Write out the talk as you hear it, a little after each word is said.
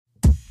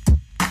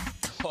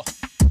What a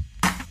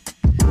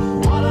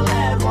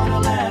lad, what a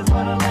lad,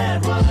 what a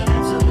lad, what an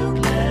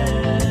absolute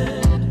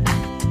lad.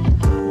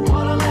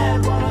 What a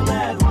lad, what a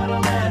lad, what a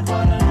lad,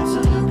 what an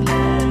absolute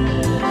lad.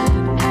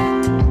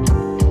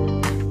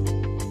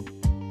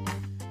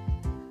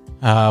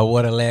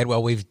 What a lad.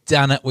 Well, we've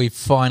done it. We've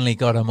finally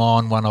got him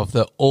on, one of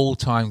the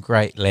all-time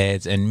great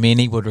lads, and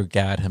many would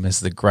regard him as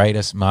the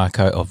greatest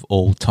Mako of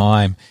all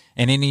time.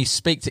 And then you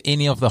speak to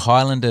any of the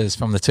Highlanders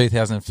from the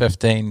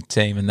 2015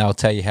 team, and they'll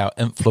tell you how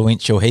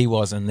influential he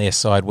was in their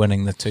side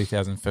winning the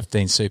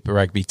 2015 Super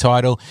Rugby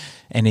title.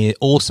 And he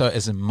also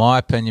is, in my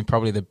opinion,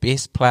 probably the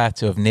best player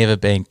to have never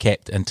been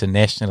capped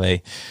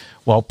internationally.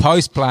 While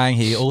post-playing,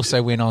 he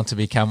also went on to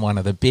become one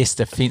of the best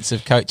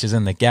defensive coaches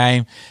in the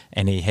game,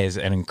 and he has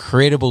an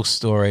incredible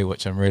story,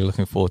 which I'm really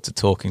looking forward to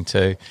talking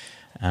to.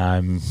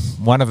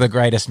 One of the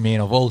greatest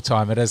men of all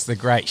time. It is the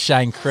great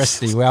Shane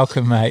Christie.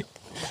 Welcome, mate.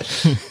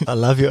 I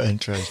love your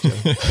intros,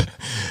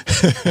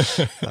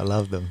 Joe. I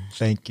love them.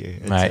 Thank you.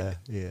 It's, mate.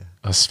 Yeah.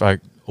 I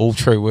spoke all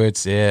true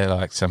words there,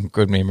 like some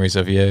good memories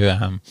of you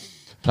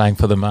playing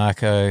for the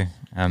Mako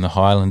and the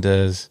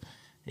Highlanders,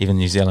 even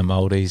New Zealand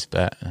Māoris,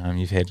 but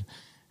you've had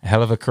a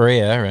hell of a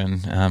career,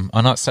 and I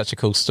know it's such a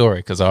cool story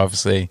because I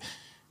obviously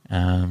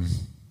met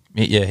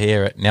you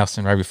here at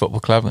Nelson Rugby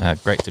Football Club.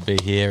 Great to be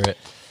here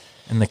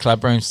in the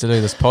club rooms to do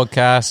this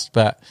podcast,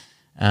 but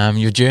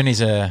your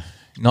journeys are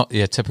not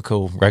your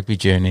typical rugby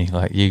journey.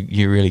 Like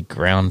you really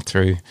ground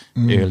through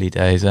early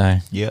days, eh?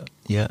 Yeah.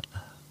 A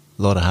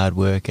lot of hard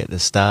work at the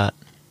start.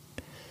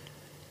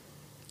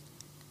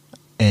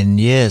 And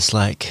yeah, it's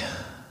like,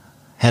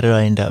 how did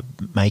I end up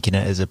making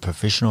it as a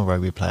professional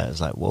rugby player? It's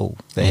like, whoa,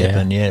 that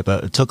happened, yeah.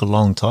 But it took a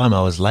long time.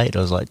 I was late. I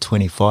was like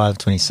 25,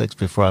 26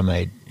 before I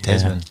made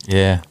Tasman.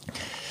 Yeah.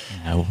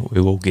 We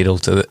will get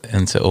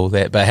into all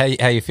that. But how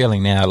are you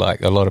feeling now?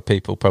 Like a lot of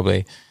people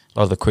probably... A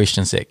lot of the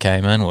questions that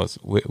came in was,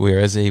 where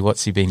is he?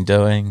 What's he been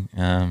doing?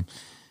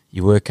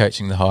 You were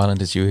coaching the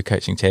Highlanders, you were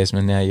coaching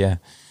Tasman, now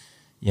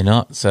you're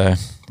not. So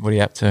what are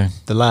you up to?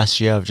 The last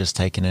year I've just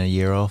taken a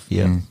year off,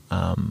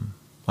 I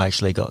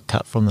actually got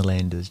cut from the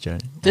Landers, Joe.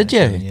 Did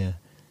you? Yeah.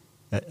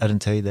 I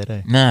didn't tell you that,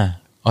 eh? Nah,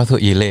 I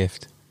thought you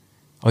left.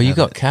 Oh, you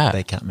got cut?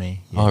 They cut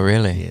me. Yeah. Oh,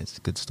 really? Yeah, it's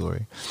a good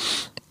story.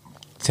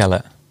 Tell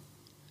it.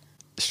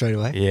 Straight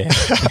away? Yeah.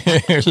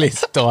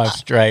 Let's dive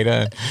straight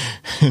in.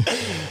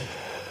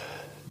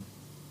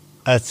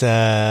 It's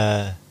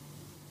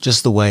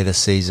just the way the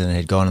season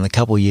had gone. In the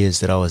couple of years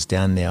that I was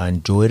down there, I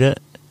enjoyed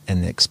it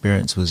and the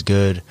experience was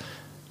good,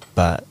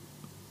 but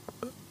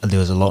there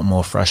was a lot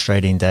more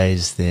frustrating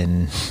days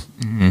than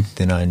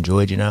I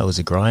enjoyed. It was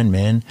a grind,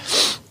 man.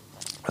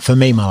 For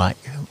me,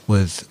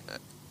 with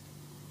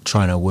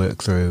trying to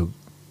work through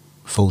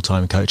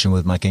full-time coaching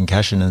with my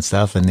concussion and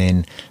stuff, and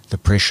then the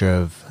pressure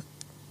of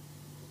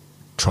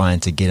trying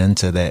to get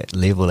into that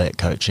level at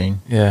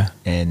coaching. Yeah.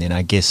 And then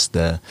I guess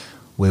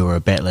we were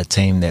a battler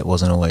team that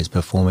wasn't always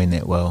performing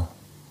that well.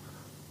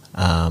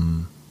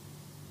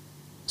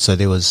 So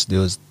there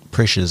was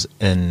pressures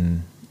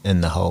in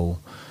the whole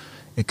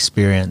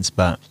experience,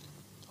 but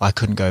I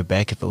couldn't go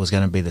back if it was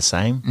going to be the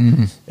same.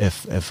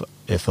 Mm-hmm.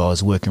 If I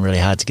was working really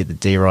hard to get the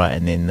D right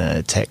and then the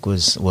attack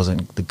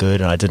wasn't the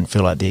good, and I didn't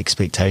feel like the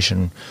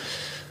expectation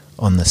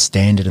on the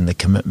standard and the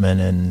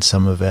commitment and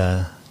some of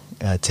our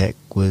attack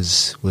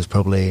was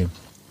probably,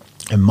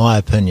 in my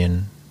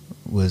opinion,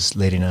 was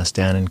letting us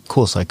down. And of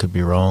course I could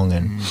be wrong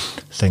and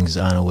things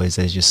aren't always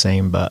as you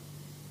seem, but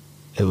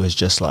it was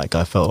just like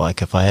I felt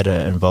like if I had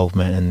an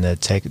involvement in the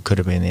attack, it could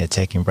have been the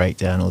attacking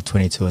breakdown or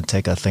 22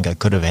 attack. I think I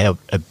could have had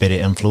a better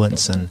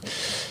influence in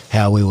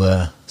how we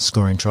were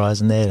scoring tries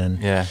in that.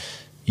 And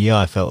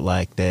I felt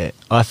like that.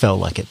 I felt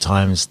like at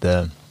times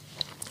there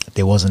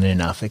wasn't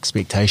enough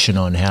expectation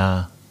on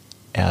how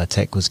our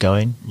attack was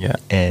going,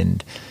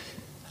 and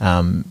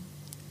the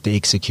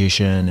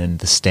execution and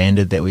the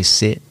standard that we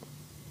set,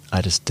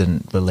 I just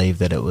didn't believe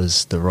that it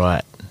was the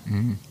right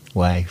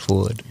way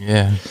forward.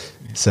 Yeah.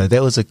 So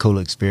that was a cool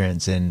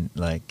experience, and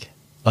I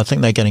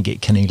think they're going to get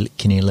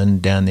Kenny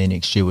Lynn down there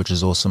next year, which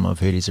is awesome. I've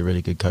heard he's a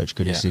really good coach.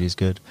 Goody said he's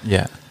good.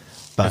 Yeah.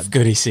 But if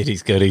Goody said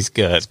he's good, he's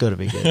good. It's got to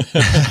be good.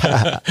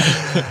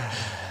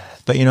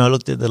 But I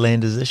looked at the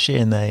Landers this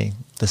year, and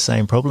the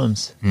same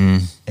problems.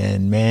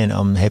 And man,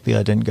 I'm happy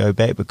I didn't go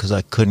back because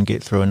I couldn't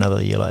get through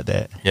another year like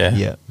that.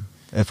 Yeah.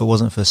 If it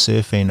wasn't for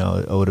surfing,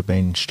 I would have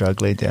been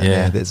struggling down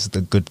there. That's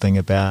the good thing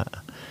about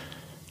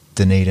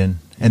Dunedin.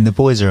 And the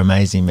boys are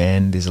amazing,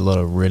 man. There's a lot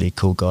of really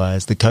cool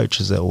guys. The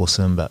coaches are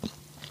awesome, but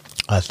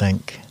I just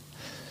think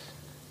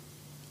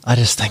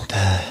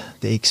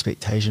the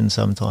expectation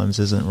sometimes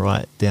isn't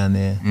right down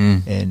there.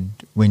 And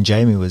when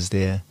Jamie was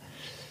there,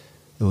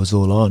 it was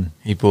all on.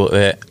 He brought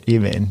that. Yeah,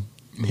 man.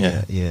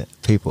 Yeah.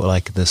 People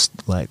like this,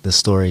 like the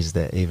stories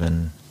that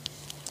even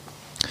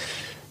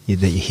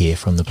that you hear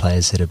from the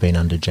players that have been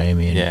under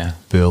Jamie and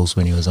Burls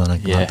when he was on a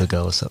month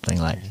ago or something.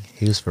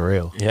 He was for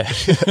real. Yeah.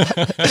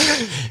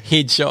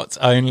 Headshots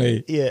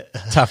only. Yeah.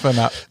 Toughen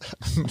up.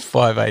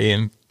 5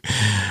 a.m.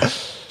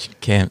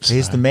 camps.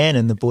 He's the man,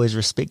 and the boys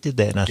respected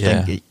that. And I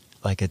think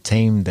like a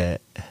team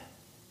that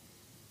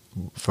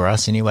for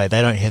us anyway,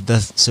 they don't have the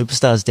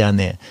superstars down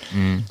there.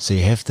 So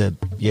you have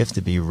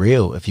to be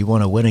real if you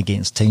want to win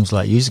against teams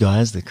like you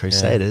guys, the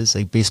Crusaders,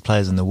 the best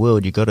players in the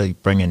world. You got to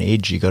bring an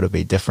edge. You got to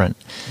be different,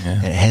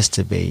 and it has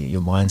to be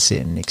your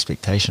mindset and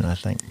expectation. I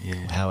think.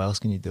 How else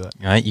can you do it?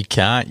 Mate, you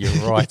can't.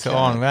 You're right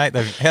on, mate.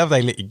 How have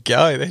they let you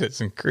go? That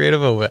is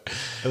incredible. But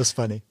it was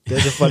funny.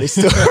 That's a funny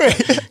story.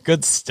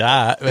 Good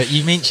start. But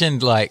you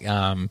mentioned like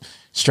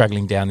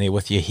struggling down there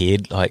with your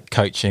head, like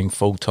coaching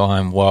full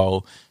time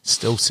while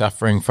still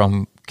suffering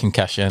from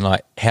concussion.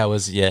 Like, how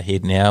is your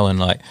head now, and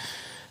like,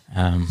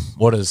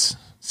 what does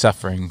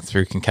suffering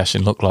through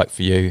concussion look like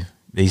for you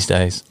these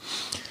days?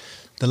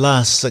 The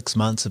last 6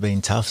 months have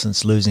been tough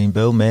since losing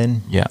Bill,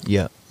 man.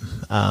 Yeah.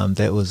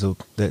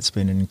 That's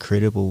been an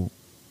incredible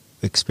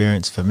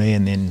experience for me,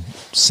 and then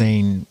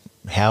seeing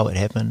how it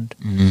happened.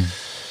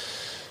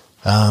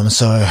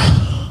 So,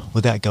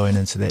 without going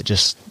into that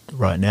just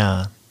right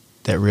now,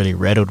 that really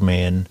rattled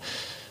me, and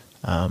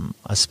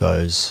I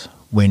suppose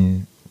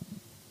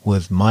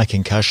with my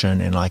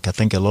concussion, and like I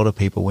think a lot of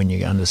people, when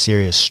you're under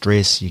serious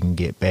stress, you can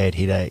get bad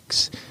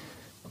headaches,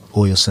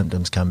 all your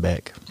symptoms come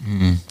back,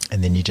 and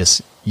then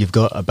you've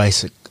got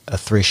a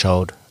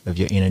threshold of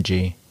your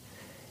energy,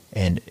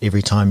 and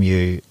every time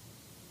your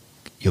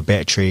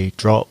battery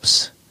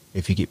drops,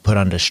 if you get put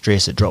under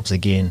stress, it drops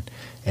again,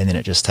 and then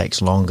it just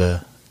takes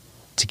longer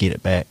to get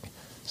it back.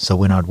 So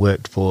when I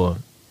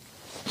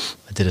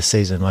did a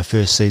season, my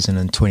first season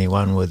in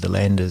 21 with the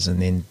Highlanders,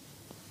 and then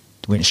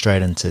went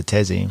straight into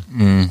Tassie.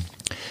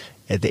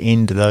 At the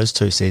end of those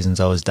 2 seasons,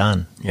 I was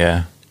done.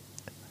 Yeah.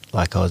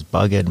 Like, I was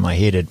buggered. My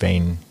head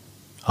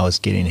I was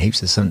getting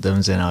heaps of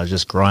symptoms, and I was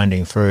just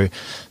grinding through.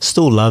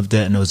 Still loved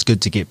it, and it was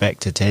good to get back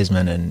to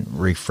Tasman and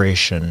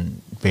refresh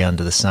and be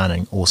under the sun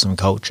and awesome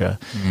culture.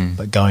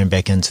 But going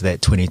back into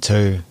that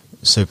 22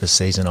 super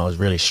season, I was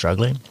really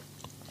struggling.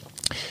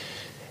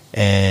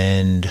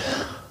 And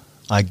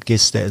I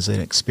guess that is an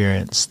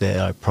experience that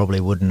I probably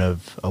wouldn't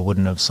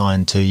have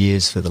signed 2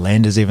 years for the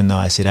Highlanders, even though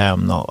I said, hey, I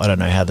don't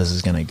know how this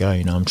is going to go.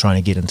 I'm trying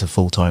to get into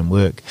full-time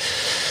work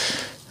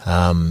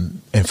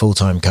and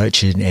full-time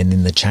coaching, and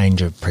then the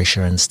change of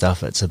pressure and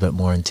stuff, it's a bit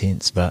more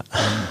intense. But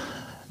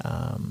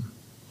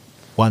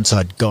once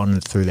I'd gotten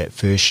through that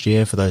first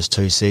year for those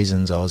 2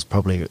 seasons, I was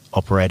probably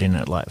operating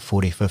at like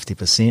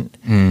 40-50%,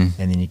 and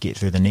then you get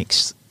through the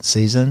next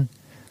season.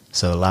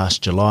 So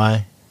last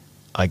July,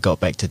 I got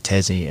back to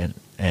Tassie,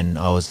 and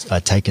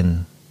I'd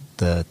taken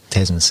the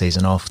Tasman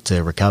season off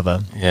to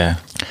recover. Yeah.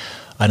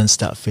 I didn't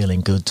start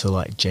feeling good till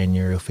like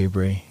January or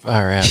February.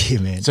 Far out. Yeah,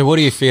 man. So what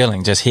are you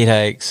feeling? Just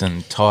headaches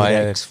and tired?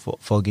 Headaches,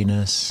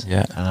 fogginess.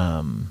 Yeah.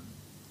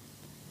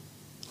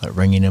 Like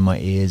ringing in my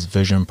ears,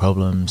 vision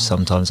problems.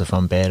 Sometimes if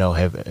I'm bad, I'll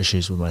have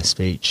issues with my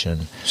speech.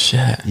 And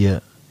shit. Yeah.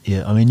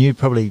 I mean, you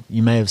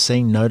may have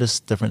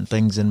noticed different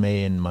things in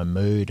me and my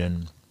mood.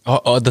 And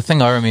the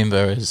thing I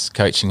remember as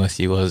coaching with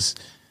you was,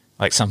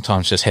 like,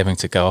 sometimes just having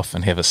to go off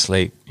and have a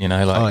sleep, in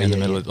the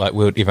middle of, like,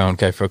 everyone would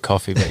go for a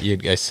coffee, but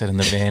you'd go sit in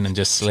the van and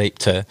just sleep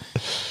to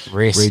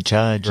rest.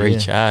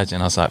 Recharge.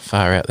 And I was like,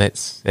 far out,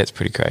 that's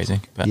pretty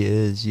crazy. But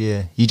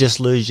yeah. You just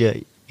lose your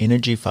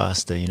energy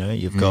faster,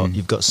 You've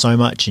got so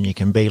much, and you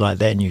can be like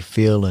that, and you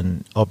feel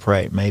and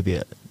operate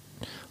maybe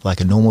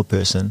like a normal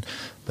person,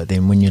 but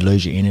then when you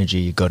lose your energy,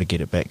 you've got to get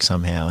it back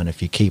somehow. And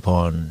if you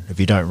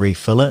don't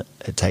refill it,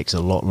 it takes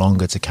a lot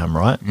longer to come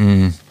right.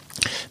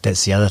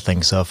 That's the other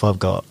thing. So if I've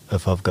got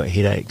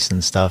headaches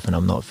and stuff, and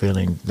I'm not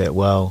feeling that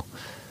well,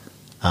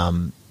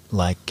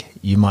 like,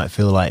 you might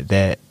feel like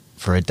that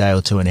for a day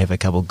or two and have a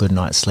couple good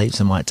night's sleeps.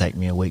 It might take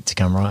me a week to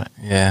come right.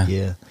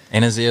 Yeah.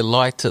 And is there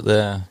light at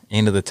the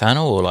end of the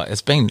tunnel, or like,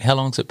 how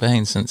long's it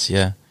been since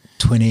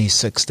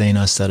 2016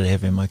 I started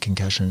having my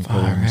concussion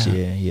problems.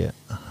 Yeah.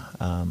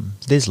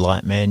 There's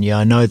light, man. Yeah,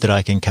 I know that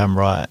I can come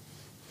right,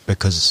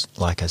 because,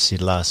 like I said,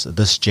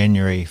 this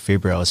January,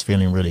 February, I was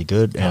feeling really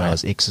good, and I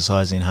was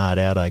exercising hard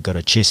out. I got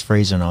a chest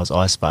freezer, and I was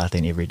ice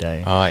bathing every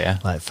day. Oh, yeah.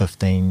 Like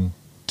 15,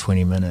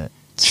 20 minutes.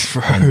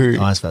 True.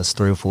 Ice baths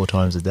 3 or 4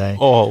 times a day.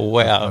 Oh,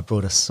 wow. I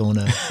brought a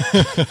sauna.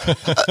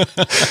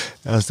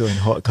 I was doing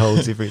hot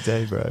colds every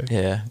day, bro.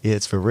 Yeah. Yeah,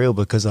 it's for real,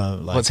 because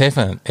I'm like... What's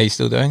happened? Are you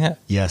still doing it?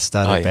 Yeah, I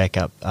started back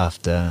up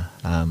after,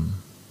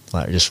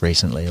 just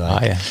recently.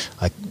 I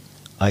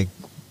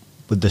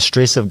with the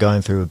stress of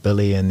going through with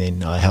Billy, and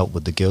then I helped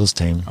with the girls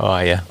team. Oh,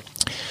 yeah.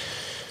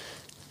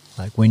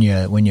 Like, when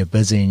you're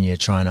busy and you're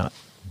trying to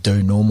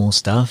do normal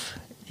stuff,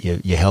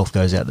 your health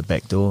goes out the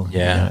back door.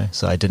 Yeah.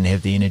 So I didn't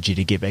have the energy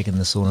to get back in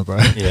the sauna, bro.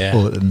 Yeah.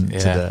 Or into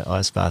the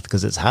ice bath,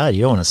 because it's hard.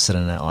 You don't want to sit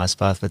in that ice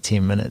bath for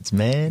 10 minutes,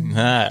 man.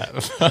 Nah,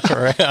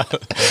 far out.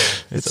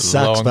 It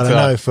sucks, but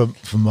I know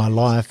for my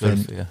life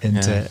and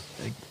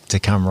to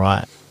come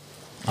right,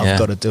 I've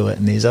got to do it.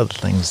 And there's other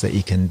things that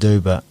you can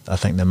do, but I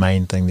think the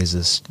main thing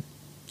is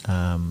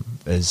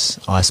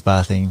ice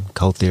bathing,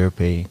 cold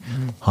therapy,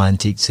 high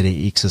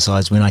intensity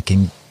exercise. When I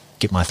can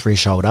get my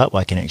threshold up,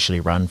 I can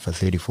actually run for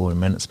 30-40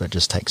 minutes, but it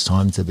just takes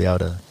time to be able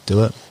to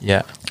do it.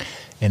 Yeah.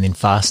 And then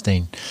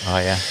fasting. Oh,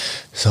 yeah.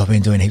 So I've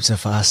been doing heaps of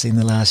fasting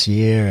the last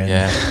year,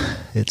 and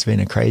it's been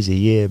a crazy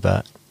year,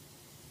 but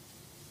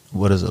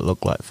does it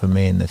look like for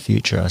me in the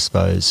future? I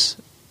suppose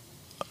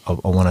I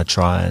want to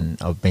try,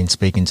 and I've been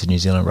speaking to New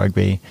Zealand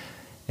Rugby,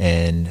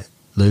 and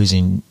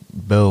losing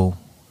Bill,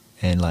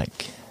 and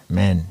like,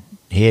 man,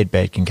 he had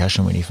bad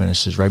concussion when he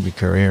finished his rugby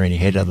career, and he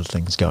had other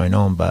things going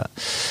on, but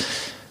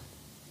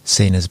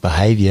seeing his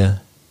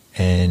behaviour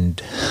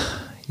and,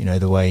 you know,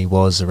 the way he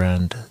was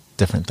around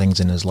different things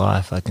in his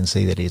life, I can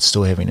see that he's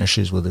still having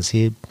issues with his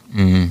head.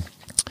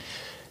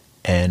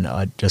 And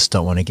I just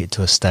don't want to get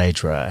to a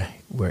stage where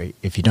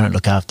if you don't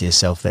look after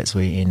yourself, that's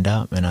where you end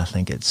up. And I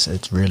think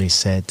it's really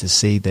sad to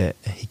see that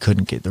he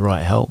couldn't get the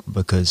right help,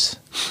 because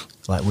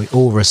like, we're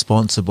all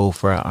responsible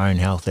for our own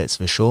health, that's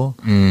for sure.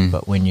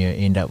 But when you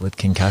end up with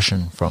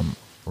concussion from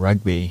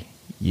rugby,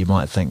 you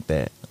might think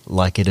that,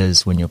 like it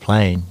is when you're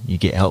playing, you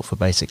get help for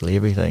basically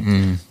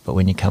everything. But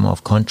when you come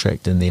off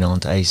contract and then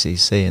onto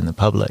ACC and the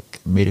public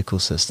medical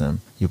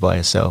system, you're by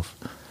yourself.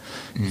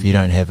 If you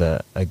don't have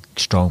a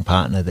strong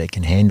partner that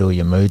can handle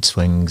your mood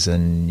swings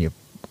and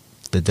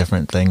the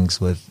different things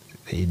that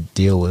you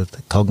deal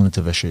with,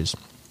 cognitive issues,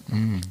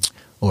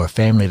 or a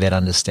family that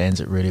understands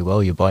it really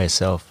well, you're by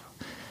yourself.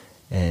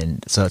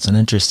 And so it's an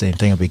interesting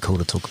thing. It'd be cool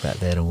to talk about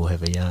that, and we'll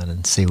have a yarn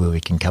and see where we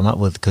can come up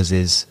with, because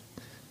there's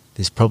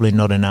probably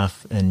not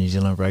enough in New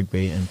Zealand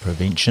Rugby in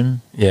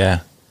prevention. Yeah.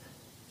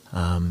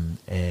 And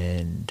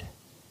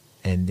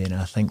then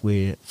I think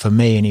for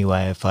me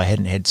anyway, if I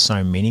hadn't had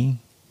so many.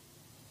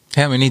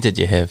 How many did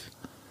you have?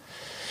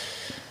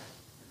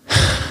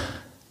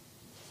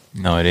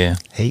 No idea.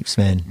 Heaps,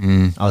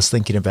 man. I was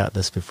thinking about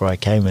this before I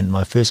came in.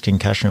 My first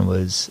concussion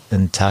was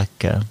in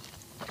Taka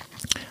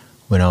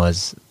when I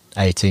was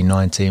 18,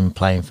 19,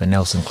 playing for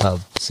Nelson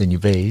Club Senior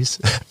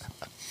Bs.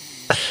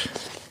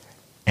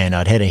 And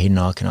I'd had a head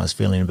knock and I was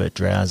feeling a bit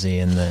drowsy,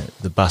 and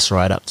the bus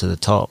ride up to the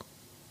top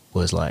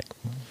was like,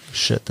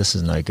 shit, this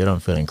is no good, I'm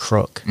feeling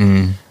crook.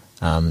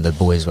 The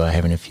boys were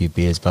having a few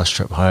beers, bus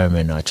trip home,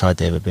 and I tried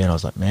to have a beer, and I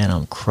was like, man,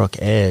 I'm crook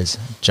as.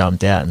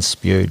 Jumped out and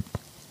spewed,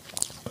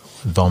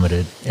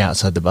 vomited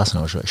outside the bus, and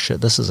I was like,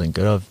 shit, this isn't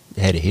good. I've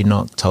had a head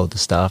knock, told the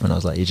staff, and I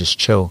was like, you just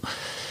chill.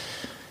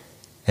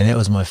 And that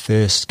was my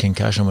first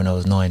concussion when I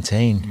was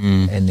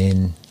 19. And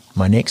then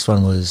my next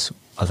one was,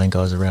 I think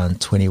I was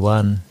around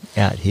 21,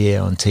 out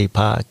here on T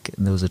Park,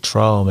 and there was a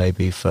trial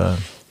maybe for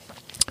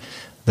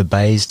the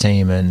Bays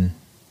team, and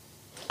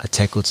I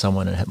tackled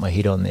someone and hit my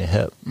head on their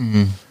hip.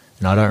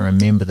 And I don't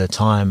remember the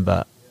time,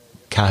 but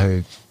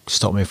Kahu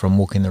stopped me from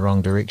walking the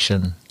wrong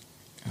direction,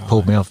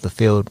 pulled me off the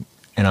field,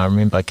 and I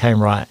remember I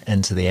came right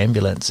into the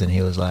ambulance, and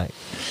he was like,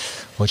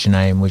 what's your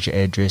name, what's your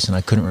address? And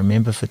I couldn't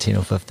remember for 10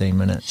 or 15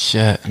 minutes.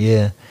 Shit.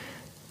 Yeah.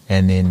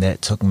 And then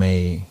that took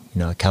me,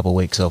 a couple of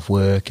weeks off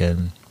work,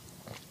 and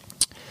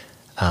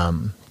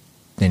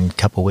then a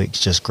couple of weeks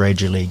just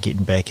gradually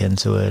getting back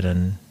into it.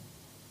 And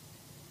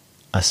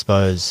I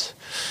suppose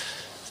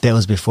that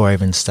was before I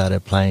even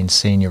started playing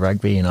senior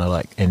rugby, and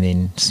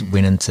then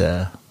went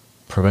into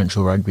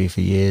provincial rugby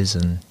for years,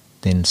 and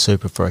then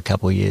super for a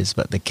couple of years.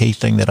 But the key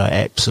thing that I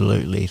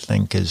absolutely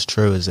think is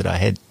true is that I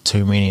had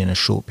too many in a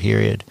short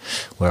period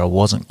where I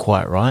wasn't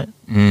quite right.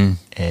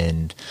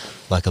 And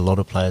like a lot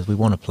of players, we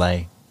want to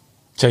play.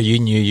 So you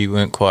knew you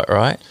weren't quite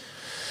right?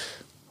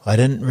 I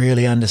didn't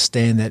really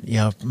understand that,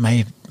 I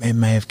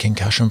may have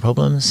concussion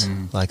problems.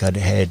 Like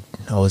I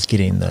was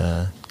getting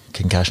the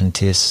concussion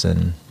tests,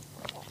 and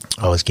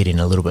I was getting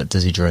a little bit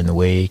dizzy during the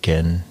week,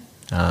 and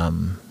I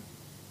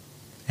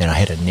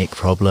had a neck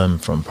problem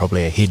from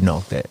probably a head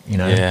knock that,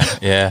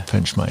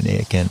 pinched my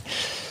neck, and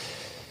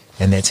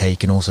that's how you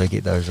can also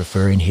get those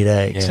referring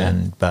headaches.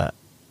 But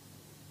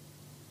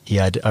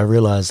I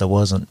realised I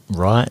wasn't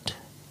right,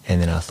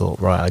 and then I thought,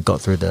 right, I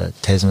got through the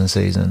Tasman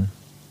season,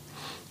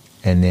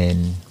 and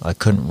then I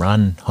couldn't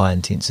run high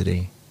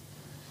intensity.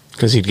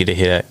 Because you'd get a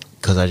headache?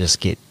 Because I just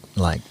get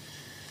like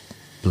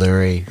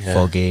blurry,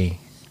 foggy,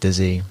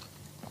 dizzy.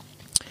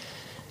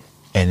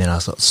 And then I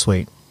thought,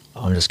 sweet,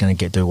 I'm just going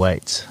to do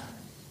weights.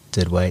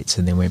 Did weights,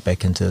 and then went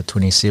back into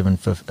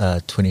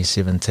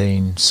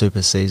 2017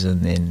 super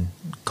season. Then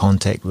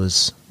contact I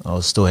was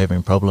still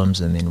having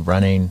problems, and then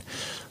running,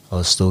 I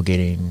was still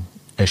getting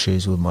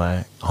issues with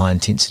my high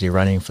intensity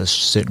running for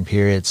certain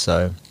periods.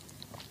 So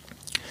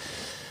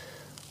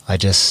we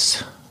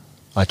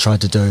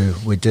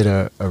did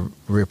a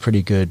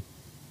pretty good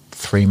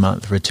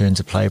 3-month return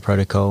to play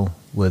protocol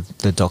with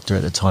the doctor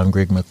at the time,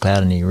 Greg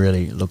McLeod, and he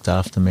really looked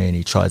after me, and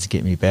he tried to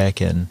get me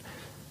back. And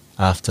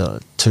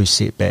after 2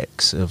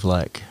 setbacks of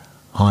like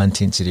high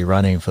intensity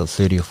running for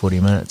 30 or 40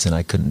 minutes, and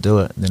I couldn't do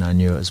it, then I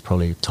knew it was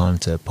probably time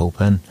to pull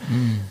pin.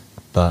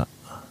 But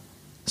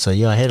so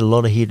I had a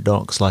lot of head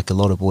knocks, like a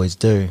lot of boys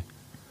do,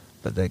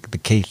 but the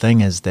key thing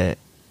is that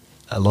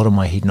a lot of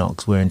my head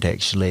knocks weren't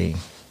actually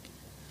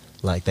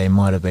like they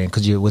might have been,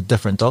 because you're with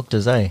different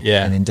doctors, and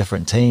then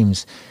different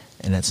teams,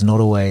 and it's not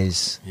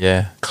always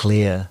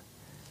clear,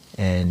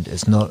 and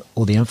it's not,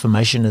 all the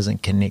information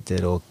isn't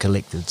connected or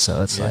collected.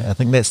 So it's like, I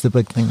think that's the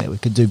big thing that we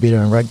could do better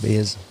in rugby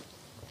is,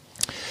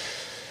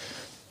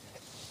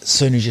 as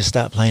soon as you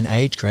start playing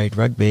age grade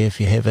rugby, if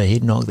you have a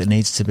head knock that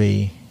needs to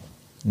be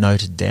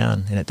noted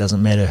down, and it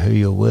doesn't matter who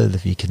you're with,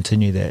 if you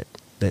continue that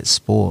that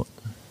sport,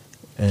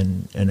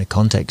 in a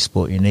contact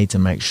sport, you need to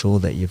make sure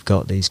that you've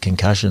got these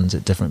concussions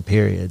at different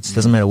periods.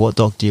 Doesn't matter what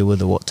doctor you're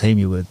with or what team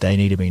you're with, they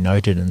need to be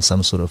noted in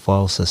some sort of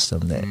file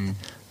system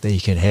that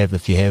you can have.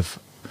 If you have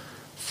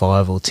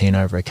 5 or 10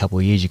 over a couple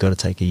of years, you've got to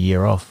take a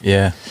year off.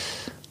 Yeah.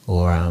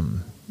 Or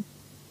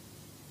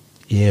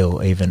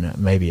or even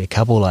maybe a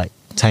couple. Like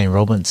Tane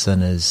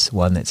Robinson is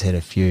one that's had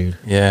a few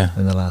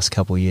in the last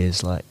couple of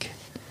years. Like,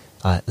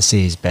 I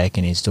see he's back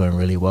and he's doing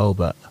really well,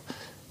 but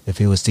if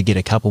he was to get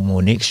a couple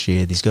more next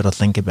year, he's got to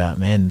think about,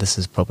 man, this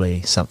is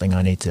probably something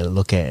I need to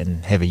look at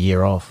and have a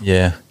year off.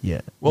 Yeah.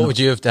 Yeah. What would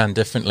you have done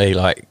differently?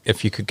 Like,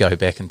 if you could go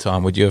back in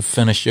time, would you have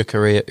finished your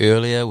career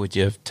earlier? Would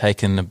you have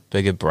taken a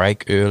bigger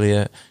break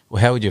earlier?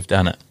 Well, how would you have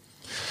done it?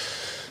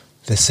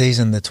 The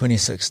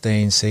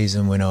 2016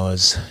 season, when I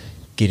was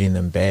getting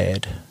them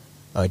bad,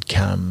 I'd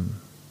come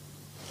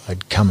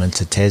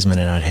into Tasman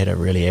and I'd had a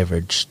really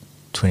average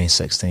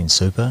 2016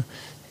 Super,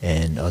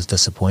 and I was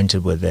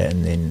disappointed with that.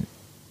 And then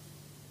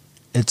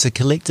it's a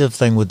collective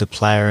thing with the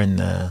player and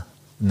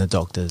the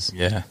doctors.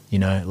 Yeah. You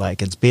know,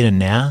 like, it's better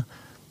now,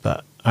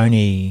 but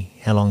only,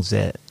 how long's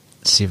that?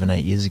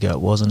 7-8 years ago, it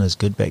wasn't as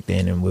good back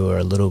then, and we were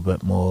a little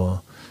bit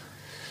more,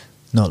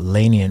 not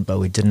lenient, but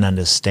we didn't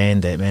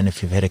understand that, man,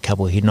 if you've had a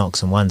couple of head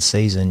knocks in one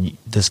season,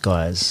 this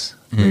guy's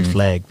red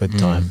flag big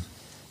time.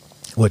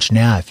 Which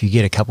now, if you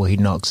get a couple of head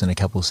knocks in a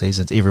couple of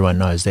seasons, everyone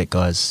knows that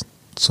guy's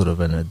sort of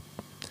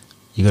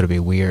you got to be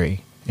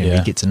wary. And if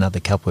he gets another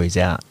couple, he's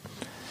out.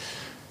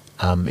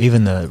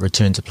 Even the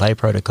return to play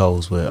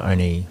protocols were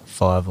only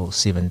 5 or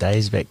 7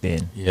 days back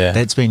then. Yeah.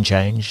 That's been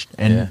changed,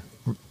 and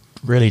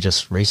really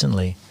just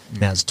recently.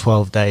 Now it's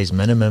 12 days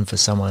minimum for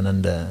someone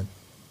under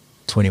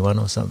 21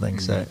 or something.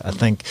 So I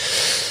think,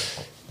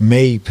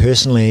 me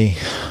personally,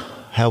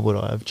 how would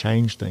I have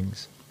changed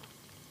things?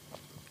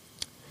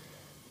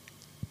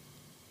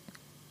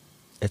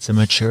 It's a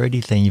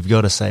maturity thing. You've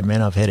got to say,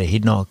 man, I've had a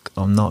head knock,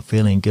 I'm not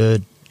feeling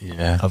good.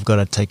 Yeah. I've got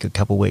to take a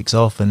couple of weeks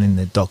off, and then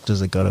the doctors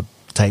have got to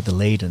take the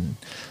lead and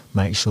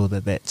make sure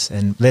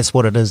that's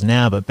what it is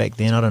now. But back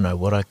then, I don't know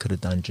what I could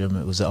have done, Jim.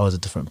 I was a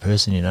different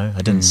person, you know.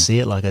 I didn't see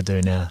it like I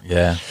do now.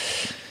 Yeah.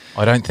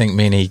 I don't think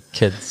many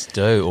kids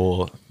do,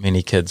 or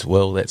many kids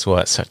will. That's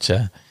why it's such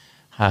a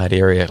hard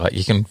area. Like,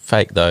 you can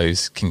fake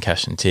those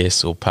concussion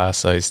tests or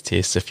pass those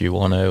tests if you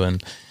want to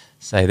and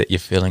say that you're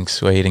feeling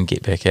sweet and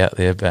get back out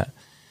there, but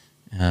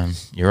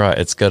you're right,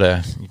 you've got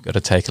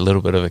to take a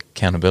little bit of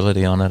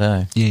accountability on it,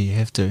 eh? Yeah, you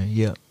have to.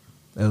 Yeah.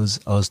 I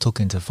was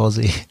talking to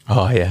Fozzie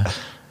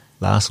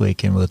last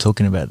week, and we were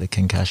talking about the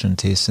concussion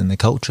tests and the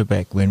culture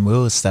back when we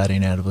were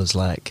starting out. It was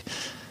like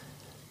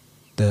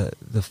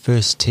the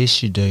first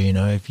test you do, you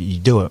know, if you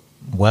do it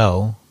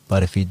well,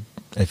 but if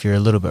you're a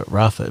little bit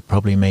rough, it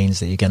probably means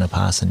that you're going to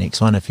pass the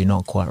next one if you're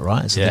not quite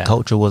right. So the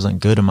culture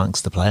wasn't good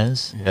amongst the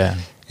players. Yeah.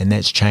 And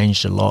that's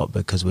changed a lot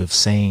because we've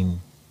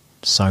seen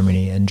so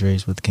many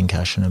injuries with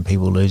concussion and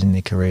people losing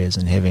their careers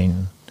and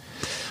having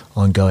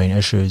ongoing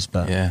issues.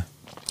 But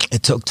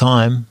it took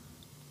time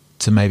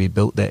to maybe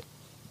build that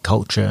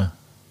culture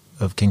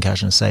of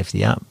concussion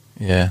safety up.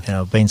 Yeah. And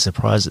I've been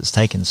surprised it's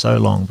taken so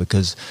long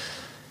because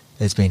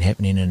it's been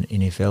happening in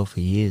NFL for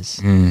years.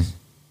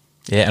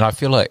 Yeah, and I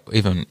feel like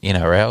even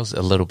NRL's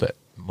a little bit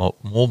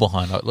more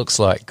behind. It looks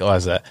like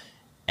guys are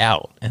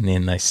out and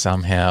then they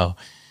somehow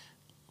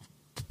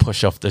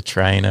push off the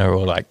trainer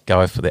or like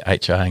go for the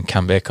HR and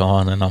come back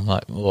on, and I'm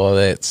like, well,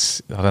 I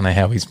don't know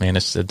how he's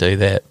managed to do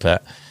that.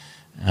 But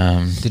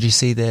did you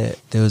see that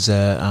there was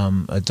a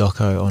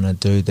doco on a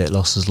dude that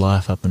lost his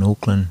life up in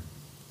Auckland,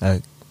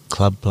 a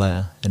club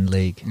player in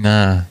league?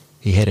 Nah.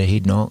 He had a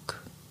head knock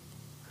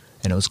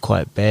and it was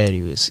quite bad.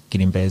 He was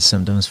getting bad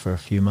symptoms for a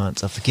few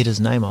months. I forget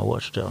his name. I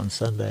watched it on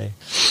Sunday.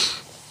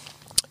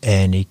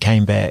 And he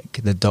came back.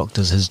 The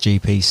doctors, his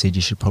GP said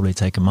you should probably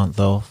take a month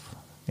off.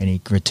 And he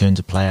returned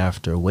to play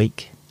after a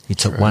week. He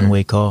took 1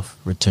 week off,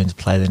 returned to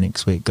play the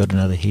next week, got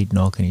another head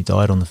knock, and he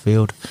died on the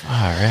field.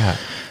 Far out.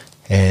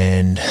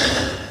 And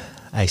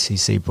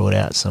ACC brought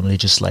out some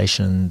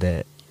legislation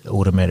that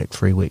automatic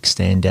 3-week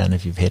stand down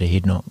if you've had a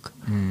head knock.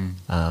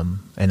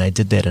 And they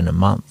did that in a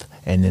month.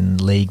 And then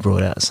the league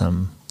brought out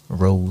some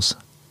rules,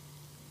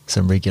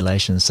 some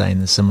regulations saying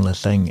the similar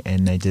thing,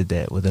 and they did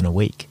that within a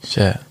week.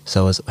 Sure.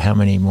 So how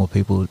many more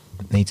people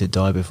need to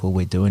die before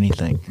we do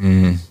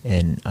anything?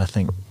 And I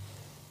think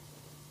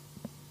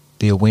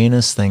the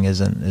awareness thing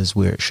is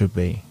where it should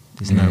be.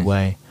 There's no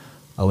way.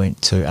 I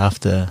went to,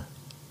 after,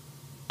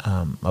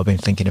 I've been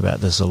thinking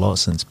about this a lot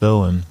since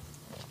Bill, and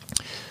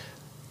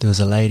there was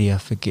a lady, I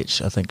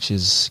think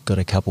she's got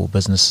a couple of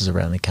businesses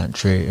around the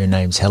country. Her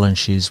name's Helen.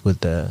 She's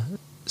with the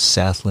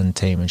Southland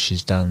team, and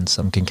she's done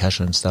some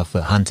concussion stuff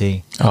for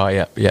Hunty.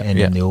 And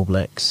in the All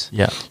Blacks.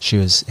 Yeah. She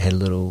had a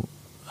little,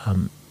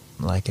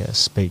 like a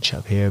speech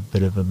up here, a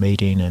bit of a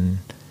meeting, and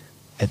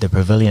at the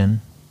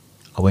Pavilion.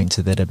 I went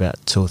to that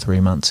about 2 or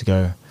 3 months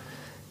ago,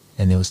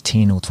 and there was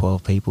 10 or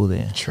 12 people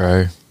there.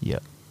 True.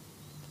 Yep.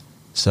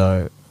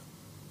 So,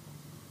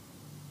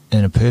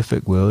 in a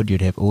perfect world,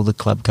 you'd have all the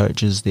club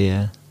coaches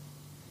there,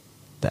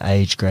 the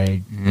age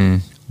grade,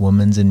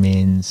 women's and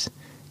men's,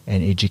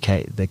 and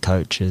educate the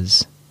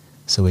coaches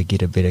so we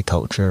get a better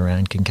culture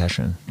around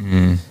concussion.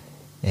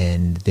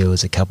 And there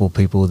was a couple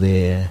people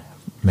there,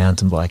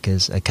 mountain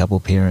bikers, a couple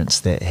parents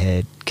that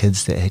had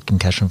kids that had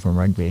concussion from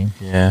rugby.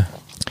 Yeah.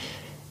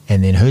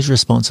 And then whose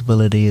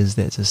responsibility is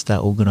that to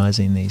start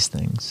organising these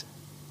things?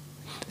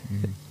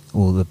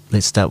 Well,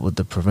 let's start with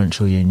the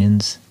provincial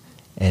unions,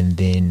 and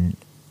then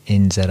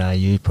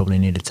NZRU probably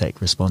need to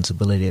take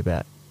responsibility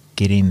about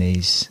getting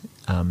these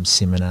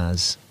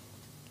seminars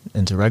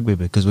into rugby,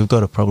 because we've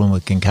got a problem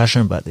with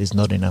concussion, but there's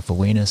not enough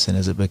awareness. And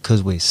is it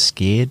because we're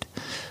scared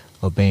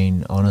of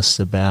being honest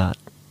about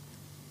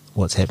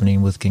what's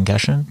happening with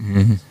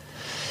concussion?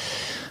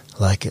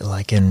 Like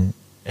in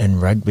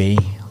rugby,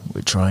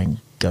 we try and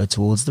go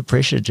towards the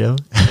pressure, Joe.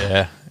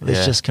 Yeah.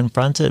 Let's just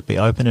confront it, be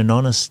open and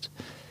honest,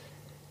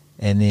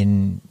 and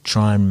then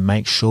try and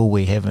make sure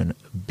we have a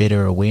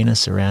better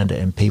awareness around it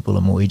and people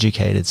are more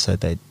educated so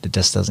that it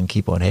just doesn't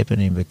keep on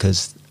happening.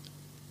 Because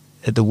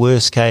at the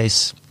worst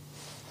case,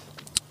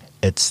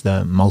 it's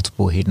the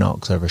multiple head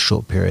knocks over a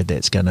short period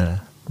that's going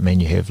to mean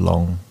you have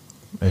long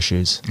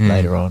issues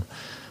later on.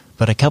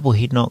 But a couple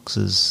head knocks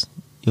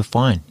you're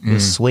fine. You're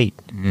sweet.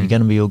 You're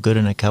going to be all good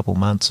in a couple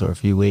months or a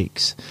few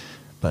weeks,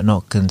 but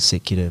not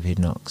consecutive head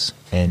knocks.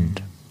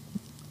 And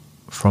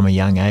from a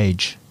young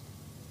age,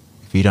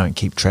 if you don't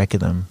keep track of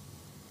them.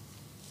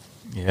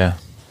 Yeah.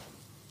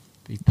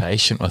 Be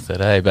patient with it,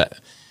 eh? But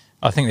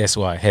I think that's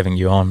why having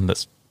you on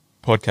this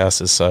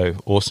podcast is so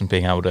awesome,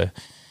 being able to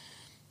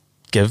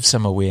give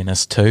some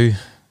awareness to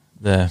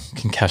the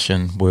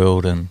concussion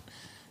world and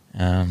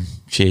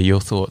share your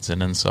thoughts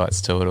and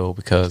insights to it all,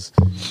 because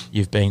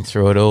you've been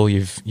through it all,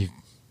 you've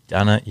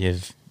done it,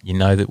 you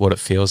know that what it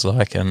feels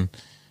like, and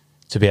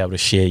to be able to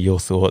share your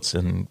thoughts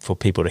and for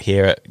people to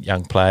hear it,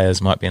 young players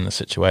might be in the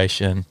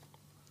situation,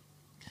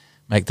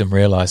 make them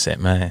realise that,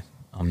 man,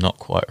 I'm not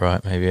quite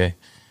right, maybe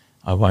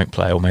I won't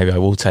play, or maybe I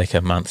will take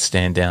a month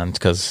stand down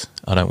because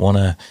I don't want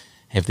to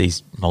have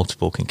these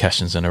multiple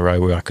concussions in a row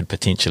where I could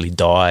potentially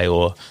die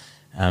or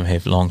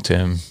have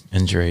long-term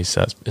injuries.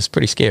 So it's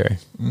pretty scary.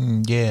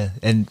 Yeah,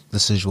 and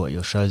this is what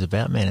your show's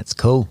about, man. It's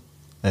cool.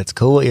 It's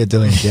cool what you're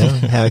doing, Joe.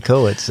 How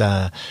cool. It's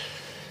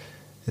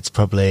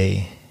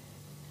probably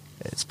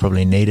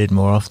needed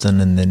more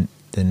often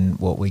than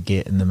what we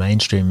get in the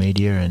mainstream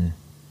media, and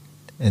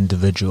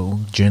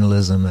individual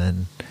journalism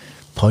and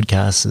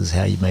podcasts is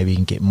how you maybe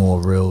can get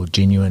more real,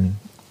 genuine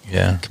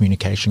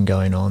communication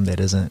going on that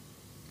isn't,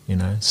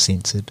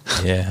 censored.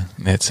 Yeah,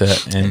 that's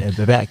it. And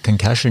about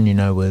concussion,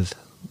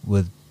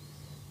 with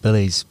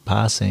Billy's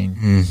passing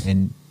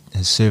and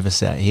his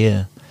service out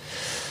here,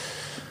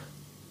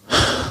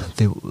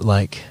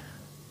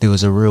 there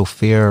was a real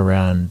fear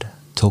around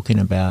talking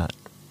about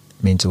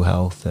mental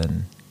health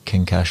and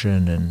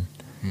concussion and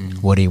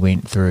what he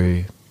went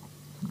through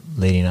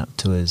leading up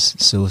to his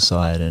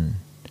suicide. And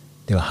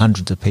there were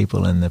hundreds of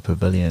people in the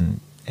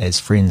pavilion as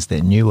friends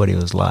that knew what he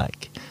was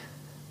like,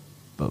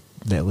 but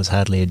that was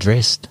hardly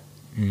addressed.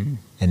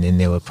 And then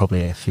there were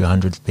probably a few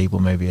hundred people,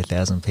 maybe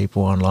 1,000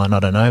 people online, I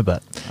don't know.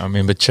 But I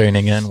remember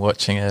tuning in,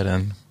 watching it,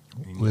 and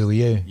where were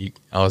you?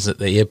 I was at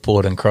the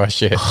airport in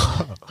Christchurch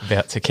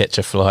about to catch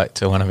a flight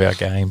to one of our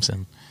games,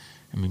 and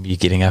I remember you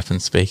getting up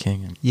and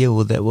speaking. And yeah,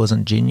 well, that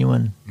wasn't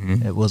genuine.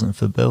 It wasn't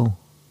for Bill.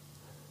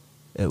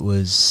 It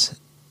was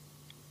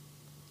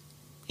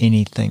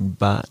anything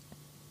but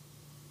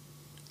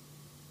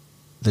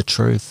the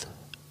truth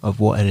of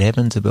what had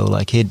happened to Bill.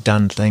 Like, he'd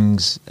done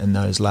things in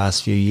those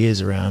last few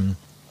years around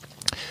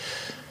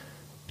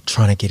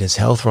trying to get his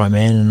health right,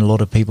 man, and a lot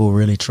of people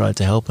really tried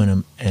to help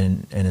him,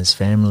 and his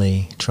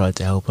family tried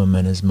to help him,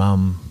 and his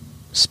mum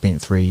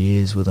spent 3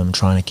 years with him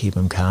trying to keep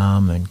him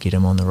calm and get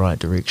him on the right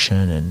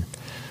direction.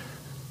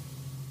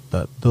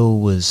 But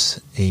Bill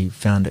he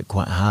found it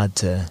quite hard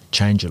to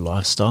change your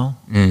lifestyle,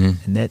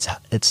 and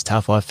it's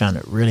tough. I found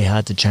it really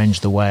hard to change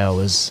the way I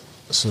was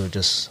sort of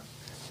just.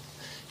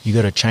 You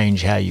got to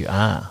change how you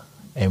are,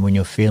 and when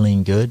you're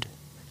feeling good,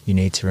 you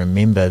need to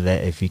remember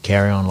that if you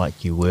carry on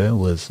like you were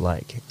with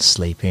like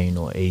sleeping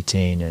or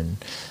eating and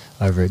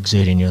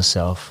overexerting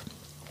yourself,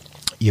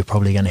 you're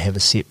probably going to have a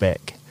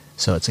setback.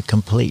 So it's a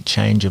complete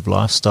change of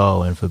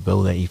lifestyle, and for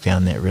Bill, that he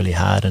found that really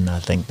hard. And I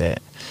think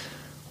that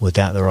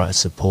without the right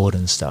support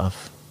and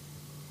stuff,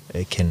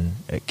 it can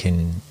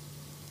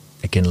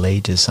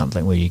lead to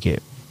something where you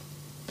get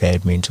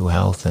bad mental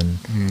health. And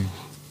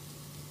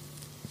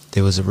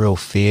there was a real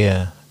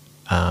fear,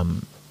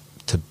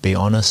 to be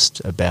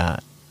honest,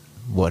 about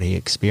what he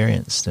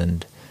experienced.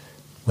 And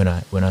when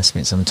I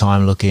spent some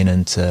time looking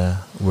into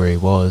where he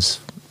was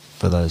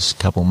for those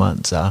couple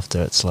months after,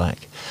 it's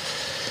like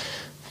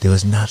there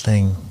was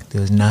nothing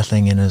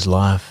in his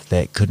life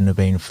that couldn't have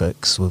been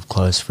fixed with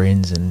close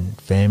friends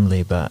and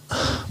family, but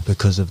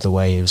because of the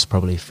way he was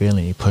probably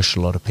feeling, he pushed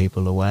a lot of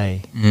people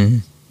away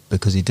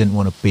because he didn't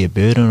want to be a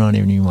burden on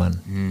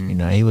anyone.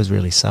 He was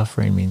really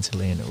suffering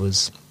mentally, and it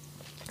was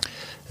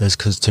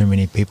because too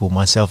many people,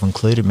 myself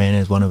included, man,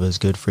 as one of his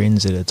good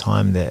friends at a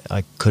time, that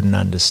I couldn't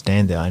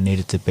understand that I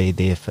needed to be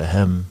there for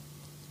him,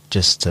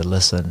 just to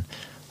listen.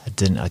 I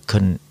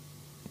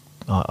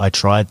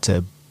tried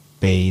to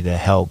be the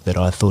help that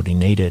I thought he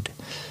needed.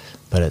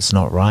 But it's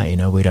not right, you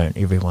know,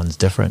 everyone's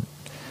different.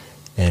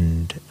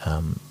 And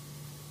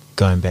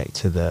going back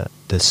to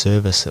the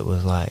service, it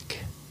was like,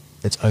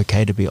 it's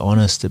okay to be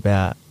honest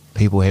about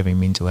people having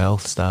mental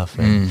health stuff,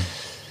 and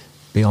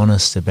be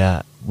honest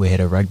about, we had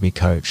a rugby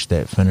coach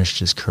that finished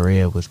his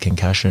career with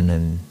concussion,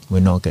 and we're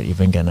not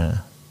even going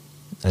to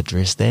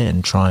address that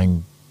and try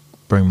and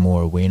bring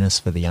more awareness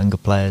for the younger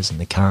players and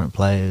the current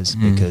players,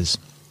 because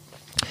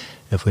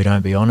if we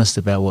don't be honest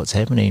about what's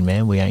happening,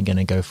 man, we ain't going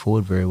to go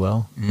forward very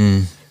well.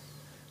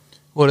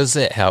 What does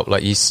that help?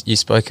 Like you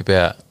spoke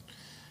about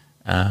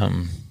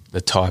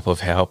the type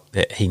of help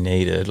that he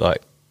needed.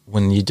 Like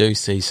when you do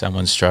see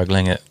someone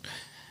struggling,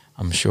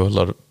 I'm sure a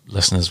lot of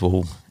listeners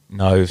will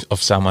know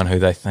of someone who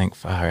they think,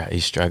 far out,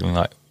 he's struggling.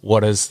 Like,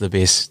 what is the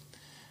best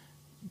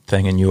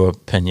thing in your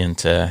opinion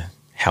to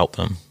help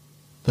them?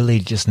 Billy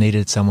just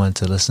needed someone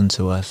to listen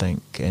to, I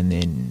think, and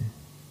then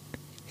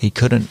he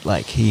couldn't,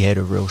 like, he had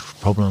a real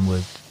problem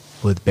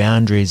with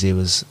boundaries. He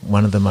was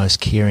one of the most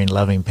caring,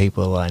 loving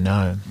people I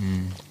know.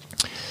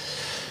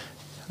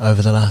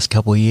 Over the last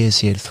couple of years,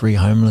 he had 3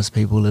 homeless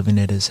people living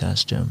at his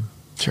house, Jim.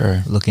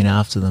 True. Looking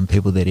after them,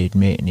 people that he'd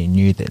met, and he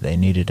knew that they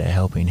needed a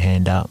helping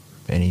hand up,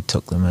 and he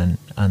took them in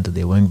under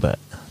their wing, but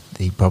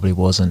he probably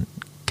wasn't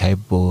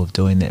capable of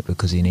doing that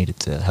because he needed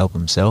to help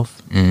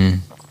himself.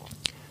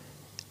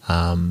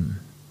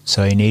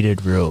 So he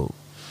needed real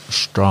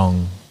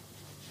strong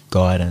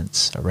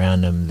guidance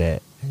around him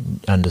that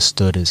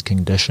understood his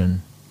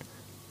condition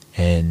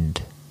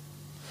and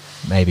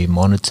maybe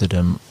monitored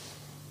him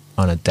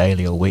on a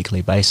daily or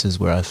weekly basis,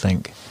 where I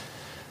think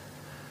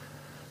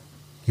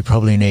you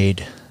probably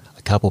need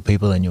a couple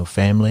people in your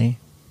family,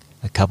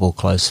 a couple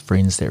close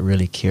friends that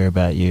really care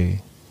about you,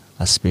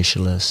 a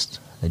specialist,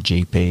 a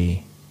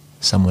GP,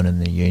 someone in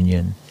the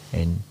union,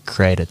 and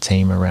create a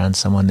team around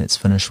someone that's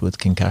finished with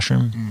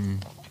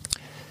concussion.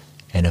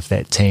 And if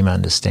that team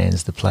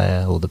understands the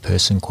player or the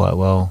person quite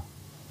well,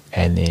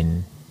 and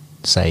then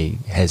say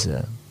has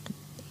a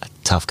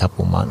tough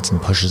couple of months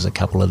and pushes a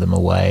couple of them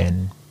away,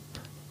 and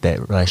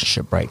that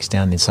relationship breaks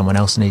down, then someone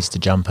else needs to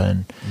jump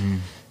in.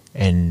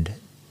 And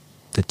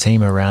the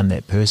team around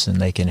that person,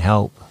 they can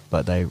help,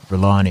 but they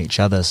rely on each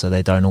other so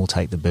they don't all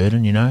take the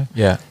burden, you know?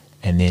 Yeah.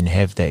 And then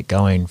have that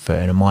going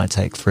and it might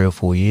take 3 or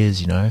 4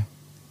 years, you know?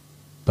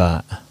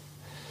 But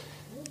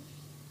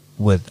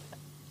with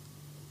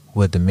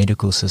the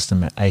medical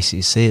system at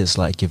ACC, it's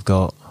like you've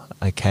got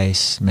a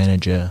case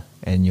manager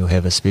and you'll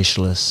have a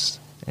specialist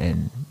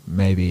and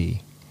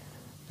maybe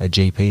a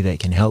GP that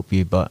can help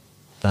you, but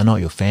they're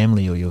not your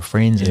family or your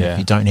friends. And if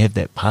you don't have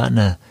that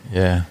partner,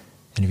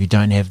 and if you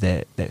don't have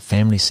that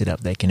family set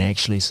up that can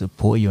actually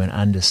support you and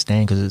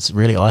understand, because it's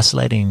really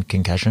isolating,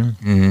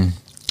 concussion.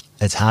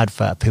 It's hard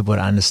for people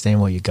to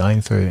understand what you're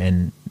going through,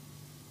 and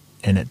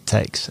it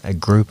takes a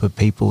group of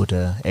people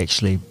to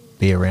actually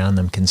be around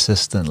them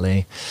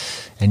consistently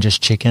and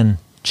just check in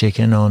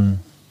on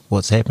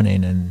what's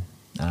happening. And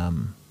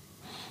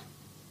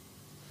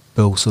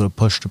Bill sort of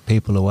pushed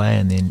people away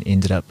and then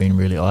ended up being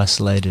really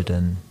isolated,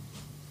 and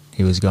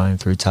he was going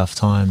through tough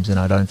times, and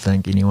I don't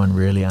think anyone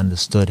really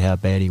understood how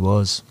bad he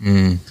was.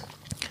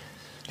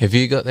 Have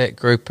you got that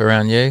group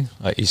around you?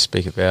 Like you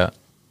speak about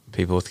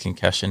people with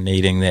concussion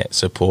needing that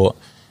support.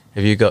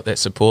 Have you got that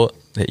support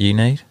that you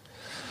need?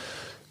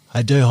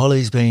 I do.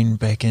 Holly's been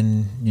back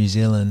in New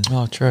Zealand.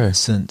 Oh, true.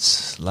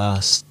 Since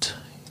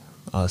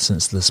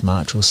this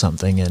March or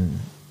something, and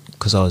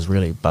because I was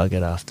really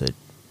buggered after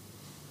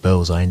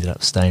Bill's, I ended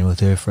up staying with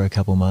her for a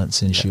couple of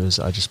months, and she was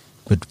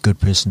good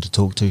person to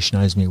talk to. She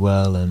knows me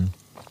well, and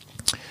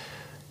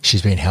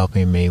she's been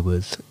helping me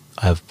with.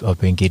 I've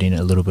been getting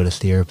a little bit of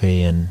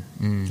therapy and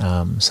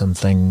some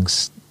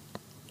things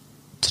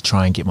to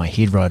try and get my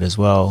head right as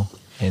well.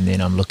 And then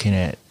I'm looking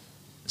at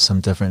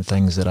some different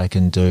things that I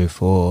can do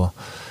for,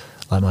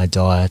 like, my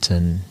diet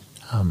and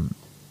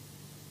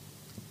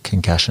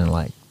concussion,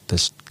 like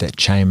that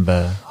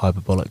chamber,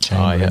 hyperbolic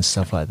chamber and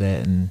stuff like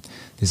that. And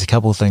there's a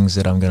couple of things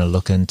that I'm going to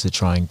look into to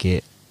try and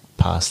get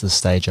past the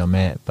stage I'm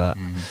at. But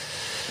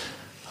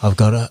I've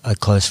got a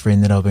close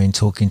friend that I've been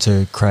talking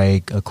to,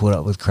 Craig. I caught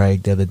up with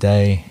Craig the other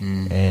day,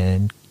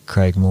 and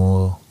Craig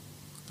Moore.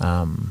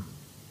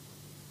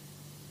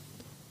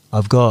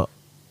 I've got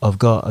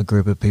a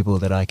group of people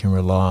that I can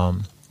rely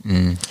on,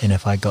 and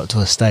if I got to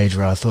a stage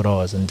where I thought I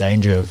was in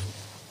danger of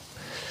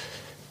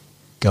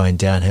going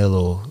downhill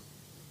or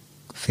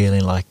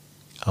feeling like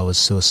I was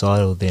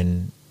suicidal,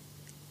 then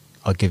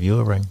I'll give you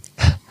a ring.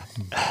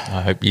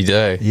 I hope you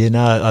do. You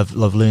know, I've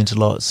learned a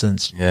lot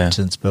since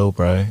Bill,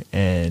 bro,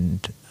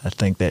 and I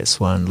think that's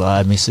one.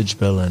 Like, I messaged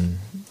Bill in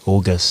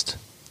August,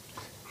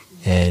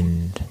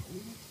 and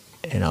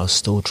I was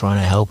still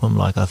trying to help him.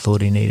 Like, I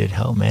thought he needed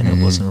help, man.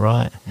 It wasn't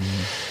right,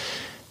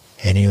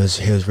 and he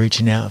was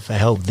reaching out for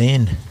help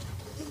then,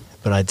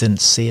 but I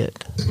didn't see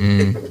it.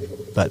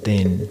 But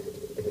then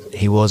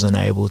he wasn't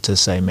able to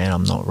say, man,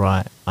 I'm not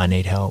right. I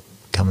need help.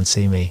 Come and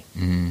see me.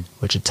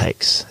 Which it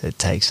takes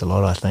a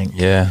lot, I think.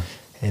 Yeah.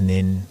 And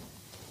then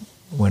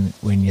when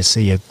you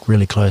see a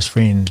really close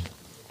friend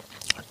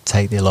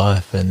take their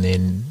life, and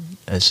then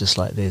it's just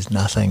like there's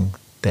nothing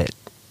that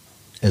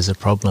is a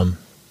problem.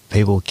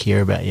 People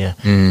care about you,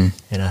 and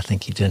I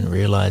think he didn't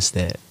realise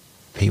that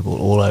people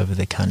all over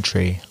the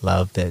country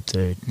loved that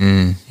dude.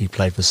 He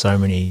played for so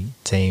many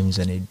teams,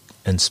 and he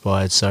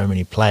inspired so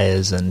many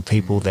players and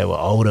people that were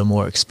older,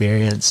 more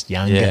experienced,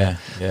 younger.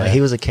 Like, he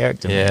was a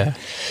character, man.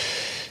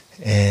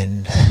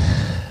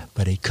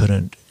 But he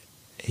couldn't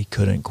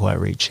quite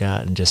reach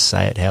out and just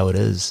say it how it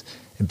is.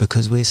 And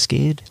because we're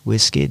scared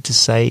to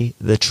say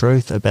the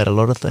truth about a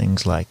lot of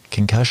things, like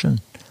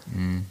concussion.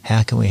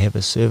 How can we have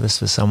a service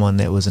for someone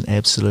that was an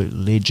absolute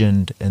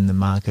legend in the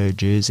Marco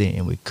jersey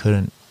and we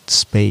couldn't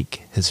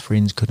speak, his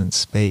friends couldn't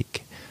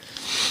speak?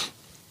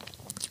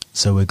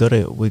 So we got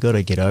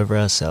to get over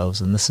ourselves,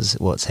 and this is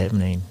what's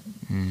happening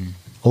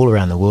all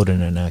around the world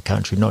and in our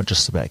country. Not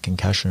just about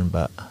concussion,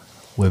 but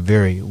we're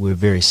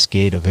very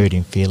scared of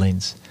hurting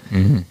feelings,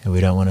 and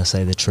we don't want to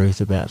say the truth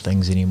about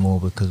things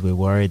anymore because we're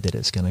worried that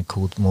it's going to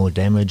cause more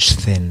damage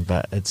than.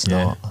 But it's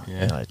not.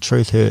 You know,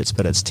 truth hurts,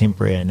 but it's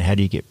temporary. And how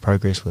do you get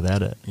progress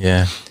without it?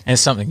 Yeah, and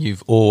it's something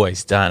you've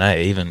always done,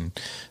 eh? Even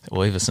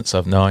since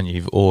I've known you,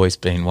 you've always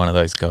been one of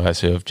those guys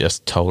who have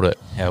just told it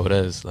how it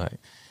is, like.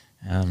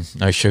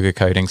 No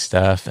sugarcoating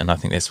stuff, and I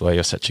think that's why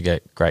you're such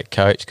a great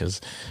coach,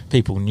 because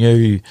people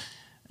knew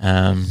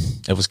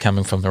it was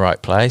coming from the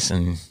right place,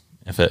 and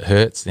if it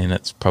hurts, then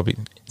it's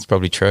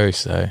probably true.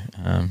 So,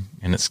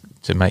 and it's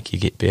to make you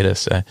get better.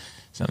 So,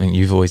 something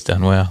you've always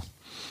done well.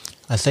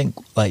 I think,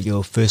 like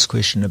your first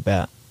question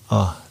about,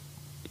 how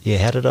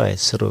did I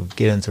sort of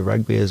get into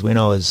rugby? Is when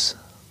I was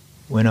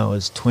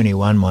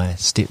 21, my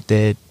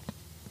stepdad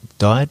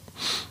died.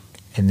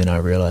 And then I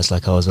realised,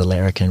 like, I was a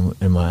larrikin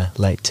in my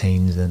late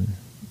teens and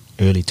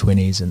early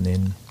 20s, and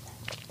then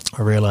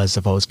I realised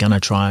if I was going to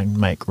try and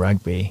make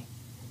rugby,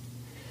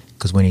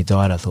 because when he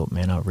died I thought,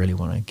 man, I really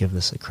want to give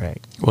this a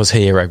crack. Was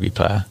he a rugby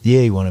player?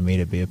 Yeah, he wanted me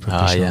to be a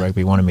professional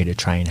rugby, wanted me to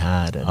train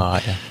hard, and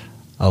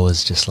I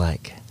was just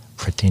like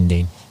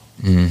pretending.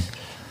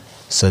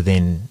 So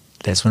then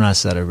that's when I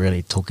started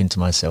really talking to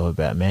myself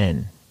about,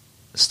 man,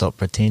 stop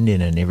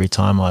pretending. And every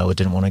time I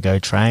didn't want to go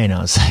train, I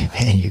was like,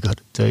 man, you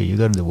got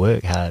to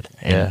work hard.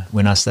 And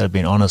when I started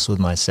being honest with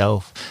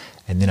myself,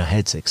 and then I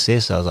had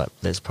success, I was like,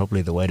 that's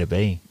probably the way to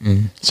be.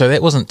 So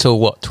that wasn't till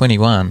what,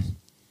 21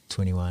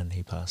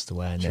 he passed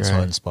away, and that's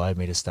what inspired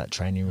me to start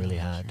training really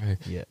hard.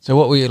 So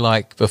what were you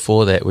like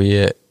before that? Were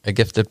you a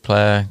gifted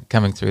player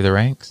coming through the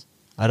ranks?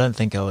 I don't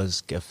think I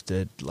was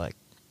gifted, like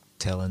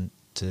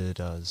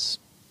talented.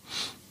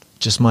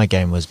 Just my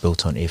game was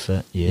built on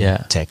effort,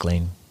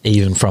 tackling.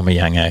 Even from a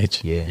young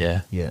age.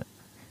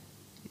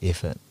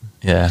 Effort.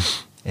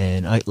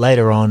 And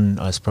later on,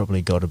 I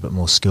probably got a bit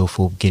more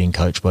skillful, getting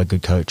coached by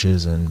good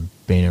coaches and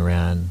being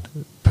around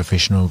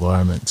professional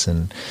environments,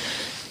 and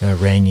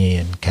Rangi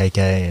and KK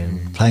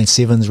and playing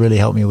sevens really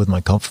helped me with my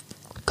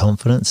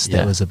confidence.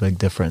 That was a big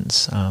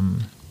difference.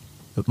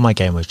 But my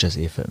game was just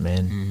effort,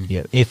 man.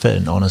 Effort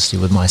and honesty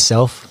with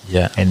myself.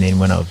 And then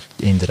when I've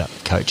ended up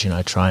coaching,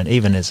 I try and,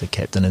 even as a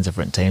captain in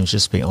different teams,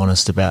 just be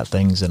honest about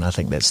things, and I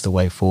think that's the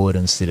way forward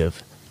instead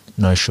of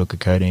no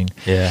sugarcoating.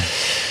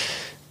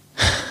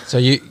 So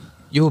you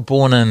were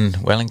born in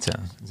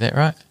Wellington, is that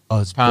right? I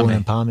was born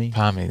in Palmy.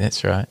 Palmy,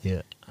 that's right.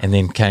 And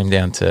then came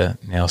down to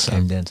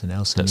Nelson.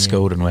 But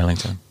schooled in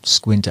Wellington.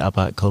 Went to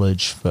Upart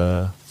College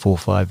for 4 or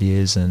 5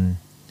 years in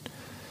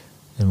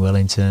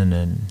Wellington,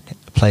 and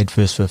played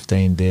first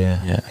 15 there.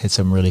 Had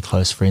some really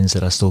close friends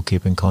that I still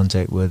keep in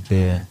contact with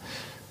there.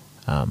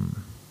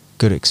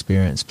 Good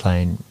experience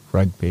playing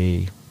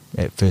rugby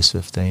at first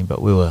 15,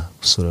 but we were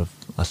sort of,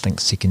 I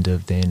think, second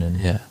div then,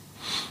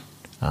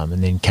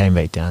 and then came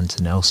back down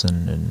to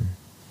Nelson and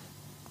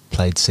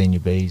played senior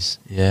Bs.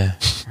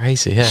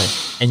 Crazy, yeah.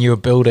 And you were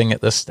building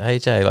at this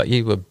stage, eh? Like,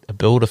 you were a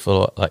builder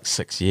for like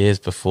 6 years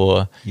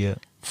before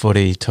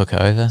footy took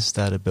over.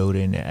 Started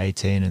building at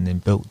 18 and then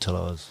built till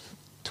I was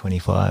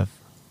 25.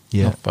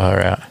 Not far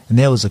out. And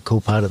that was a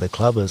cool part of the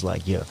club, is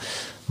like,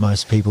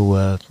 most people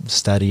were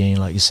studying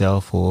like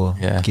yourself, or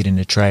getting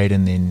a trade,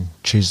 and then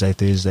Tuesday,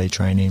 Thursday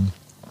training,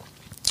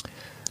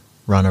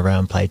 run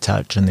around, play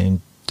touch, and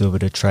then do a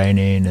bit of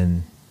training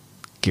and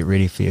get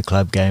ready for your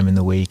club game in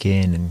the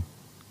weekend, and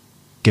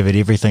give it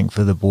everything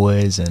for the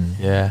boys, and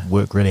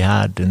work really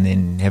hard, and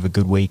then have a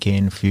good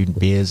weekend, a few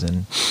beers,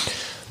 and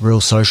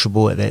real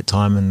sociable at that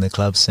time in the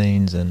club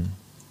scenes. And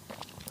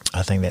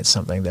I think that's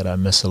something that I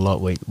miss a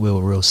lot. We were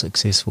real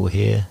successful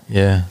here,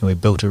 and we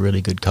built a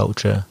really good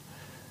culture.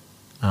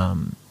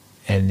 And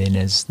then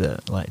as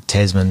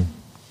Tasman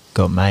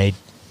got made,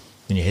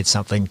 then you had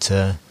something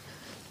to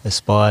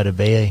aspire to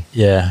be.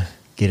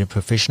 Get a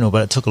professional,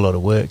 but it took a lot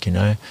of work,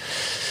 and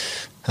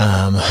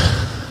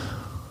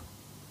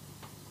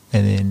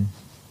then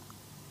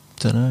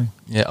don't know.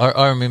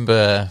 I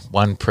remember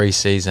one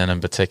pre-season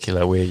in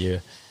particular where you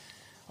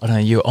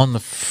were on the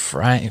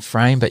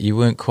frame, but you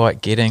weren't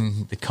quite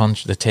getting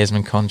the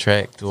Tasman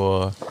contract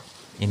or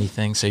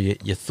anything, so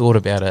you thought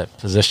about a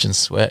position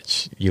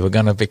switch. You were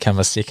going to become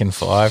a second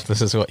five.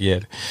 This is what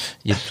you'd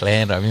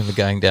planned. I remember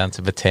going down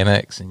to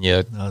botanics, and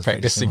you're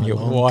practicing your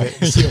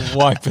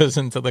wipers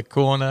into the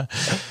corner.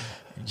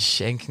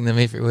 shanking them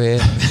everywhere.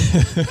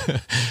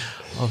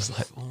 I was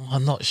like, well,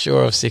 I'm not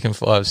sure if second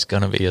five's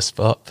going to be a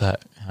spot,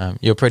 but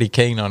you're pretty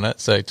keen on it.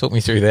 So talk me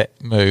through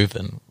that move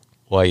and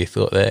why you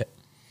thought that.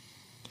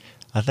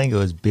 I think it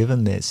was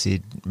Bevan that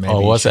said maybe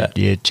was it?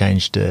 Yeah,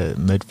 change to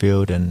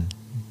midfield, and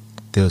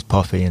there was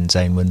Poffy and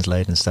Zane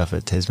Winslade and stuff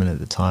at Tasman at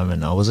the time,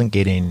 and I was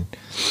making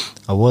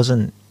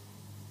like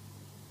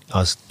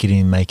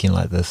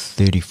the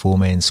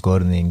 34-man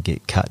squad and then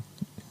get cut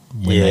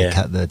when they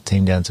cut the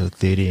team down to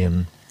 30,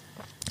 and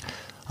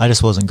I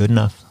just wasn't good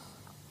enough.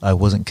 I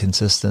wasn't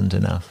consistent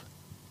enough,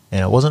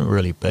 and I wasn't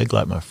really big.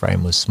 Like, my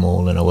frame was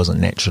small, and I wasn't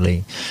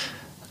naturally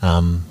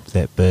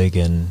that big,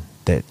 and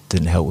that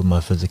didn't help with my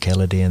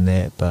physicality and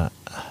that. But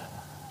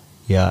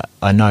yeah,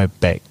 I know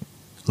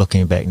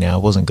looking back now, I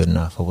wasn't good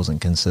enough. I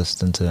wasn't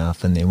consistent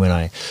enough, and then when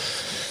I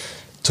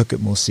took it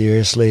more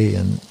seriously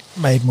and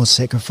made more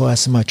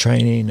sacrifice in my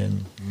training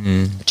and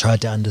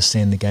tried to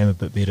understand the game a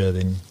bit better,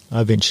 then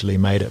I eventually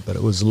made it. But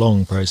it was a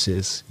long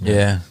process.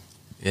 Yeah,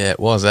 it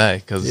was,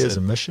 Because it was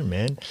a mission,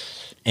 man.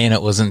 And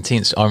it was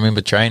intense. I remember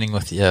training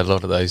with you a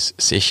lot of those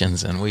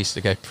sessions, and we used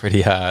to go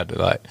pretty hard.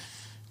 Like,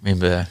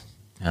 remember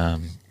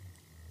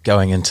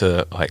going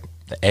into like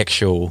the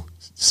actual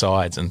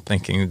sides and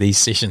thinking these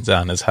sessions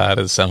aren't as hard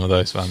as some of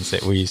those ones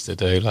that we used to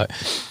do. Like,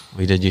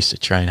 we did used to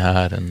train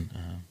hard, and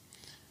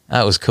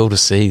it was cool to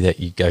see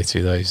that you go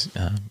through those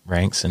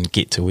ranks and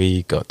get to where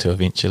you got to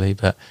eventually.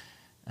 But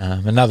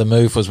another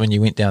move was when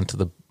you went down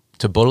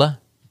to Bulla,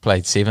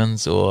 played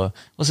sevens, or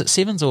was it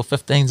sevens or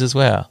 15s as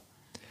well?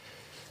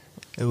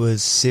 It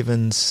was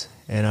sevens,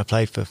 and I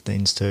played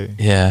 15s too.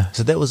 Yeah.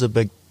 So that was a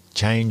big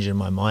change in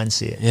my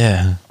mindset.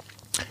 Yeah.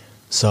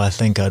 So I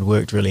think I'd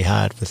worked really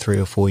hard for 3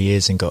 or 4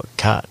 years and got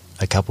cut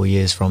a couple of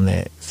years from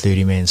that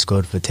 30-man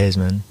squad for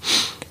Tasman.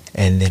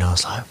 And then I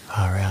was like,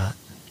 far out,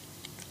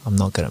 I'm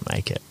not going to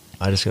make it.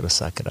 I just got to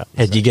suck it up.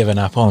 Had you given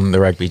up on the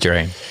rugby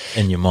dream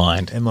in your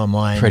mind? In my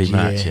mind, pretty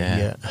much,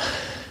 yeah.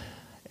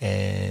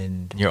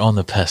 And you're on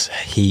the piss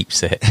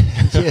heaps.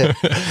 Yeah.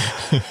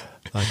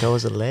 Like, I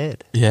was a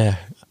lad. Yeah.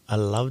 I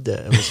loved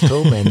it. It was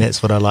cool, man.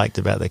 That's what I liked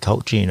about the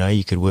culture, you know.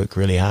 You could work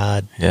really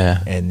hard,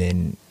 and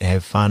then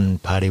have fun,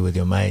 party with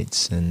your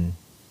mates, and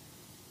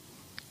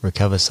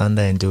recover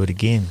Sunday and do it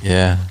again.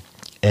 Yeah.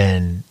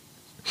 And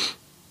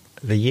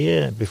the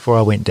year before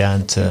I went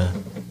down to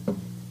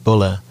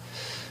Bulla,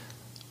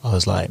 I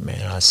was like,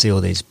 man, I see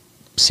all these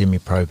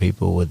semi-pro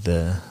people with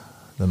the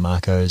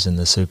Marcos and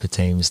the super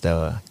teams. They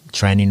were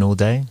training all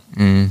day,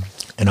 and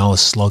I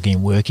was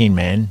slogging, working,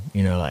 man,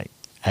 you know, like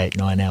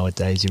 8-9 hour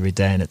days every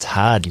day, and it's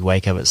hard. You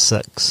wake up at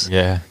 6,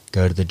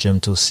 go to the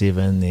gym till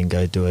 7, then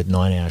go do a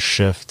 9-hour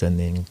shift, and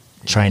then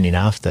training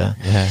after.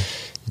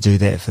 Do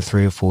that for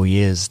 3 or 4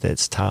 years.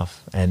 That's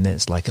tough. And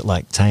that's like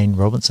Tane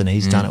Robinson,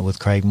 he's done it with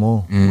Craig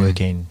Moore,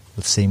 working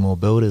with Seymour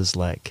Builders.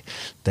 Like,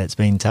 that's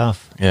been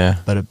tough,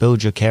 but it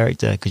builds your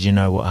character, because you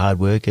know what hard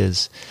work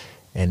is.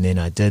 And then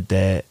I did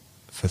that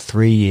for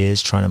 3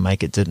 years, trying to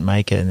make it, didn't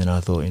make it, and then I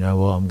thought, you know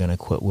what, I'm going to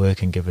quit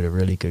work and give it a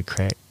really good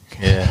crack.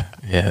 Yeah,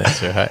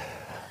 that's right.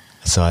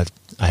 So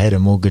I had a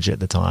mortgage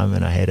at the time,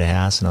 and I had a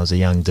house, and I was a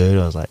young dude.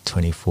 I was like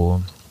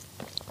 24.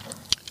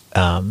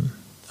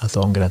 I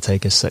thought, I'm going to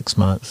take a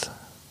 6-month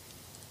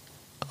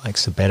like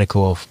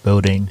sabbatical off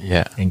building,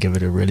 and give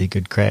it a really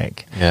good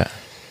crack.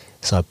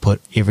 So I put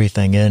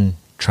everything in,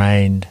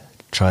 trained,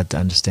 tried to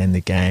understand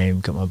the game,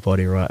 got my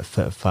body right,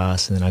 fit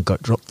fast, and then I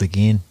got dropped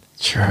again.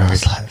 True. I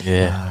was like,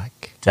 fuck.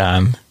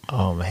 Done.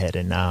 Oh, I had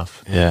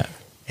enough.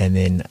 And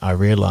then I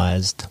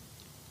realised,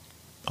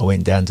 I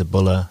went down to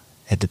Bulla.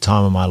 At the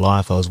time of my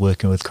life, I was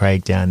working with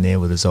Craig down there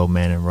with his old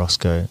man and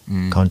Roscoe,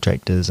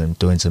 contractors, and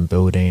doing some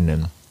building,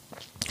 and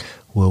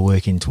we were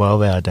working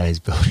 12-hour days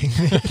building.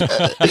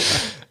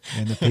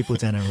 And the people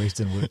down in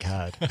Reston work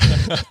hard.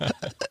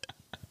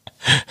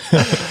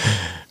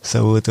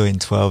 So we were doing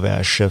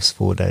 12-hour shifts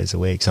 4 days a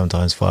week,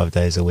 sometimes 5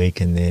 days a week,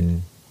 and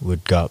then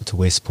we'd go up to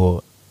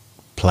Westport,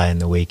 play in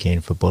the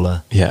weekend for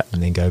Bulla, and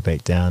then go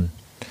back down,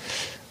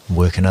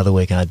 work another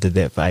week. And I did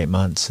that for 8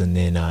 months, and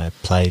then I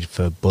played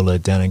for Bulla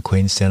down in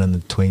Queenstown in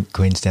the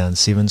Queenstown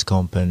Sevens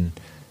comp, and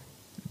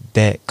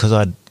that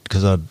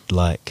because I'd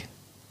like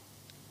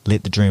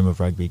let the dream of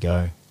rugby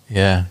go.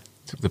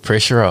 Took the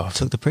pressure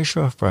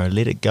off, bro.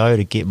 Let it go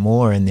to get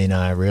more. And then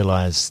I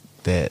realised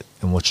that,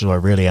 and what I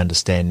really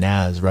understand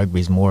now, is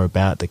rugby's more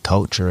about the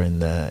culture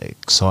and the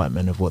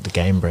excitement of what the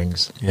game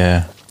brings.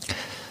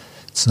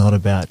 It's not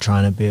about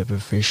trying to be a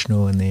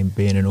professional and then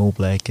being an All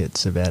Black.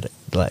 It's about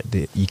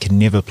you can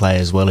never play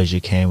as well as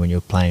you can when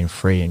you're playing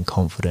free and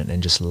confident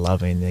and just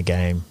loving the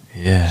game.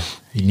 You're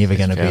never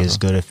going to be as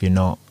good if you're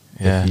not,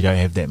 if you don't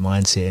have that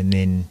mindset. And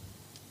then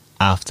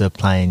after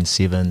playing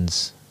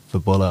sevens for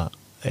Bulla,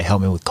 it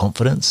helped me with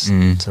confidence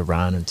to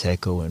run and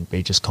tackle and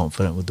be just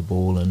confident with the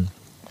ball. And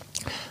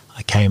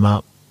I came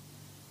up,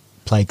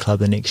 played club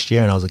the next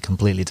year, and I was a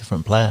completely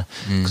different player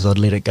because I'd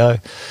let it go.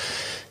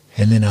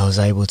 And then I was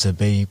able to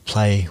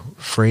play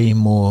free,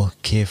 more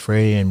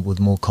carefree, and with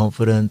more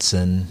confidence.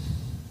 And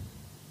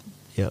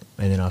and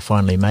then I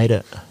finally made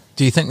it.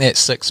 Do you think that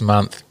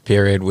 6-month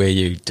period where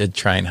you did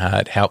train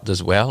hard helped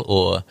as well,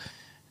 or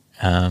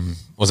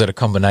was it a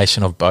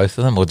combination of both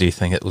of them, or do you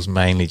think it was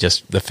mainly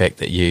just the fact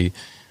that you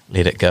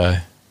let it go?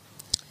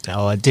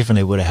 Oh, it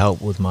definitely would have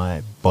helped with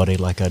my body.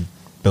 Like I'd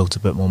built a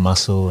bit more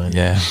muscle and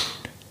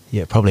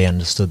probably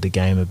understood the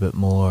game a bit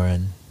more,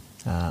 and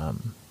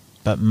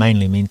but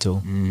mainly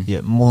mental.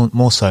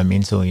 More so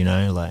mental.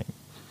 Like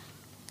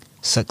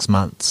 6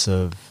 months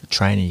of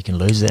training, you can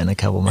lose that in a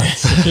couple of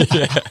months.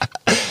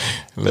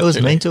 It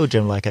was mental,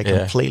 Jim. Like I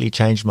completely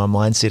changed my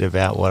mindset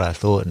about what I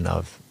thought, and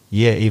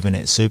even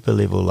at super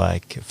level,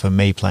 like for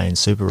me playing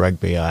Super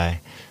Rugby, I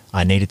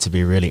needed to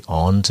be really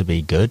on to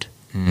be good,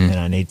 and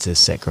I need to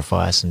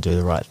sacrifice and do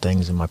the right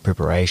things in my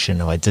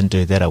preparation. If I didn't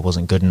do that, I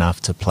wasn't good enough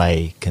to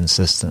play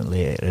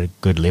consistently at a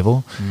good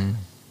level.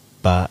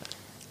 But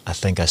I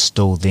think I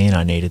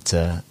needed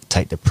to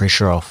take the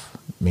pressure off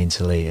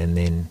mentally, and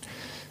then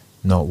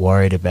not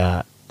worry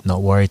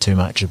too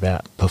much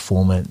about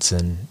performance,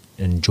 and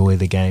enjoy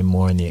the game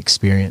more and the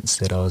experience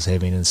that I was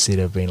having, instead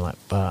of being like,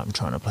 I'm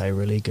trying to play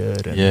really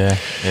good. And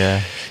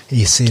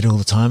you see it all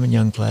the time in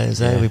young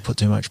players, we put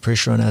too much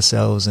pressure on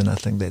ourselves, and I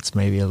think that's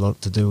maybe a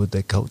lot to do with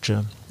the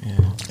culture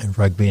in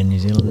rugby in New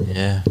Zealand.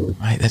 Yeah,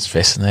 mate, that's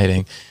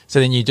fascinating. So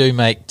then you do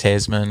make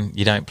Tasman,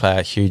 you don't play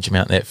a huge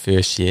amount that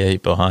first year,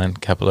 behind a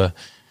couple of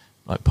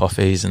like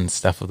Poffies and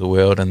stuff of the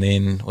world, and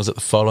then was it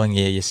the following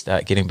year you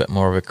start getting a bit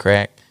more of a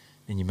crack?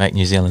 Then you make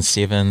New Zealand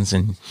Sevens,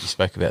 and you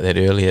spoke about that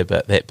earlier,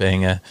 but that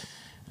being a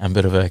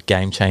bit of a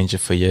game changer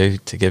for you,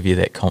 to give you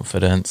that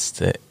confidence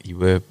that you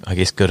were, I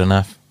guess, good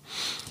enough.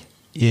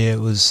 Yeah, it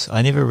was.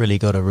 I never really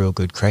got a real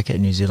good crack at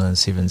New Zealand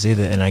Sevens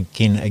either, and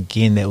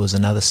again, that was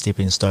another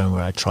stepping stone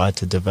where I tried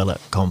to develop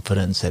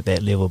confidence at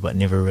that level, but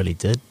never really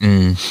did.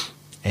 And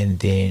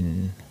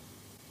then,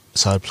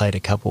 so I played a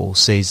couple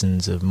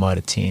seasons of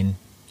Mitre 10,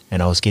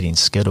 and I was getting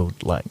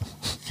skittled. Like,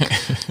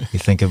 you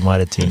think of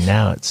Mitre 10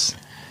 now, it's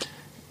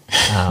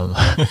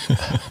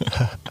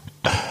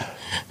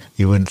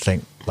you wouldn't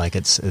think like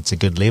it's a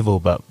good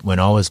level, but when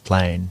I was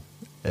playing,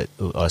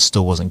 I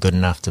still wasn't good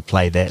enough to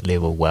play that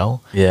level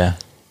well. Yeah.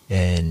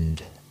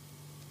 And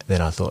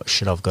then I thought,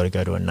 shit, I've got to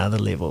go to another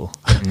level.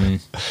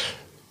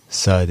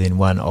 So then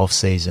one off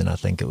season, I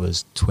think it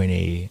was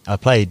I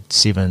played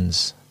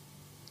Sevens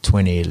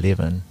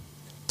 2011,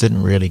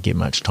 didn't really get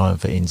much time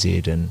for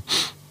NZ and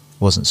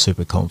wasn't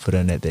super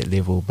confident at that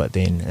level. But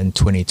then in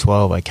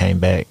 2012, I came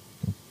back,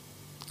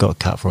 got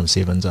cut from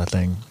Sevens, I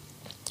think,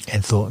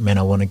 and thought, man,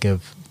 I want to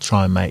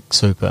try and make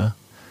super.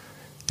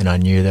 And I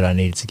knew that I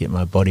needed to get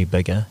my body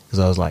bigger, because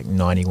I was like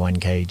 91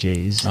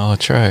 kgs. Oh,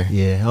 true.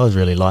 Yeah, I was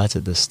really light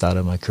at the start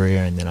of my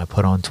career, and then I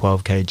put on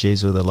 12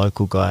 kgs with a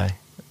local guy,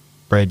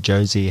 Brad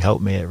Josie,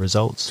 helped me at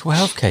results.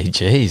 12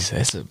 kgs?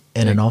 That's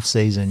in an off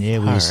season, yeah.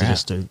 We used to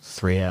just do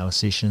 3-hour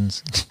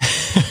sessions.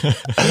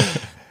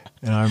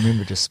 And I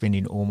remember just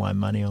spending all my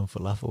money on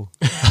falafel.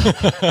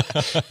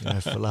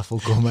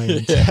 Falafel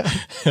gourmet. Yeah.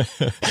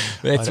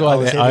 That's why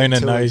the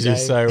owner knows you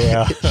so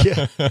well.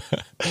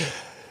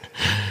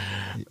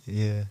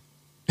 Yeah.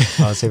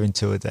 I was having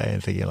 2 a day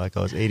and thinking, like,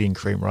 I was eating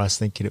cream rice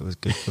thinking it was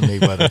good for me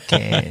by the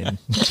can.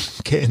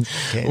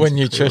 When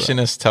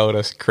nutritionists told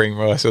us cream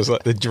rice was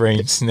like the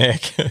dream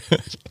snack.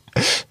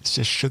 It's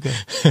just sugar.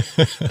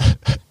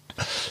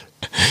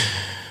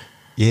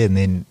 Yeah, and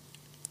then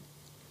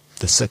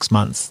the 6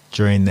 months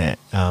during that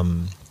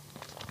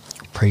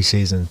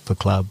pre-season for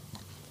club,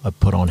 I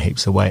put on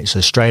heaps of weight.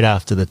 So straight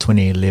after the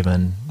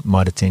 2011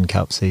 Mitre 10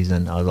 Cup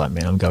season, I was like,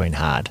 man, I'm going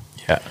hard.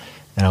 Yeah.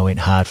 And I went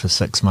hard for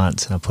 6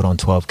 months, and I put on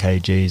 12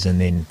 kgs, and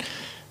then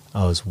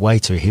I was way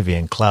too heavy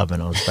in club,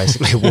 and I was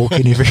basically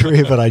walking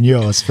everywhere, but I knew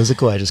I was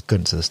physical, I just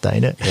couldn't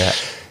sustain it. Yeah.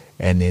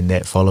 And then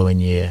that following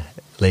year,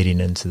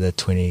 leading into the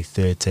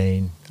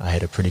 2013, I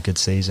had a pretty good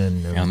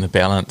season. On the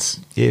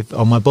balance. Yeah,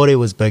 my body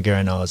was bigger,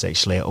 and I was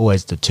actually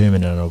always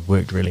determined, and I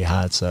worked really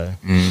hard, so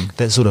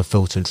that sort of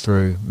filtered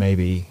through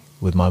maybe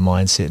with my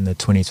mindset in the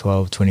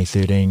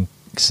 2012-2013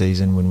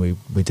 season, when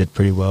we did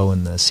pretty well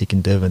in the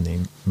second div, and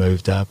then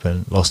moved up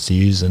and lost to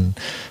Hughes in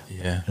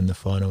the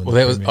final.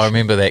 Well, I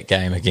remember that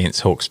game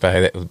against Hawke's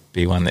Bay. That would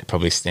be one that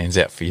probably stands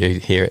out for you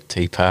here at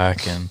T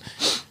Park, and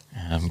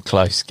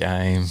close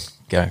game.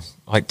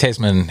 Like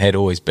Tasman had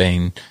always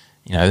been,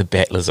 the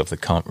battlers of the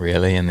comp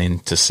really, and then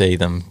to see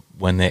them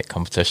win that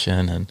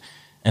competition, and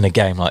in a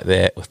game like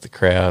that with the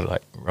crowd,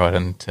 like right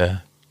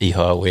into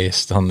Ihai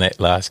West on that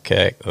last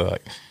kick,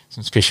 like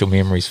some special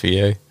memories for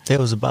you. That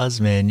was a buzz,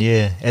 man,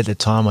 yeah. At the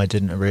time, I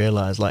didn't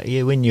realise. Like,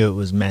 yeah, we knew it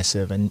was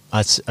massive. And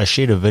I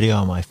shared a video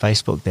on my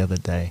Facebook the other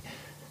day.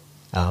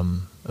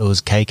 It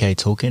was KK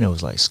talking. It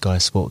was like Sky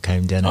Sport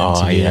came down and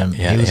interviewed him.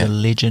 He was a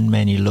legend,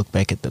 man. You look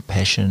back at the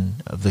passion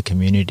of the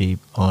community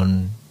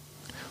on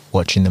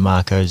watching the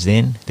Marcos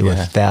then. There were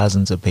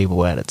thousands of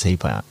people out at T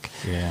Park.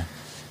 Yeah.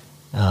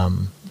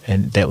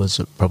 And that was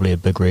probably a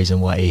big reason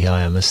why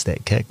I missed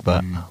that kick.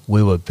 But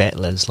we were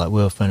battlers. Like,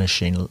 we were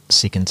finishing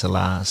second to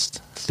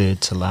last,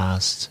 third to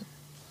last,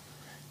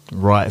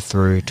 right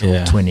through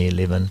till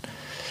 2011.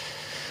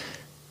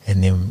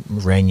 And then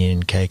Rangi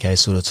and KK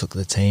sort of took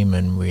the team,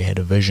 and we had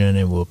a vision,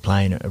 and we were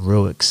playing a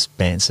real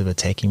expansive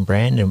attacking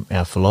brand, and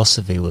our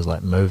philosophy was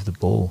like move the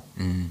ball,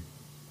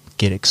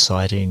 get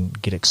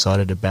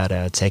excited about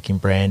our attacking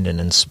brand, and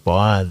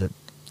inspire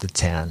the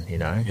town.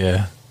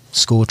 Yeah.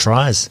 Score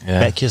tries,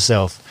 Yeah. back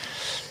yourself,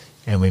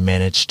 and we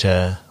managed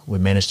to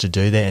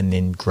do that, and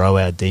then grow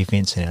our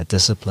defense and our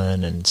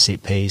discipline and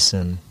set piece,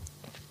 and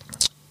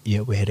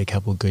yeah, we had a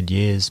couple of good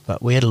years,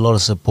 but we had a lot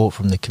of support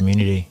from the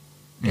community.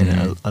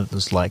 It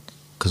was like,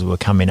 because we were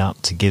coming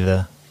up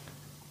together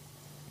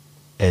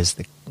as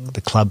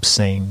the club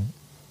scene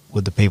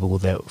with the people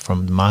that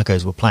from the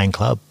Marcos were playing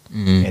club,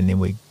 and then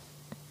we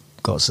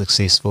got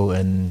successful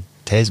in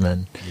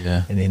Tasman,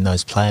 and then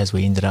those players,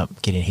 we ended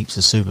up getting heaps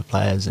of super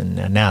players, and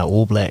now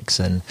All Blacks,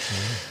 and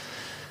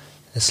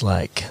it's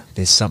like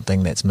there's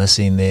something that's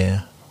missing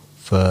there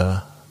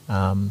for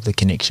the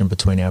connection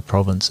between our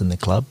province and the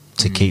club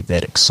to keep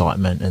that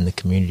excitement in the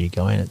community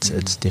going.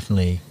 It's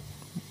definitely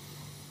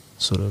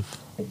sort of,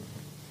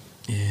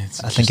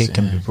 I think it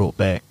can be brought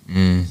back.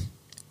 And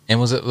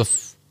was it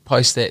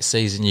post that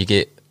season you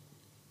get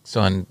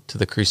signed to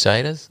the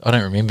Crusaders? I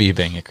don't remember you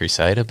being a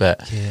Crusader,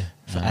 but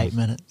for 8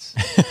 minutes.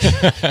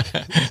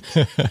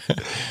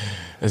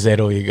 Is that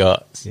all you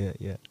got?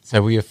 Yeah.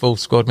 So were you a full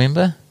squad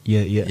member?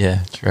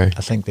 Yeah. True.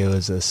 I think there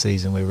was a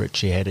season where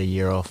Richie had a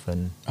year off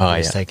and he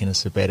was taking a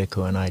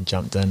sabbatical, and I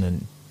jumped in,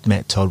 and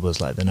Matt Todd was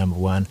like the number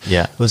one.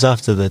 Yeah. It was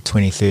after the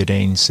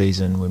 2013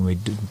 season when we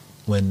did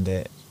win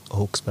that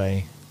Hawke's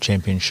Bay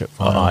Championship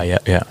final.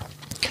 Yeah,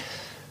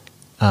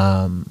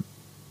 I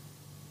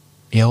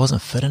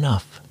wasn't fit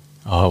enough.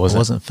 I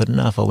wasn't fit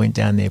enough. I went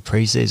down there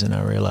pre-season.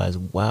 I realised,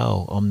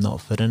 wow, I'm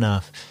not fit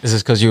enough. Is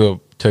this because you were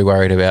too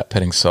worried about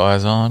putting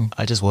size on?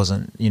 I just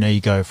wasn't.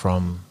 You go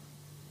from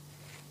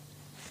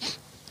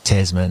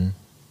Tasman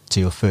to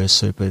your first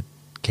super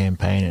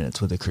campaign, and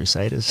it's with the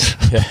Crusaders.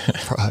 Yeah.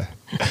 Bro.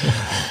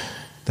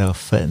 They were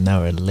fit and they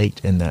were elite,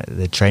 and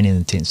the training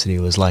intensity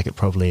was like it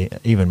probably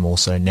even more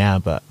so now.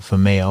 But for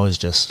me, I was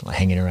just like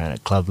hanging around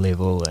at club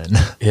level, and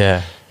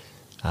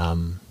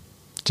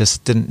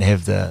just didn't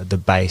have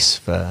the base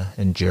for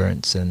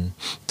endurance, and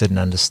didn't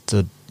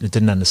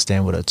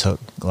understand what it took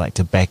like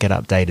to back it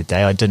up day to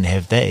day. I didn't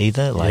have that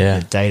either. Like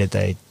the day to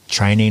day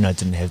training, I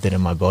didn't have that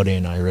in my body,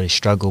 and I really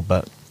struggled.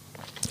 But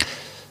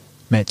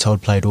Matt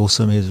Todd played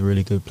awesome. He was a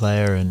really good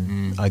player,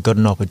 and I got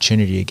an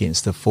opportunity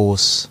against the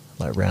Force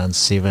like round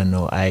 7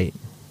 or 8,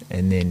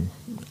 and then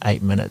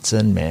 8 minutes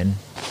in, man,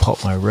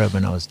 popped my rib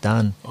and I was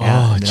done.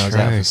 And then I was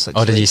out for 6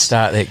 did you weeks.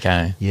 start that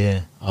game?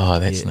 Yeah. Oh,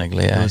 that's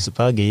niggly, It was a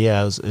buggy,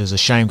 It was a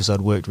shame because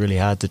I'd worked really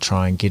hard to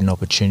try and get an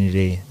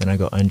opportunity. Then I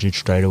got injured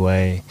straight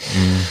away.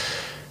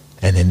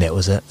 And then that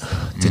was it.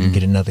 Didn't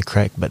get another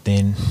crack, but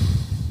then...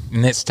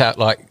 And that's tough,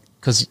 like,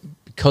 because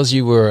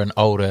you were an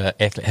older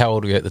athlete. How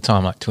old were you at the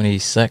time? Like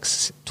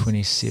 26?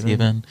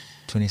 27?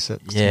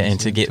 26. Yeah, and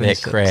to get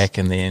 26. That crack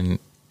and then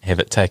have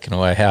it taken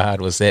away, how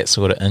hard was that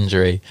sort of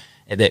injury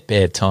at that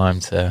bad time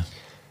to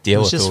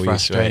deal with? It was just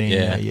frustrating.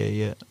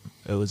 Yeah.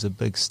 It was a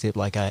big step.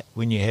 Like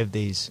when you have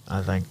these,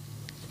 I think,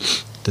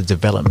 the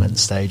development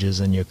stages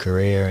in your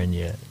career, and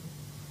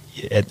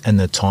in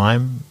the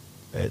time,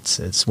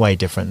 it's way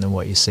different than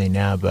what you see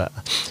now. But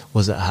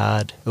was it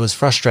hard? It was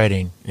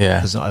frustrating. Yeah.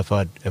 Because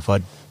if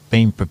I'd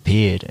been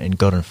prepared and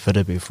gotten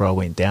fitter before I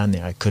went down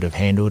there, I could have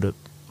handled it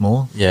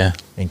more. Yeah.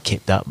 And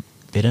kept up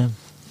better.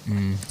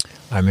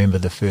 I remember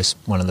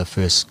one of the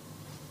first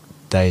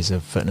days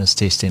of fitness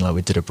testing, like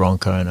we did a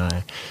Bronco, and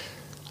I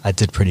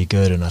did pretty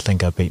good, and I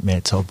think I beat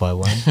Matt Todd by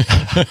 1. I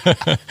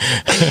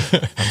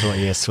thought,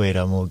 yeah, sweet,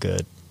 I'm all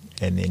good.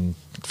 And then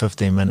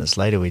 15 minutes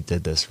later, we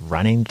did this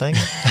running thing.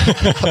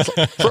 I was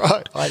like,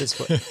 bro, I just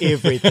put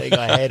everything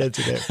I had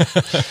into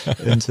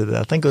the,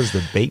 I think it was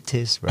the beat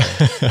test, bro.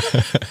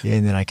 Yeah,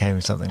 and then I came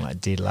in something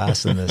like dead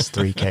last in this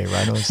 3K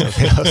run or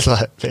something. I was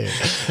like, man,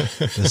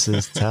 this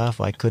is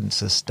tough. I couldn't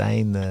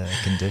sustain the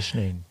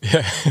conditioning.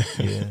 Yeah.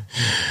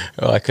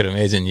 Well, I could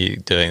imagine you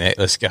doing that,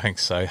 just going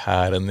so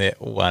hard in that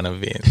one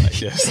event. Like,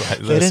 just like,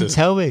 they didn't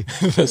tell me.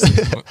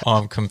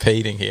 I'm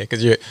competing here,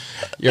 because you're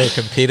a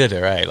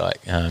competitor, eh?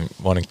 Like,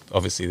 wanting,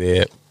 obviously,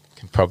 they're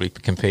probably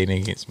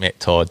competing against Matt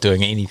Todd,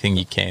 doing anything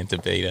you can to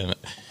beat him.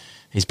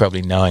 He's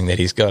probably knowing that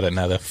he's got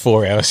another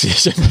 4-hour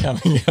session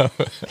coming up.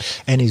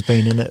 And he's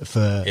been in it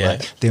for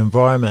like, the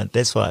environment.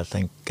 That's why I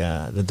think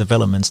the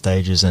development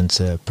stages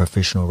into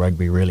professional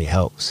rugby really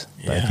helps.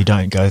 But if you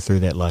don't go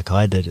through that like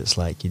I did, it's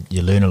like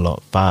you learn a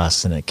lot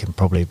fast, and it can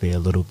probably be a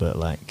little bit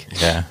like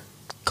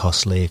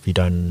costly if you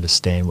don't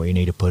understand what you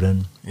need to put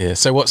in. Yeah.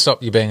 So what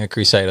stopped you being a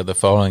Crusader the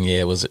following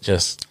year? Was it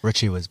just...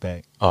 Richie was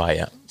back. Oh,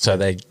 yeah. So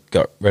they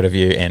got rid of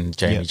you, and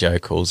Jamie Joe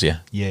calls you.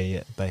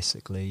 Yeah,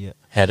 basically, yeah.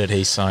 How did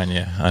he sign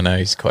you? I know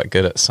he's quite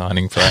good at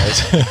signing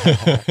players.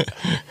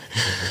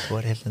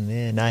 What happened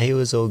there? No, he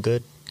was all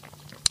good.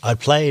 I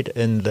played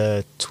in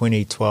the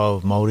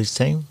 2012 Māoris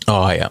team.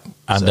 Oh, yeah.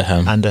 Under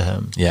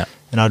him. Yeah.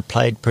 And I'd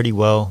played pretty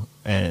well,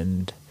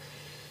 and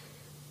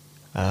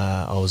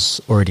I was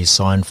already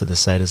signed for the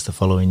Crusaders the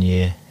following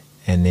year,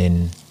 and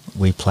then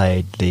we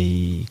played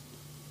the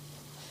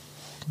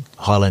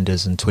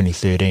Highlanders in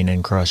 2013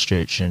 in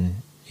Christchurch, and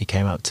he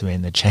came up to me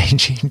in the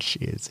changing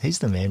sheds. He's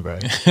the man, bro.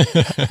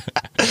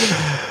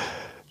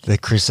 The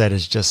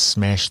Crusaders just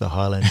smashed the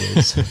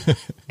Highlanders,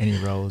 and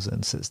he rolls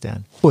and sits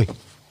down. Oi,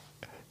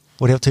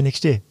 what are you up to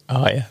next year?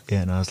 Oh, yeah.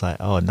 Yeah, and I was like,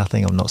 oh,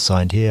 nothing, I'm not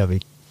signed here. I'll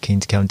be keen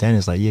to come down.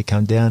 He's like, yeah,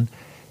 come down.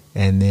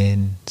 And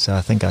then, so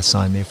I think I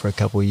signed there for a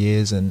couple of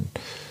years, and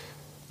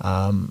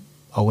I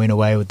went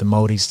away with the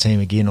Māoris team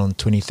again on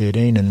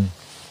 2013, and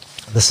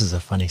this is a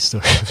funny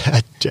story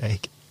about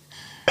Jake.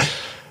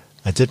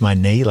 I did my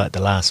knee like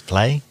the last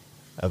play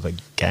of a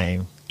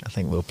game. I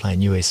think we were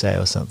playing USA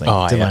or something.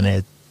 Oh, did yeah. my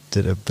knee,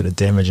 did a bit of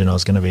damage, and I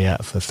was going to be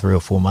out for 3 or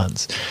 4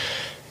 months.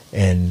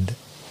 And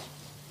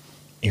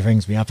he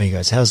rings me up and he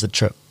goes, how's the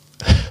trip?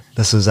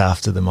 This was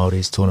after the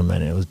Māoris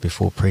tournament. It was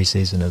before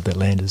pre-season of the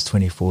Highlanders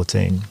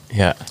 2014.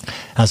 Yeah.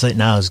 I was like,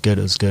 no, it was good.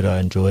 It was good. I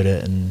enjoyed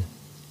it, and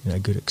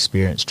good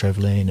experience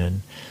travelling.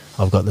 And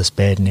I've got this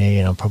bad knee,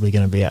 and I'm probably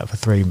going to be out for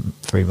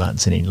three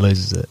months. And he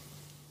loses it.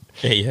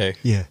 Yeah.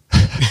 Yeah.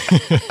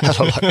 And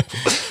I'm like,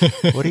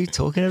 what are you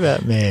talking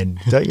about, man?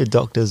 Don't your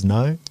doctors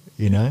know?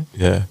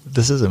 Yeah.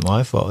 This isn't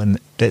my fault. And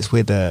that's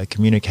where the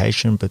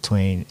communication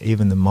between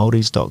even the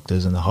Māoris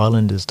doctors and the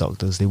Highlanders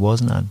doctors, there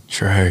was none.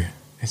 True.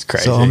 It's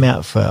crazy. So I'm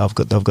out for, I've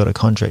got a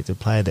contracted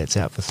player that's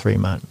out for 3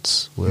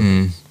 months with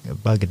a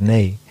buggered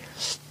knee,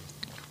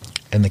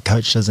 and the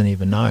coach doesn't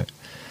even know.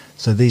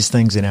 So these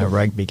things in our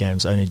rugby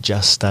games only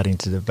just starting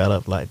to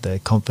develop, like the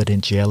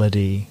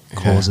confidentiality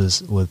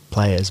clauses with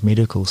players,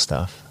 medical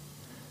stuff.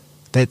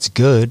 That's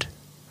good,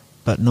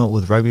 but not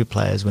with rugby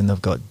players when they've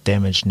got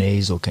damaged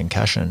knees or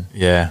concussion.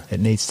 Yeah.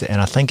 It needs to,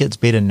 and I think it's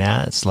better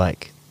now. It's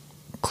like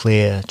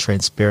clear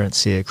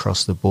transparency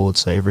across the board,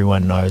 so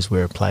everyone knows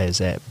where a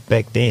player's at.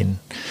 Back then,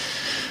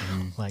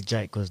 like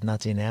Jake was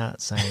nutting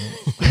out saying,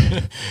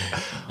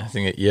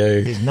 Nothing at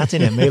you. he's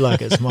nutting at me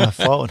like it's my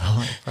fault. And I'm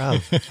like,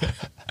 bruv,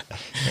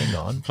 hang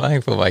on.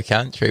 Playing for my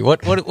country.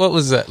 What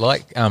was it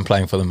like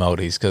playing for the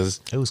Māoris? Because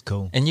It was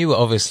cool. and you were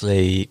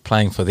obviously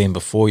playing for them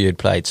before you'd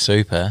played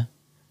Super.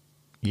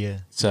 Yeah.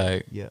 So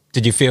Yeah.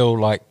 did you feel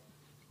like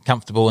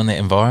comfortable in that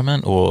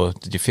environment, or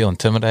did you feel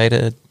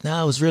intimidated?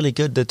 No, it was really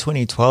good. The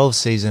 2012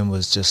 season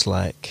was just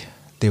like,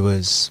 there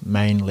was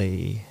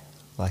mainly,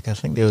 like, I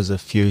think there was a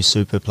few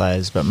super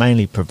players, but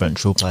mainly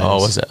provincial players. Oh,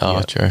 was it? Oh,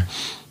 Yeah. true.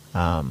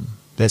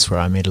 That's where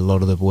I met a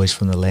lot of the boys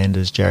from the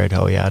Landers. Jared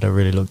Hoyata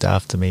really looked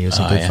after me. He was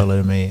a Oh, good yeah.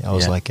 fellow to me. I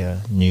was Yeah. like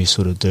a new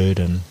sort of dude,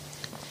 and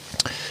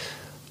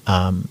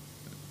I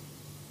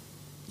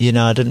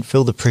didn't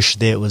feel the pressure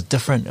there. It was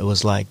different. It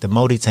was like the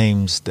Māori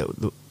teams.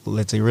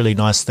 That's a really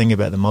nice thing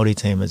about the Māori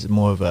team. Is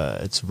more of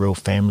it's real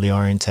family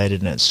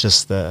orientated, and it's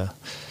just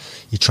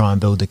you try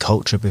and build the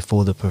culture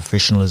before the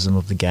professionalism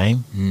of the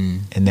game,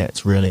 and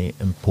that's really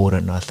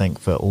important. I think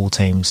for all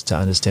teams to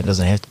understand, it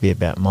doesn't have to be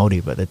about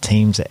Māori, but the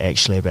teams are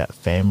actually about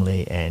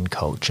family and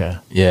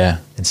culture. Yeah.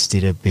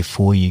 Instead of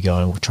before you go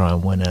and try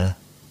and win a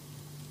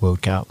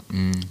World Cup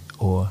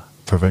or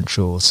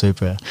provincial or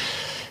super.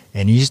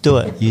 And you just do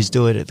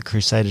it at the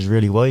Crusaders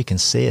really well. You can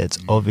see it. It's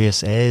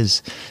obvious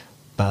as,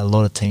 but a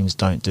lot of teams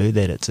don't do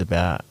that. It's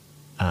about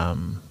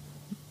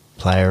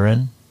player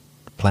in,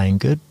 playing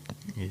good,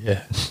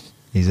 Yeah.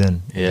 he's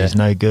in. Yeah. If he's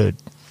no good,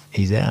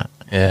 he's out.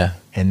 Yeah.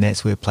 And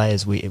that's where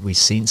players, we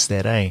sense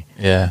that, eh?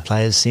 Yeah.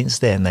 Players sense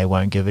that, and they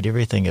won't give it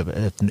everything.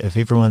 If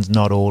everyone's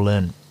not all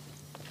in,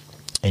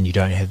 and you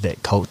don't have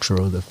that culture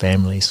or the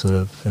family sort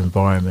of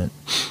environment,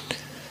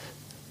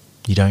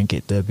 you don't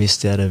get the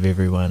best out of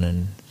everyone.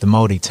 And the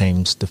Māori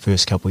teams, the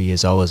first couple of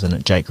years I was in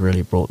it, Jake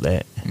really brought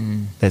that.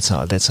 That's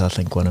I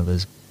think one of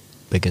his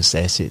biggest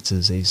assets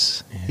is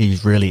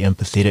he's really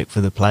empathetic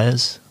for the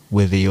players,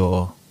 whether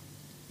you're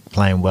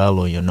playing well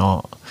or you're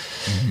not.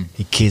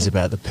 He cares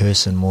about the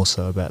person more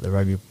so about the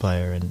rugby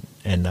player,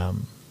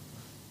 and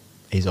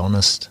he's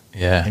honest.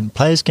 Yeah. And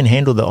players can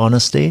handle the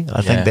honesty. I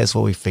Yeah. think that's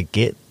what we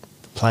forget.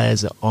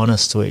 Players are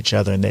honest to each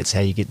other, and that's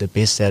how you get the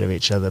best out of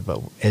each other.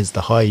 But as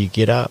the higher you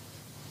get up,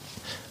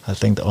 I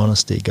think the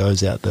honesty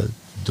goes out the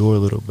door a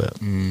little bit.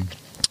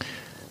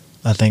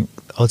 I think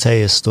I'll tell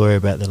you a story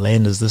about the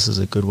Landers. This is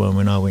a good one.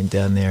 When I went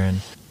down there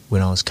and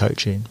when I was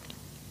coaching,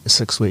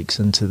 6 weeks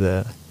into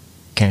the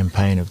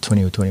campaign of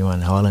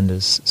 2021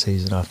 Highlanders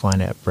season, I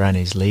find out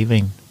Brownie's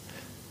leaving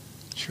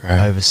True.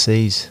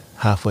 overseas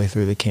halfway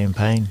through the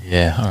campaign.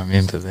 Yeah, I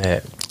remember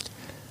that.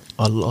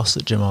 I lost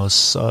it, Jim. I was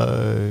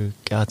so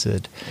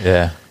gutted.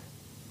 Yeah.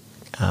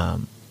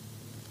 And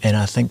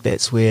I think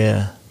that's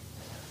where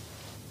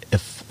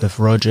if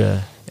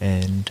Roger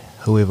and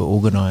whoever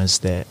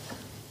organised that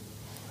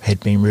had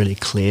been really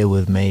clear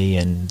with me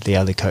and the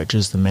other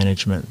coaches, the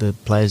management, the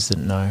players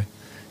didn't know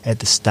at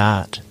the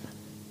start,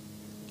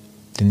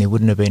 then there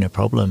wouldn't have been a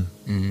problem.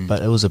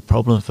 But it was a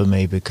problem for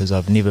me because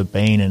I've never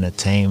been in a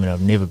team, and I've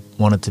never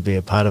wanted to be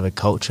a part of a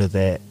culture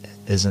that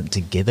isn't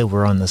together.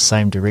 We're on the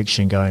same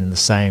direction, going in the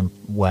same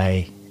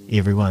way.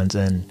 Everyone's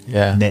in.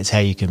 Yeah. And that's how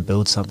you can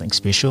build something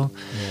special.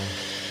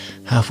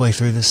 Halfway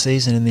through the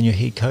season, and then your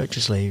head coach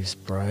just leaves,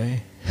 bro.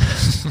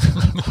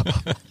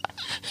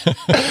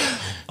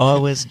 I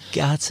was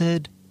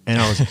gutted,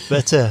 and I was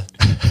bitter.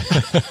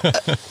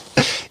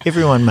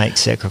 Everyone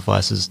makes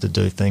sacrifices to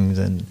do things,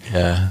 and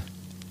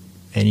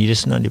you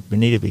just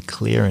need to be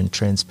clear and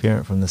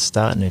transparent from the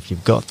start. And if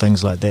you've got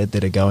things like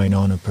that are going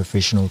on in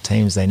professional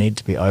teams, they need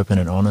to be open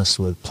and honest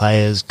with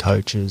players,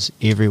 coaches,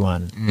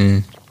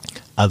 everyone.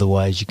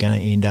 Otherwise, you're going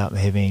to end up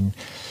having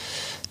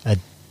a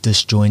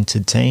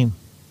disjointed team.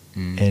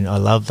 And I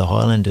love the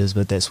Highlanders,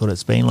 but that's what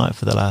it's been like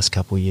for the last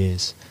couple of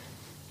years.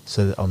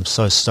 So I'm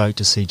so stoked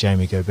to see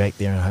Jamie go back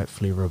there and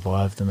hopefully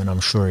revive them, and I'm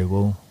sure he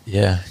will.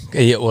 Yeah,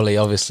 well, he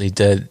obviously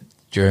did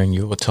during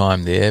your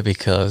time there,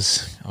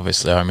 because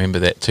obviously I remember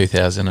that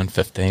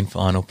 2015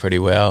 final pretty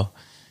well.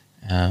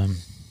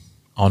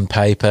 On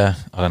paper,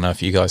 I don't know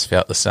if you guys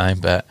felt the same,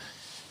 but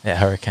that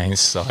Hurricanes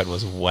side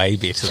was way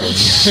better than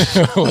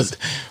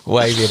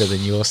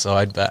your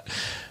side. But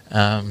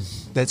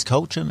that's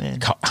culture, man.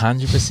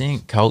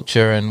 100%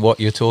 culture, and what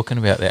you're talking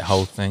about, that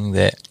whole thing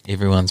that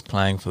everyone's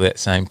playing for that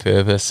same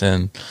purpose,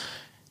 and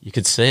you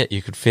could see it,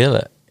 you could feel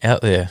it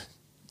out there.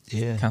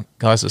 Yeah,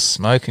 guys were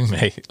smoking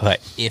me. Like,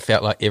 it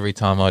felt like every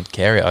time I'd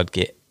carry it, I'd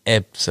get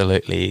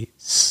absolutely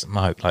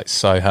smoked, like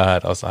so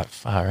hard. I was like,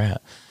 far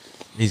out.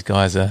 These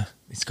guys are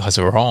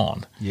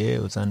on. Yeah,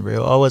 it was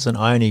unreal. I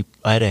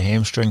had a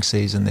hamstring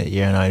season that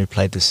year, and I only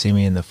played the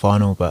semi and the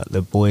final. But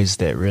the boys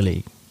that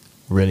really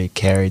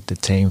carried the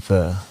team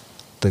for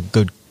the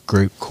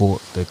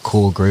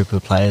core group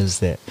of players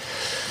that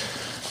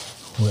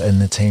were in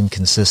the team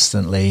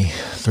consistently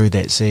through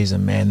that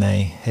season, man,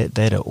 they had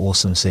an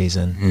awesome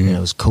season. And it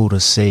was cool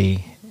to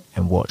see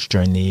and watch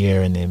during the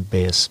year, and then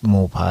be a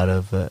small part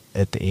of it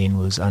at the end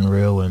was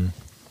unreal. And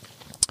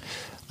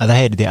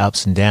they had their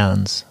ups and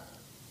downs.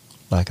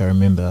 Like, I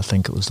remember, I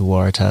think it was the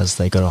Waratahs,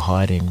 they got a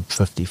hiding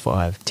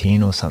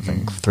 55-10 or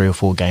something, 3 or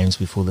 4 games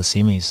before the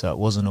semis, so it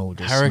wasn't all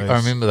just smooth. I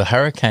remember the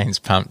Hurricanes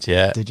pumped you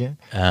out. Did you?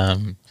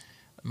 It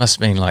must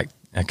have been like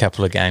a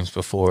couple of games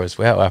before as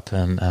well, up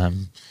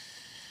in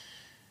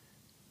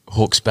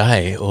Hawke's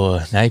Bay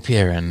or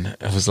Napier, and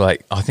it was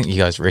like, I think you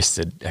guys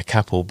rested a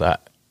couple,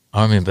 but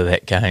I remember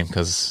that game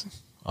because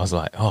I was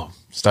like, oh,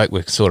 stoked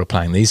we're sort of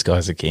playing these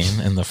guys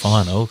again in the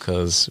final,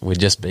 because we're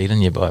just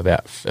beating you by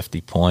about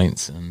 50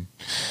 points, and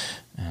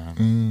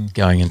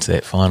going into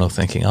that final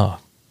thinking, oh,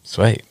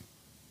 sweet.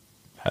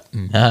 But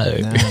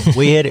no.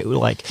 We had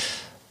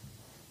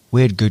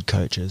good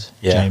coaches.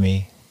 Yeah.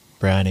 Jamie,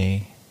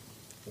 Brownie,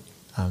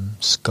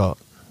 Scott,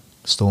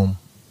 Storm.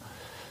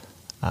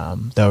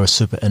 They were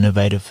super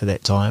innovative for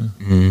that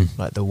time.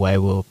 Like the way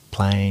we were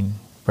playing.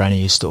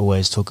 Brownie used to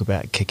always talk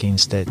about kicking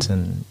stats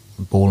and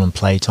ball and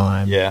play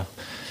time. Yeah.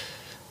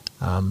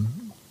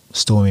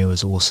 Stormy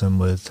was awesome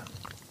with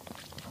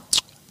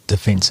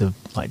defensive,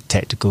 like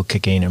tactical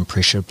kicking and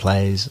pressure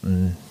plays,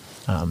 and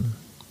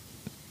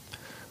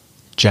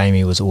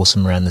Jamie was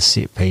awesome around the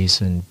set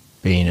piece and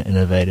being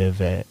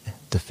innovative at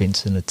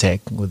defence and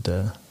attack with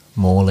the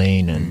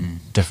mauling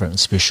and different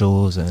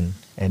specials, and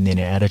then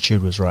our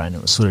attitude was right, and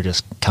it was sort of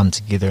just come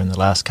together in the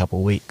last couple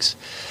of weeks.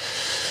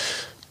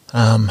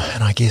 And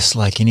I guess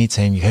like any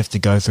team, you have to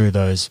go through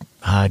those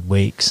hard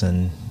weeks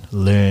and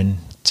learn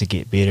to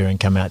get better and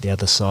come out the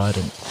other side.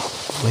 And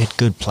we had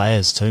good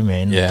players too,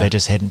 man. Yeah. They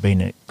just hadn't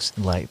been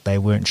they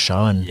weren't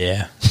showing.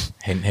 Yeah,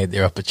 hadn't had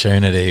their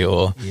opportunity,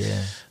 or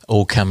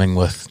all coming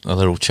with a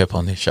little chip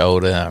on their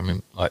shoulder. I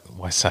mean, like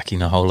Waisaki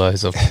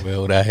Naholos of the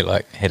world,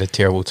 like had a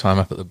terrible time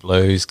up at the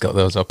Blues, got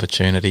those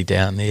opportunity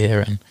down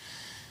there, and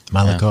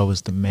Malakai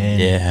was the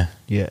man.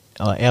 Yeah.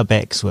 Our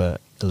backs were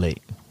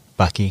elite.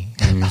 Bucky.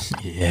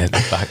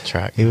 The buck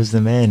truck. He was the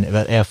man.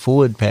 But our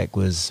forward pack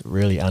was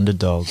really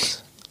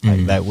underdogs.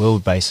 Like they were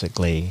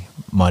basically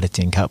Mitre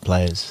 10 Cup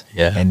players.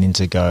 Yeah. And then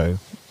to go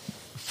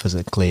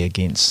physically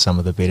against some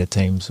of the better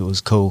teams, it was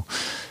cool.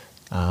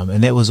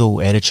 And that was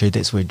all attitude.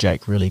 That's where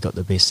Jake really got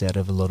the best out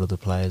of a lot of the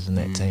players in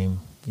that team.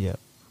 Yeah.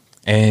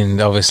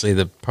 And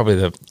obviously probably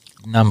the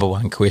number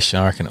one question,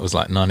 I reckon it was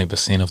like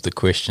 90% of the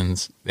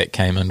questions that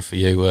came in for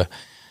you were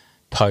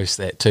post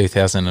that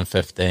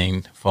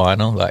 2015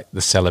 final, like the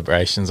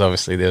celebrations.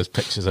 Obviously there was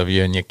pictures of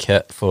you in your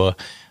kit for,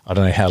 I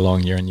don't know how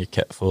long you're in your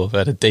kit for,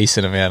 but a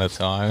decent amount of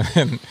time.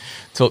 And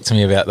talk to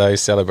me about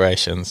those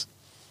celebrations.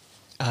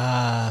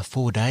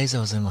 4 days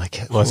I was in my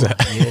kit. Was it?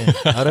 Yeah.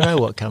 I don't know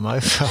what come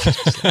over.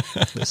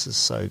 This is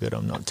so good.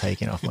 I'm not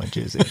taking off my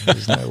jersey.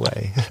 There's no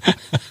way.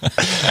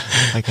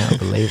 I can't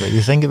believe it.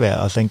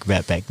 I think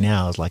about back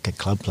now, I was like a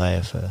club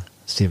player for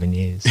 7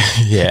 years.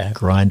 Yeah.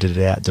 Grinded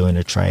it out doing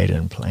a trade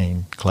and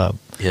playing club.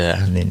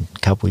 Yeah. And then a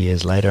couple of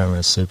years later, I'm in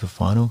a super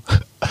final.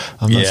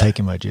 I'm not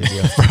taking my jersey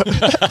off, bro.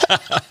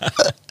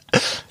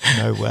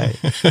 No way.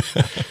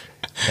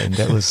 And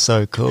that was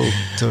so cool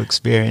to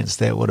experience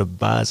that. What a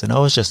buzz. And I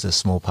was just a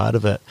small part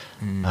of it.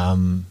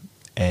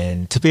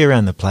 And to be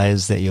around the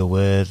players that you're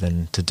with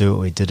and to do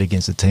what we did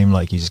against a team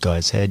like you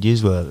guys had.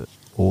 You were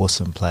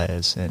awesome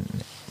players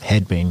and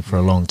had been for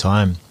a long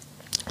time.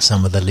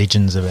 Some of the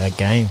legends of our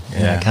game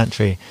in our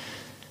country.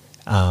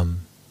 And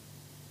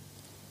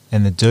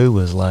the do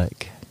was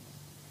like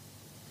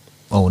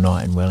all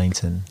night in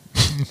Wellington,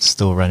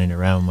 still running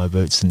around with my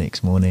boots the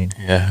next morning.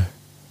 Yeah.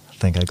 I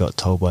think I got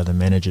told by the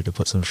manager to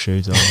put some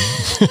shoes on.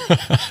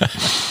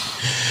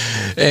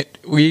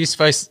 Were you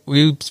supposed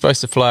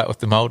to fly out with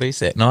the Maldives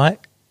that night?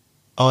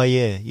 Oh,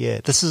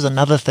 yeah. This is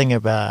another thing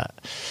about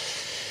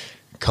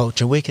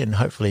culture weekend.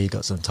 Hopefully you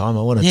got some time.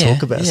 I want to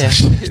talk about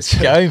some Let's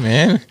go,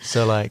 man.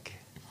 So, like,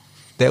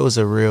 that was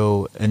a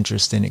real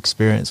interesting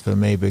experience for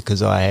me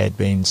because I had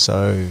been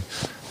so...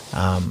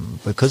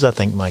 because I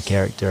think my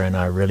character and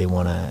I really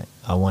want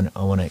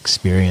to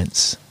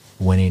experience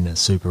winning a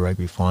Super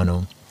Rugby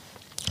final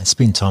and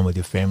spend time with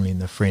your family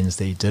and the friends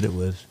that you did it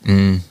with.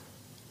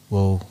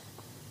 Well,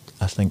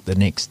 I think the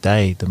next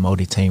day the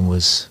Māori team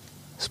was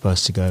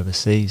supposed to go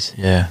overseas.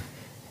 Yeah.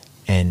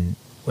 And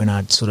when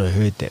I'd sort of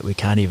heard that we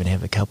can't even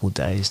have a couple of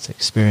days to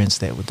experience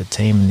that with the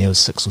team, and there was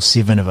 6 or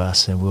 7 of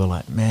us, and we were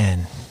like,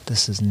 man,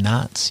 this is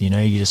nuts. You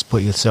know, you just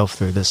put yourself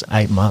through this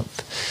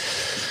 8-month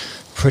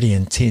pretty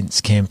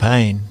intense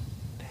campaign,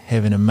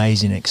 have an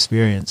amazing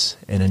experience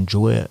and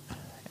enjoy it,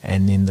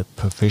 and then the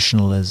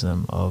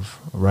professionalism of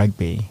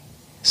rugby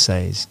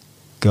says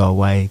go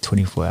away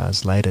 24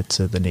 hours later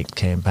to the next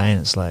campaign.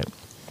 It's like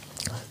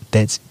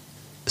that's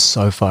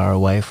so far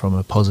away from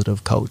a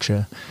positive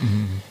culture.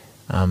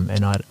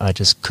 And I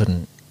just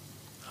couldn't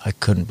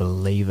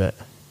believe it.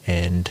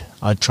 And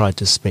I tried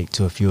to speak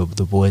to a few of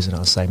the boys and I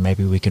was saying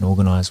maybe we can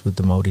organise with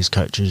the Maldives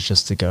coaches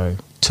just to go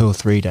 2 or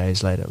 3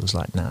 days later. It was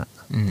like, nah,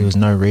 there was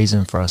no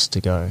reason for us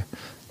to go.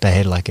 They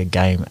had like a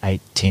game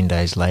 8-10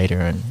 days later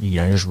and, you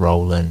know, just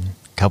roll in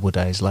a couple of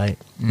days late.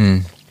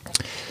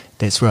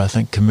 That's where I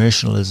think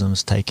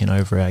commercialism's taken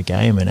over our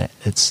game, and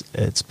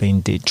it's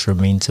been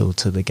detrimental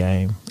to the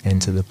game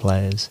and to the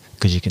players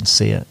because you can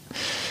see it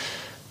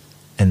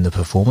in the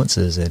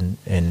performances and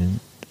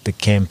the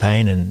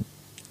campaign and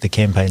the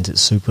campaigns at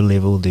super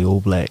level, the All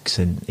Blacks,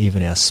 and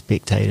even our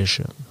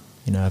spectatorship.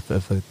 You know,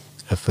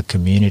 if a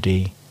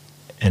community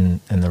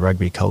in the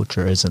rugby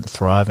culture isn't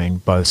thriving,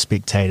 both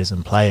spectators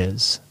and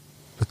players,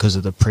 because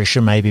of the pressure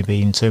maybe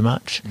being too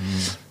much,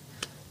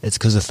 it's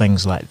because of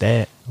things like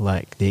that,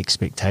 like the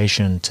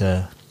expectation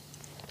to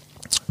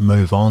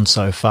move on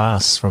so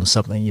fast from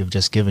something you've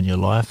just given your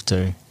life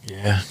to.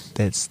 Yeah.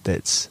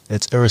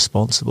 It's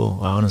irresponsible.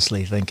 I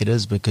honestly think it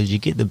is, because you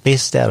get the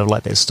best out of,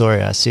 like that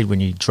story I said, when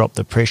you drop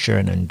the pressure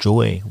and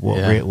enjoy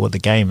what the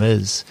game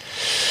is,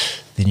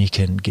 then you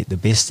can get the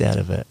best out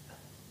of it.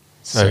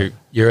 So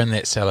you're in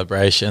that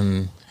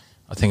celebration.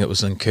 I think it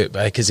was in Kurt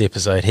Baker's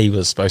episode. He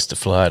was supposed to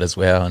fly it as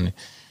well, and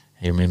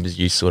he remembers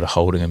you sort of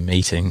holding a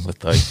meeting with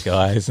those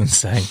guys and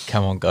saying,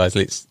 "Come on, guys,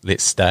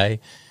 let's stay."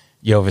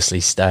 You obviously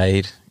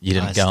stayed. You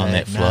didn't go on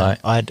that flight.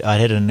 I'd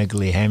had a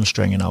niggly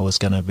hamstring, and I was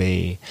going to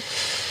be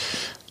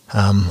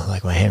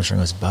like my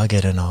hamstring was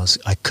buggered, and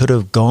I could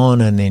have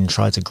gone and then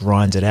tried to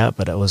grind it out,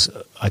 but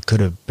I could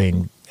have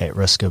been at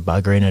risk of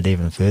buggering it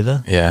even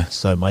further. Yeah.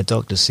 So my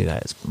doctor said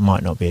that it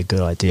might not be a good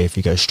idea if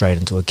you go straight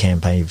into a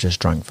campaign you've just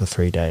drunk for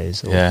 3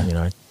 days, or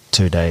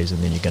 2 days,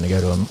 and then you're going to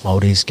go to a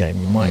Maldives game.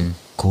 You might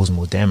cause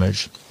more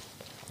damage.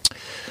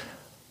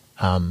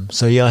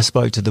 So I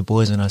spoke to the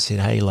boys and I said,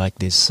 hey, like,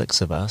 there's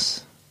 6 of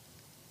us.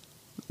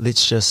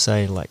 Let's just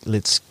say, like,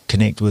 let's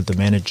connect with the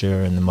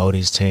manager and the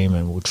Maldives team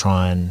and we'll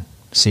try and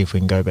see if we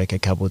can go back a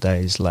couple of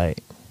days late.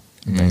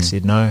 And they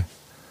said no.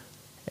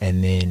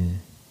 And then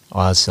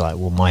I was like,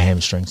 well, my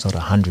hamstring's not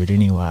 100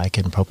 anyway. I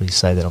can probably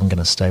say that I'm going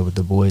to stay with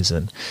the boys,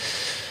 and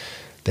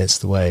that's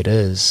the way it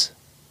is.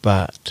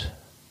 But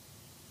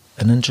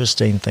an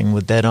interesting thing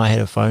with that, I had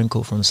a phone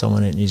call from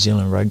someone at New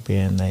Zealand Rugby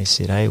and they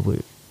said, hey,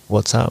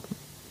 what's up?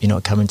 You're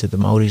not coming to the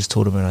Maldives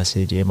tournament? I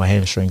said, yeah, my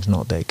hamstring's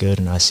not that good.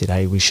 And I said,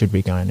 hey, we should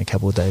be going a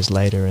couple of days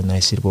later. And they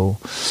said, well,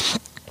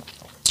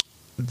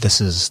 this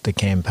is the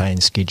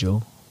campaign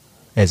schedule.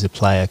 As a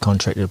player,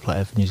 contracted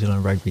player for New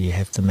Zealand Rugby, you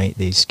have to meet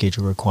these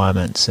schedule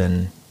requirements,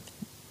 and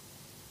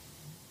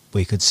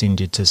we could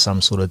send you to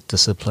some sort of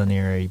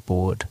disciplinary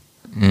board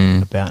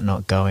about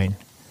not going.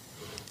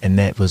 And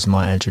that was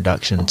my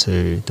introduction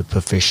to the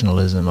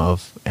professionalism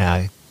of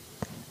our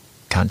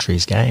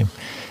country's game.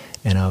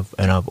 And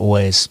I've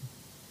always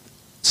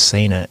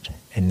seen it,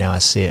 and now I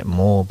see it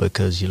more,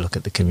 because you look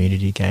at the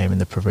community game and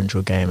the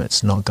provincial game,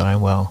 it's not going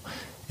well,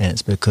 and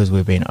it's because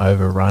we've been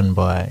overrun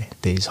by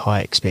these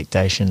high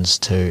expectations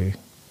to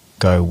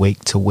go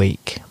week to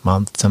week,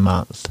 month to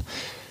month,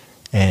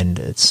 and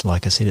it's,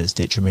 like I said, it's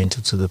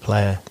detrimental to the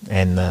player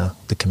and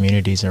the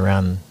communities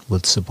around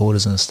with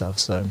supporters and stuff.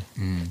 So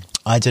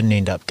I didn't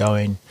end up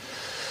going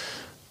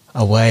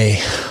away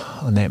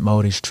on that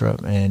Maldives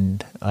trip,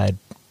 and I had,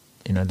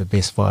 the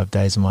best 5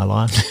 days of my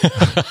life.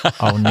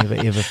 I'll never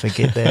ever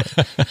forget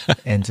that.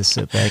 And to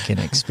sit back and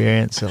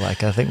experience it,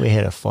 like, I think we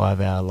had a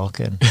 5-hour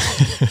lock-in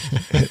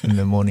in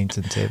the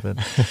Mornington Tavern.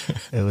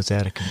 It was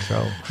out of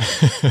control.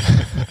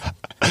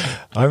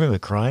 I remember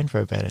crying for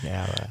about an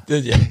hour.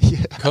 Did you?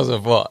 Yeah. Because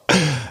of what?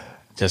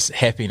 Just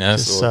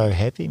happiness? Just so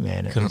happy,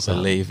 man. Couldn't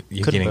believe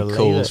you're getting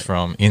calls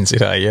from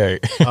NZAU.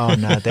 Oh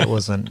no, that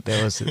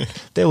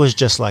was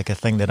just like a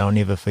thing that I'll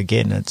never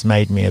forget, and it's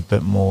made me a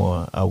bit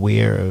more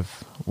aware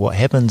of what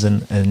happens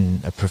in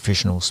a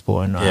professional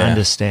sport. And I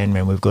understand,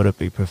 man, we've got to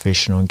be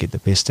professional and get the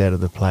best out of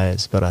the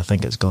players, but I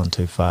think it's gone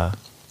too far.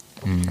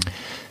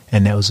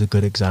 And that was a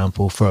good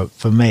example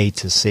for me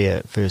to see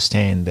it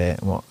firsthand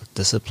that, what,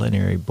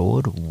 disciplinary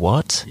board?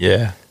 What?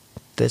 Yeah.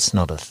 That's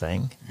not a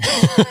thing.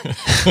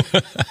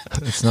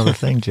 It's not a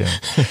thing, Jim.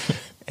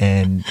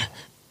 And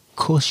of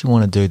course you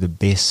want to do the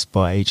best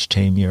by each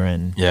team you're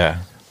in. Yeah.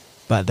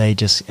 But they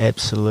just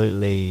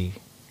absolutely,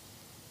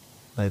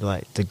 they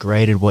like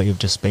degraded what you've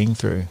just been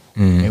through.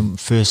 And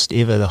first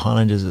ever, the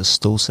Highlanders are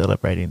still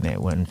celebrating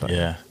that win for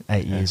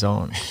 8 years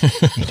on.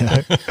 You know,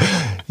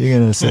 you're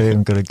going to see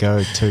them got to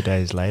go 2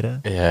 days later.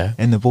 Yeah.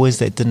 And the boys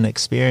that didn't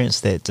experience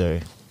that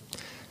do,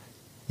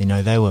 you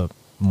know, they were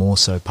more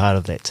so part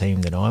of that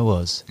team than I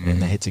was,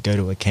 and they had to go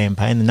to a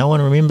campaign, and no one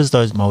remembers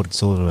those Māori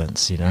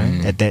tournaments, you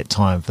know, at that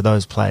time. For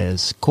those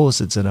players, of course,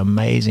 it's an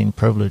amazing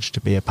privilege to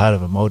be a part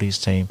of a Māori's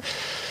team,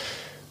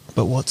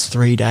 but what's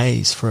 3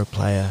 days for a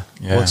player?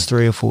 What's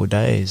 3 or 4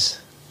 days?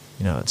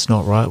 You know, it's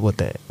not right with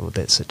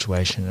that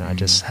situation,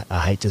 and I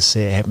hate to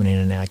see it happening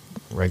in our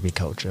rugby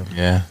culture.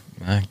 Yeah.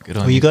 No, good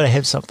on Well, you got to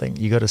have something.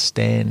 You got to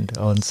stand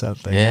on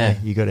something. Yeah.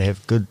 You got to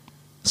have good,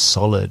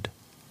 solid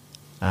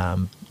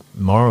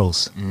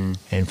morals.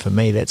 And for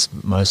me, that's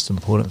the most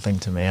important thing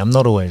to me. I'm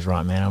not always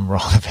right, man. I'm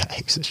wrong about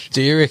heaps.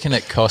 Do you reckon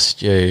it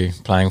cost you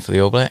playing for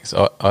the All Blacks?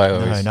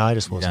 I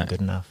just wasn't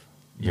good enough.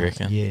 You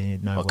reckon? Yeah,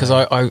 no. Because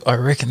I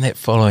reckon that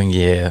following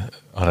year,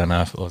 I don't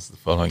know if it was the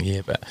following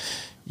year, but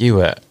you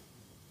were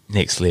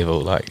next level.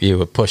 Like, you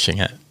were pushing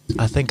it.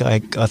 I think the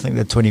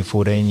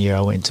 2014 year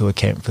I went to a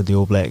camp for the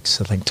All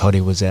Blacks. I think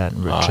Toddy was out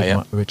and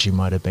Richie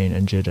might have been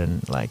injured,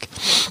 and like,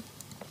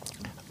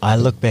 I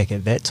look back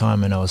at that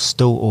time and I was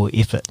still all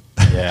effort.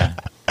 Yeah.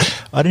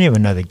 I didn't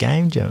even know the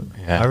game, Jim.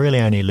 Yeah. I really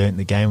only learnt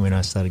the game when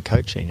I started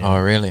coaching. Oh,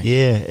 really?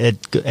 Yeah,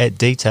 at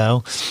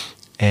Detail,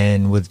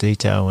 and with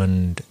Detail,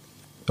 and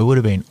it would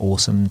have been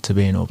awesome to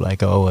be an All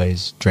Black. I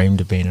always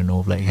dreamed of being an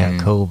All Black. How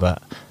cool!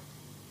 But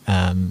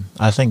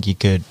I think you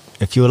could,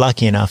 if you were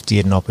lucky enough to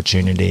get an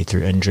opportunity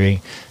through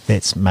injury,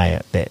 that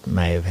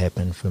may have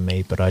happened for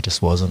me, but I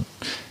just wasn't.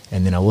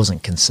 And then I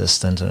wasn't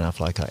consistent enough.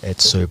 Like at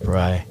Super,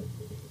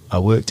 I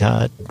worked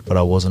hard, but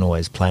I wasn't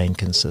always playing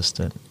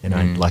consistent.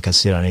 And like I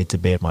said, I need to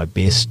be at my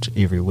best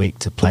every week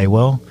to play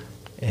well.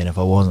 And if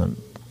I wasn't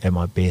at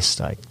my best,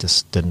 I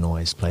just didn't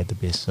always play the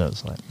best. So it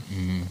was like.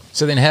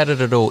 So then, how did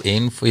it all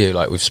end for you?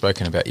 Like, we've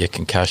spoken about your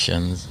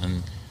concussions,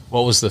 and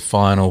what was the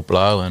final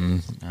blow,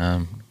 and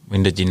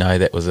when did you know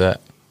that was it?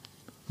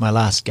 My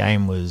last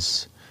game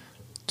was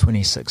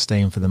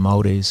 2016 for the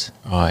Māoris.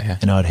 Oh, yeah.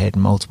 And I'd had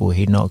multiple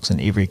head knocks,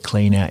 and every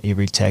clean out,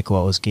 every tackle,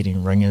 I was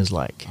getting ringers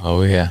like.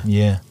 Oh, yeah.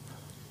 Yeah.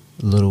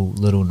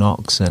 Little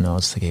knocks, and I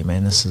was thinking,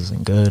 man, this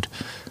isn't good.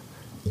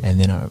 And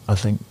then I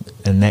think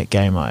in that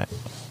game,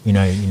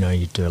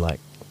 you do like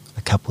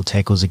a couple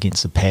tackles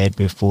against the pad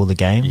before the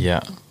game.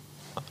 Yeah.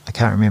 I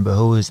can't remember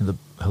who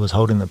was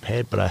holding the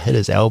pad, but I hit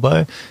his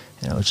elbow,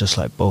 and it was just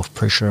like both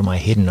pressure in my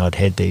head, and I'd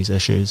had these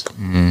issues.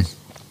 And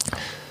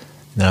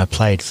then I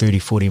played 30,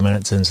 40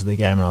 minutes into the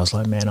game, and I was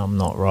like, man, I'm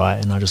not right,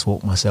 and I just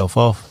walked myself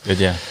off. Good,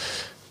 yeah.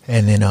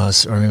 And then I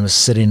remember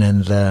sitting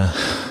in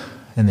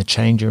the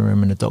changing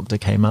room, and the doctor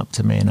came up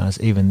to me, and I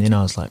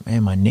was like,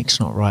 man, my neck's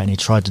not right. And he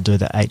tried to do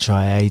the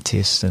HIA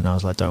test, and I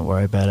was like, don't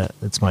worry about it,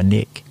 it's my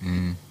neck.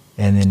 And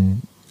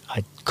then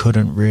I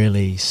couldn't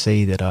really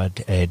see that I'd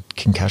had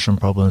concussion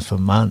problems for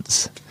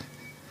months,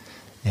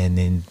 and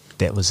then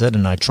that was it.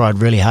 And I tried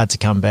really hard to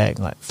come back,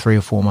 like 3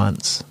 or 4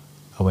 months.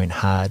 I went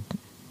hard,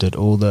 did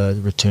all the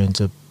return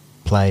to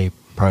play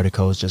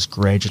protocols, just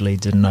gradually,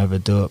 didn't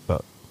overdo it.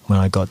 But when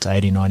I got to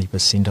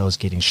 80-90%, I was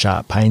getting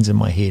sharp pains in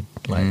my head,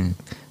 like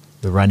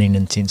the running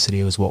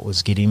intensity was what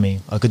was getting me.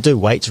 I could do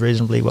weights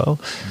reasonably well,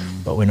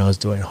 but when I was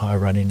doing high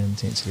running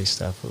intensity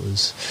stuff, it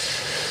was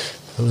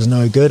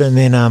no good. And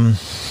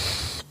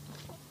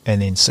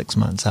then 6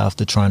 months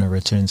after trying to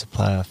return to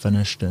play, I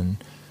finished.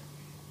 And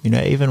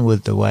even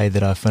with the way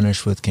that I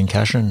finished with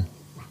concussion,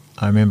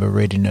 I remember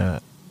reading an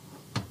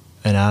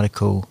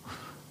article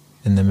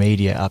in the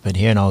media up in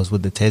here, and I was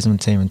with the Tasman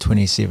team in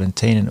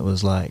 2017, and it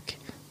was like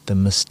the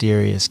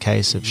mysterious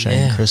case of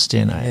Shane Christie,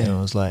 and I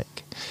was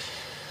like,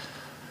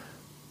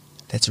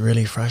 that's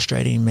really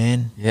frustrating,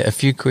 man. Yeah, a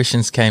few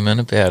questions came in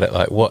about it,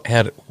 like what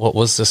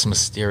was this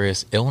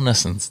mysterious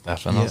illness and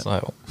stuff, and I was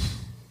like,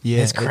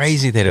 it's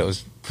crazy that it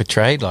was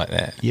portrayed like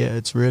that. Yeah,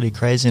 it's really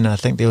crazy, and I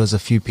think there was a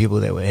few people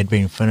that had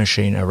been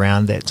finishing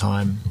around that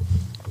time,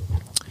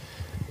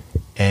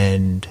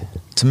 and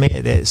to me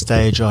at that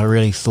stage, I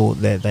really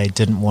thought that they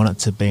didn't want it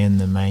to be in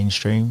the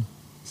mainstream.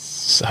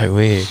 So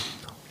weird.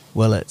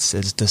 Well, it's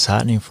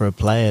disheartening for a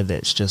player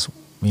that's just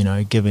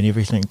given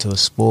everything to a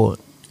sport,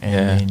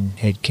 and then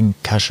had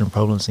concussion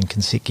problems and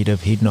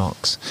consecutive head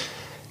knocks,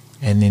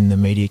 and then the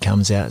media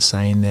comes out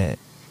saying that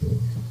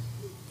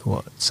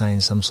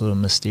saying some sort of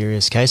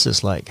mysterious case.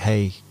 It's like,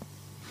 hey,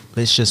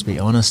 let's just be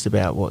honest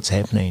about what's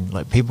happening.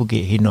 Like, people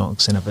get head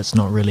knocks, and if it's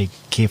not really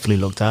carefully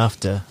looked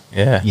after,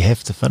 you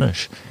have to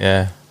finish.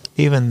 Yeah.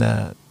 Even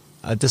a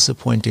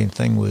disappointing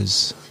thing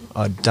was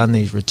I'd done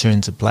these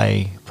return to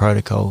play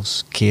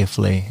protocols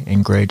carefully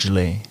and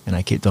gradually, and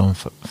I kept on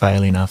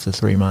failing after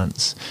 3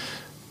 months,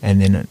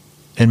 and then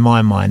in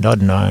my mind,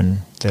 I'd known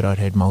that I'd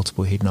had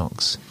multiple head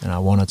knocks and I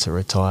wanted to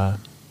retire.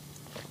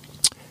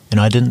 And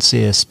I didn't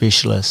see a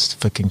specialist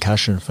for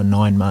concussion for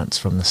 9 months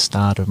from the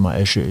start of my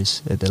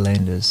issues at the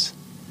Landers.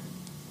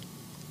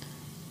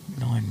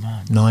 9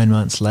 months. 9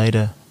 months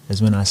later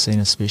is when I seen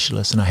a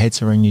specialist, and I had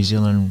to ring New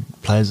Zealand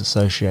Players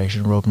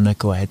Association, Rob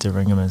Nichol. I had to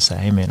ring him and say,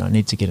 hey man, I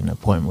need to get an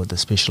appointment with a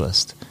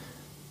specialist,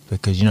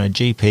 because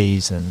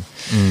GPs and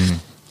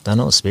they're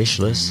not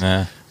specialists.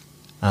 Nah.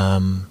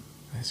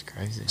 That's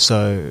crazy.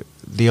 So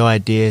the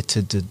idea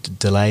to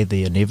delay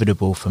the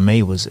inevitable for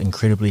me was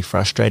incredibly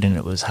frustrating.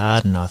 It was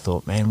hard, and I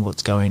thought, man,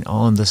 what's going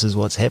on? This is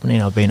what's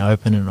happening. I've been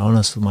open and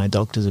honest with my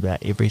doctors about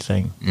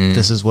everything.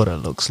 This is what it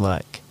looks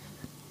like.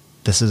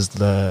 This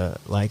is I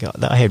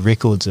had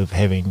records of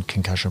having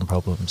concussion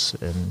problems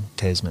in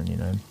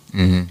Tasman,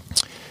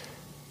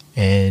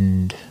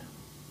 and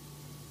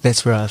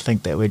that's where I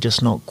think that we're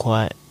just not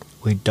quite,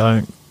 we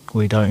don't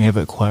have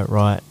it quite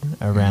right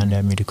around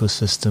our medical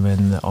system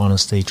and the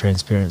honesty,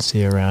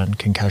 transparency around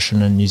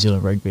concussion in New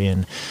Zealand rugby.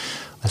 And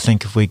I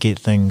think if we get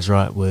things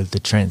right with the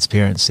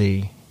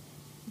transparency,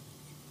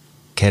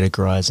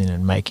 categorising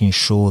and making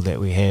sure that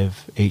we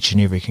have each and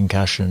every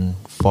concussion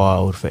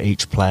filed for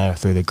each player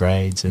through the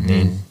grades, and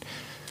then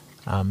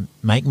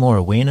make more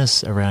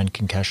awareness around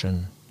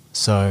concussion.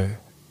 So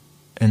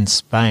in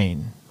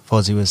Spain,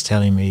 Fozzie was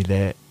telling me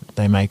that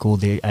they make all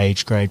their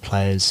age grade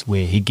players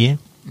wear headgear.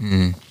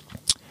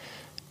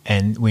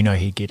 And we know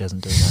headgear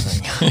doesn't do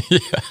nothing.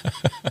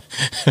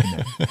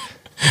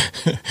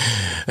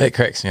 That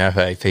cracks me up,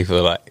 eh?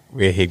 People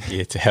wear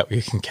headgear to help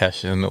your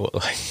concussion, or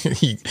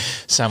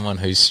someone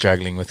who's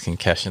struggling with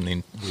concussion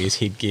then wears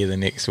headgear the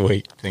next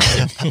week.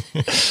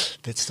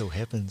 That still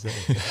happens, eh?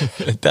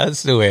 It does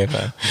still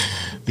happen.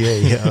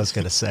 Yeah, I was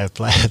going to say a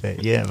player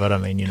that, but I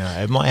mean,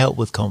 it might help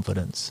with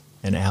confidence,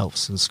 and it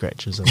helps with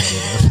scratches or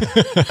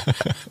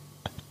whatever.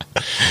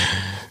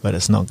 But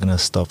it's not going to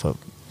stop it,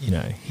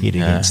 head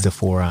against a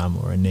forearm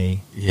or a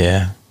knee.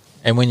 Yeah.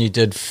 And when you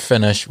did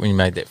finish, when you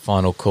made that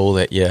final call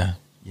that you're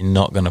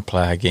not going to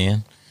play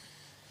again,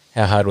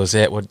 how hard was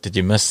that? What did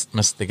you miss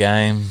the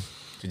game?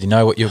 Did you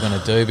know what you were going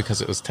to do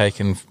because it was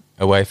taken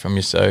away from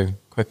you so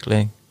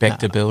quickly? Back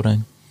to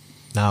building?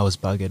 No, I was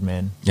buggered,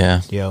 man.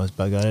 Yeah. Yeah, I was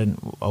buggered.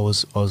 I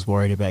was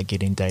worried about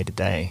getting day to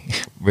day.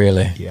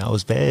 Really? Yeah, I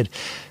was bad.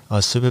 I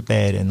was super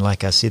bad. And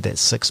like I said, that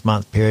 6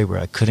 month period where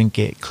I couldn't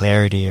get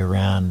clarity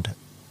around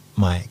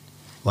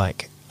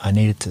I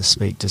needed to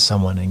speak to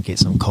someone and get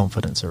some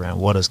confidence around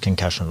what does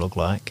concussion look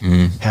like?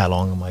 How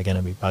long am I going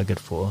to be buggered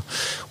for?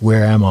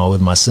 Where am I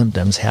with my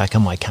symptoms? How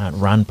come I can't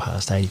run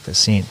past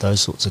 80%?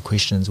 Those sorts of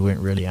questions weren't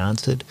really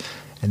answered,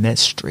 and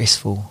that's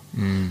stressful.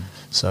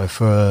 So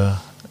for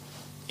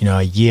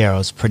a year I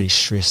was pretty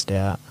stressed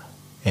out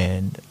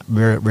and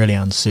really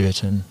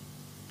uncertain.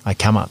 I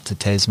come up to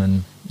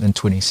Tasman in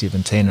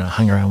 2017 and I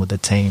hung around with the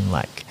team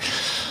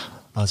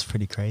I was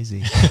pretty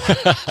crazy.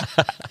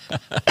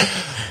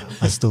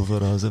 I still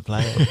thought I was a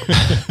player.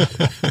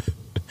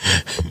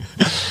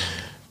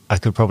 I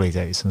could probably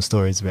tell you some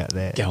stories about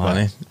that. Go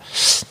on,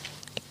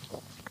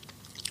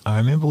 I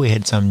remember we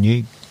had some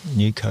new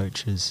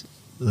coaches,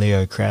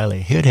 Leo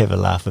Crowley. He would have a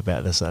laugh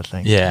about this, I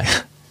think.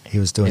 Yeah.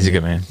 He's a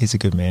good man. He's a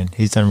good man.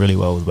 He's done really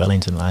well with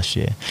Wellington last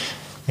year,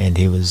 and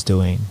he was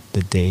doing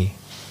the D.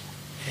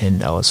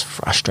 And I was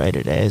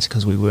frustrated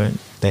because we weren't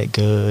that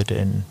good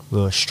and we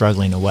were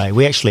struggling away.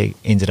 We actually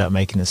ended up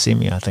making the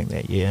semi, I think,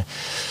 that year.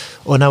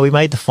 Oh no, we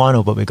made the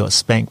final, but we got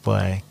spanked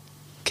by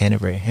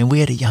Canterbury. And we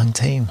had a young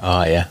team.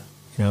 Oh, yeah.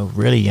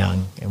 Really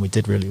young, and we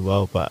did really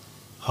well, but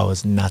I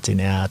was nutting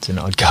out, and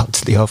I'd go up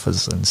to the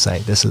office and say,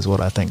 this is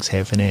what I think's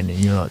happening, and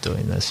you're not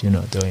doing this, you're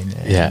not doing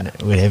that. Yeah.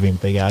 And we're having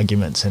big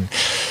arguments. And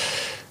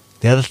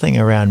the other thing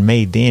around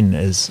me then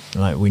is,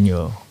 when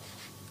you're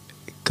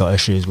got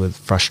issues with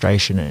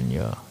frustration and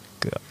your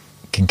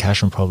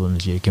concussion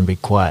problems, you can be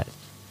quite,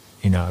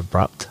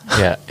 abrupt.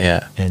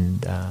 Yeah.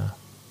 And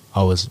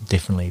I was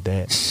definitely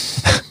that.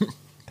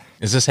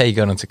 Is this how you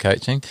got into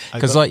coaching?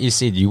 Because like you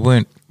said, you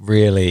weren't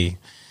really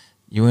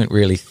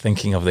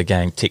thinking of the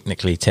game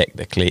technically,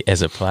 tactically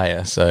as a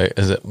player. So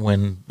is it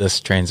when this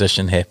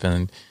transition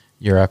happened,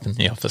 you're up in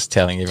the office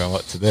telling everyone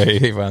what to do?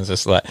 Everyone's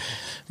just like,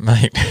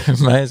 mate,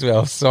 may as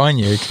well sign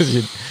you because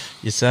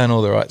you're saying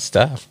all the right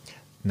stuff.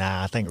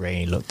 Nah, I think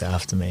Randy looked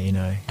after me,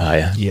 Oh,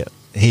 yeah? Yeah,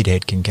 he'd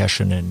had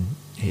concussion and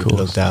he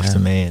looked after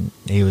me, and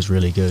he was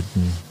really good.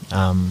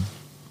 And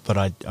but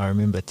I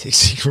remember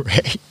texting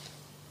Ray.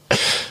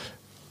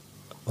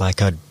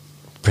 I'd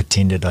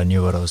pretended I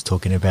knew what I was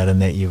talking about in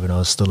that year when I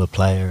was still a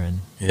player.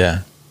 And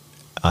yeah,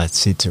 I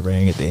said to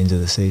Rang at the end of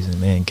the season,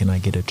 man, can I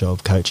get a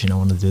job coaching? I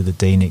want to do the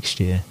D next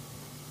year.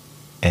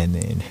 And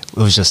then it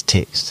was just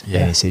text.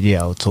 Yeah. And he said,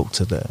 yeah, I'll talk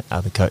to the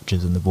other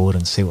coaches and the board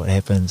and see what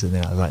happens. And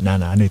then I was like, no,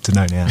 I need to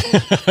know now.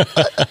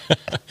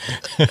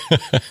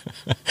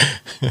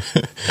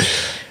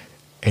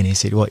 And he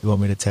said, what, you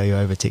want me to tell you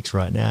over text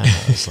right now? And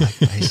I was like,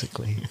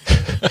 basically,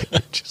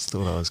 just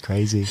thought I was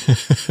crazy.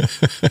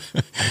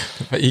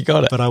 But you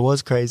got it. But I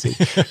was crazy.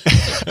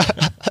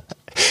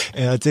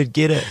 I did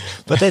get it,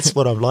 but that's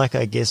what I'm like,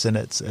 I guess, and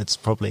it's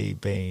probably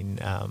been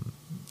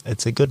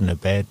it's a good and a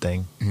bad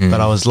thing. But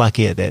I was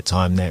lucky at that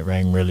time that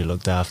Rang really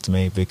looked after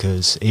me,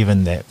 because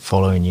even that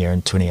following year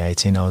in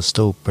 2018, I was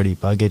still pretty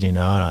buggered, you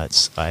know.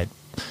 And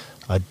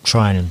I'd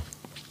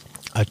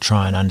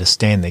try and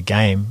understand the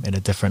game at a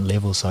different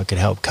level so I could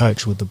help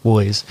coach with the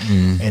boys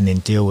and then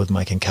deal with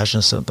my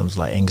concussion symptoms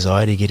like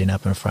anxiety, getting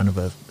up in front of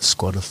a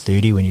squad of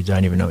 30 when you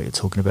don't even know what you're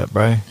talking about,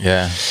 bro.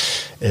 Yeah.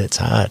 It's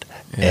hard.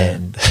 Yeah.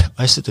 And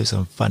I used to do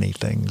some funny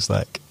things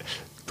like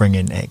bring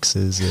in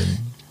axes and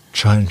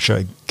try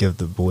to give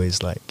the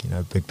boys, like, you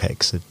know, big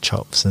packs of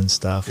chops and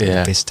stuff, and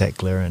the best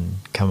tackler, and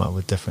come up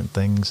with different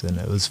things. And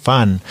it was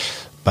fun,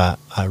 but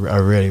I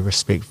really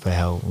respect for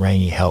how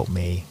Rainey helped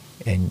me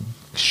and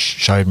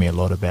showed me a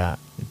lot about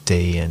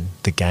D and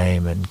the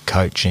game and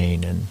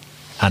coaching, and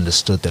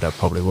understood that I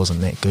probably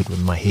wasn't that good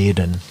with my head,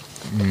 and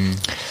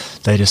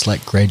they just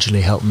like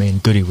gradually helped me.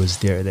 And Goody was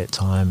there at that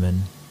time,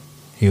 and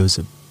he was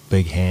a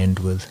big hand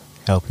with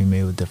helping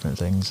me with different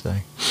things. So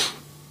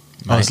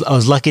I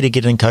was lucky to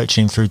get in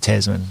coaching through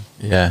Tasman.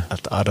 Yeah.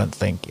 I don't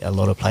think a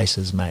lot of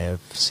places may have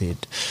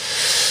said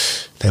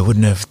they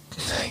wouldn't have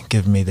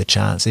given me the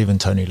chance. Even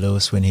Tony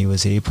Lewis, when he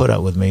was here, he put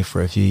up with me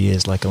for a few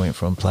years. Like, I went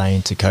from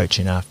playing to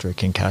coaching after a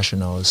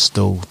concussion. I was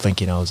still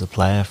thinking I was a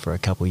player for a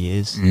couple of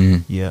years.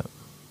 Yeah.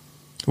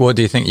 What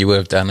do you think you would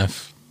have done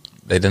if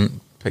they didn't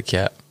pick you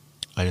up?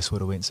 I just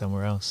would have went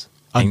somewhere else.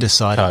 I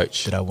decided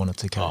that I wanted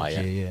to coach.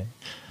 Yeah.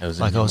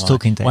 Like, I was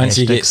talking to once Ash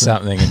you get Dixon.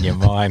 something in your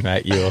mind,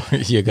 mate,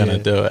 you're going to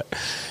do it.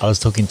 I was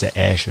talking to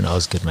Ash, and I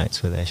was good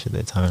mates with Ash at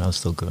that time, and I was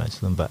still good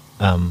mates with him. But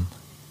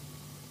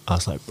I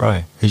was like,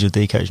 bro, who's your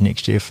D coach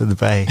next year for the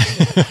Bay?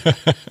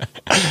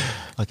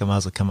 Like, I might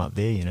as well come up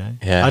there, you know.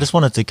 Yeah. I just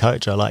wanted to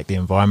coach. I like the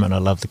environment. I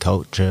love the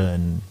culture,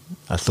 and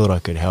I thought I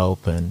could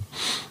help. And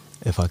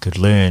if I could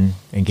learn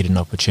and get an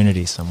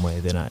opportunity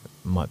somewhere, then I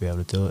might be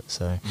able to do it.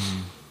 So.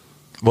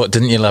 What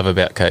didn't you love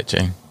about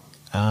coaching?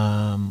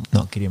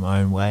 Not getting my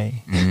own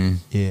way.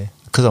 Yeah,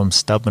 because I'm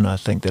stubborn. I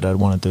think that I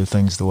want to do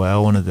things the way I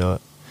want to do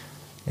it,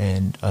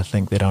 and I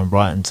think that I'm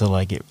right until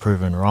I get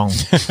proven wrong.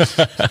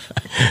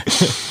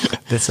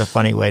 That's a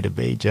funny way to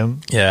be,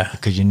 Jim. Yeah.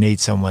 Because you need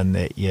someone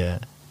that you're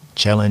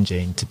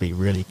challenging to be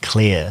really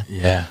clear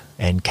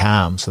and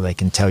calm, so they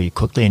can tell you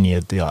quickly, and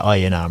you're like, oh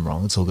yeah, no, I'm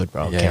wrong, it's all good,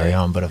 bro, I'll carry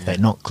on. But if they're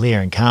not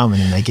clear and calm,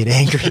 and then they get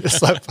angry,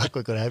 it's like, fuck,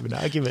 we're going to have an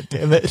argument,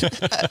 damn it.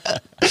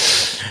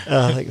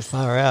 I think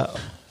far out.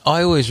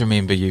 I always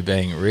remember you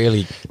being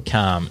really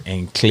calm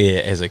and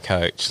clear as a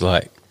coach.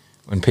 Like,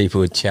 when people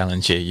would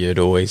challenge you, you'd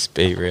always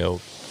be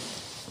real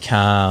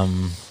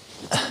calm,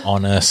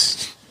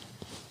 honest,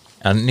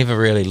 and never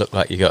really looked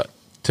like you got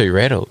too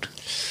rattled.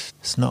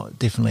 It's not,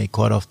 definitely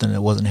quite often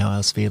it wasn't how I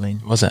was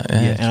feeling. Was it?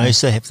 Yeah, and I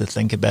used to have to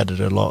think about it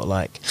a lot.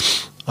 Like,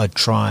 I'd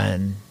try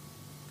and,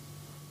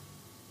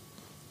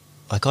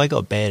 like, I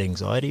got bad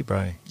anxiety,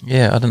 bro.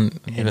 Yeah, I didn't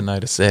even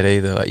notice that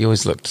either. Like, you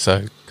always looked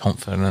so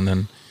confident,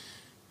 and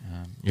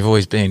you've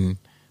always been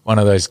one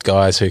of those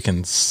guys who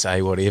can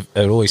say whatever.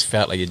 It always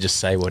felt like you'd just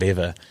say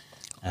whatever.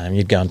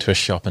 You'd go into a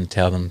shop and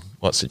tell them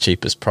what's the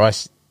cheapest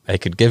price they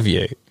could give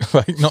you.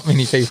 Like, not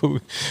many people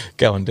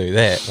go and do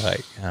that.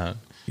 Like,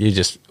 you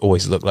just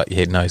always looked like you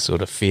had no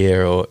sort of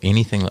fear or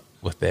anything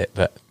with that.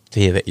 But to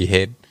hear that you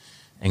had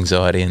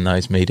anxiety in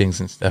those meetings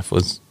and stuff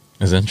was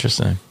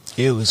interesting.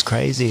 Yeah, it was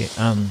crazy.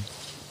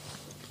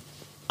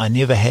 I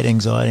never had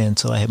anxiety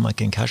until I had my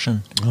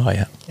concussion. Oh,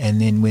 yeah.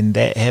 And then when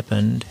that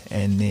happened,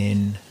 and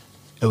then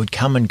it would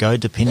come and go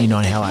depending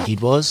on how my head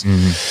was.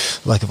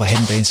 Like, if I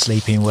hadn't been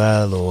sleeping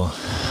well, or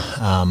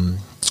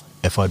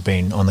if I'd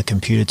been on the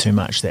computer too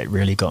much, that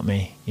really got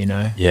me, you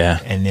know? Yeah.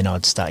 And then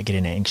I'd start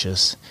getting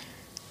anxious.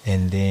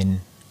 And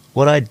then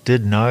what I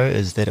did know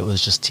is that it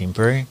was just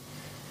temporary.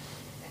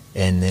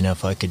 And then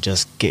if I could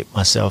just get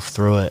myself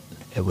through it,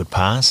 it would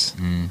pass.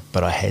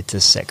 But I had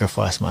to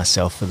sacrifice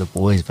myself for the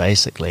boys,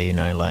 basically, you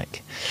know,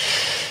 like,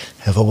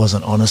 if I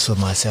wasn't honest with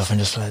myself and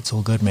just like, it's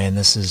all good, man,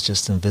 this is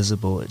just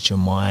invisible, it's your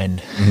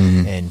mind,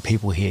 and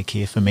people here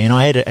care for me. And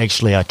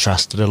I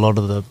trusted a lot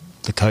of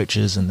the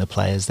coaches and the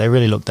players. They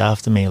really looked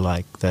after me,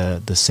 like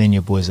the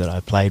senior boys that I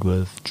played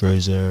with,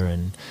 Druza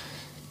and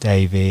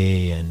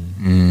Davey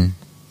and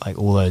like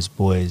all those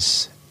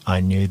boys. I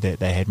knew that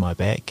they had my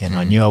back, and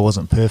I knew I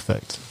wasn't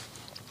perfect,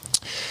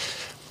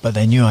 but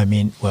they knew I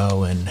meant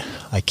well, and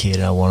I cared,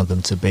 and I wanted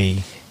them to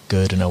be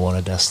good, and I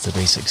wanted us to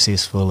be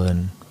successful.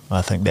 And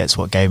I think that's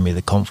what gave me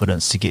the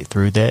confidence to get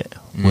through that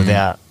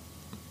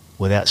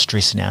without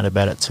stressing out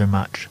about it too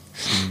much.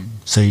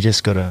 So you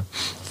just got to,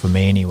 for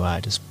me anyway,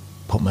 I just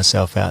put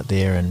myself out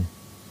there, and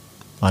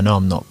I know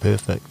I'm not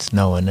perfect,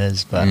 no one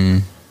is, but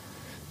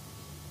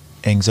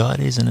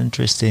anxiety is an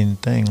interesting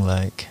thing,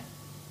 like,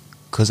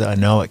 because I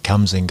know it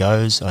comes and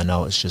goes, I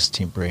know it's just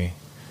temporary.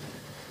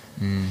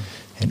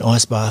 And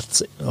ice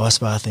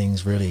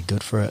bathing's really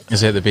good for it.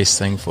 Is that the best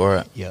thing for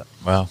it? Yeah.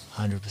 Wow.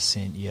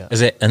 100%, yeah. Is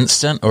that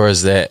instant, or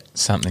is that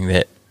something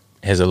that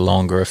has a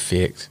longer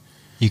effect?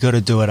 You got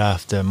to do it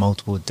after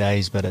multiple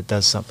days, but it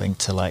does something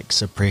to like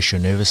suppress your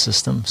nervous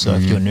system. So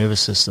if your nervous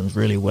system's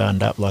really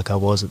wound up like I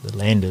was at the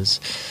Landers,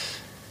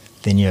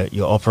 then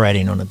you're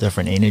operating on a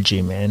different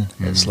energy, man.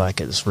 It's like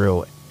it's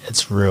real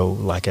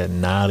like a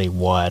gnarly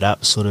wired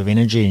up sort of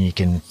energy, and you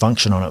can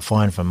function on it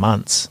fine for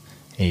months,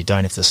 and you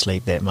don't have to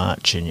sleep that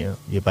much, and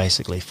you're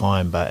basically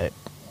fine. But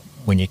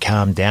when you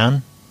calm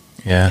down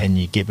and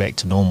you get back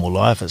to normal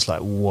life, it's like,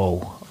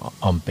 whoa,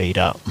 I'm beat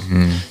up.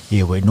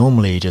 Yeah, where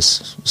normally you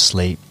just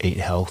sleep, eat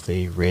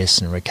healthy,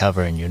 rest and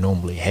recover, and you're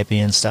normally happy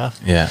and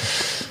stuff. Yeah.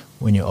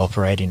 When you're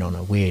operating on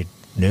a weird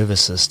nervous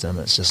system,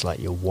 it's just like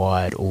you're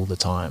wired all the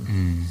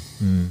time.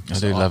 I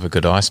do love a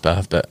good ice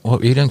bath, but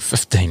what were you doing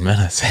 15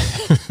 minutes?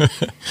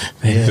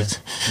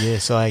 Yeah,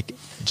 so like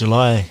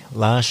July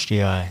last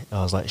year, I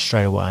was like,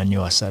 straight away I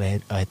knew I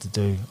had to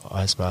do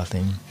ice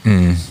bathing.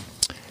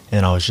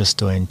 And I was just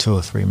doing 2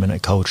 or 3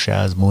 minute cold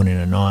showers morning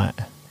and night.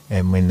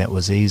 And when that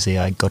was easy,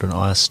 I got an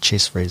ice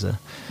chest freezer.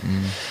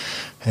 And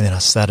then I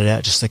started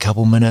out just a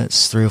couple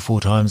minutes, 3 or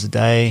 4 times a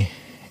day.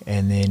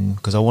 And then,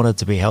 because I wanted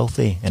to be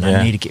healthy, and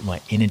I need to get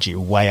my energy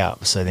way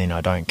up so then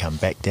I don't come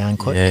back down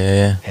quick.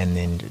 And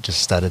then it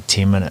just started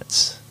 10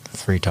 minutes,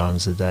 3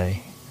 times a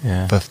day.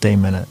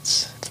 15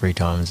 minutes, 3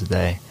 times a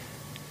day.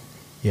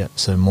 Yep,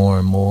 so more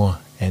and more.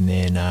 And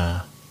then,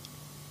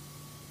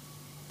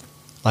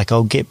 like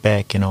I'll get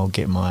back and I'll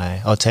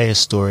tell you a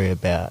story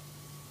about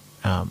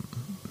a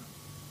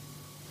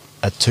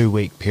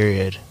 2-week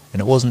period,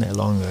 and it wasn't that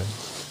long ago,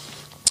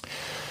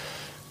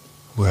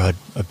 where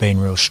I'd been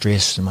real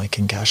stressed and my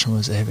concussion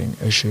was having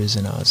issues,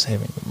 and I was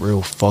having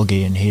real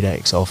foggy and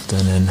headaches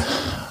often, and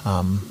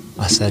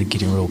I started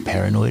getting real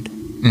paranoid.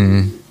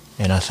 And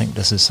I think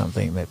this is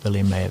something that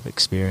Billy may have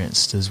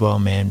experienced as well,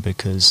 man,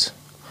 because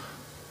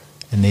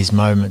in these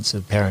moments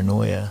of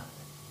paranoia,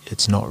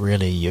 it's not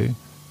really you.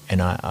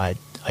 And I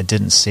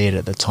didn't see it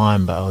at the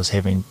time, but I was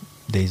having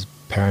these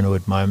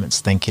paranoid moments,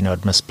 thinking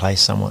I'd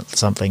misplaced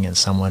something, and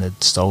someone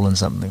had stolen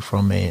something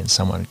from me, and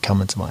someone had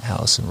come into my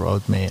house and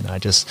robbed me, and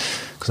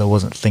because I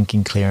wasn't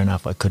thinking clear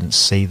enough, I couldn't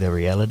see the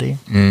reality.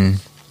 And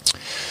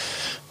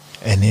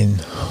then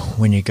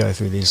when you go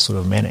through these sort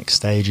of manic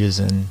stages,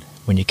 and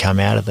when you come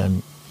out of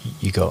them,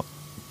 you got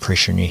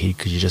pressure in your head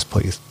because you just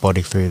put your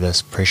body through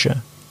this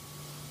pressure.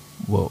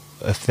 Well,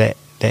 if that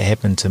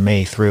happened to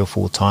me 3 or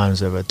 4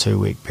 times over a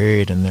 2-week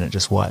period, and then it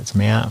just wipes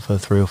me out for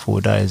 3 or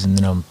 4 days, and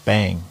then I'm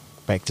bang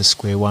back to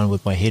square one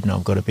with my head, and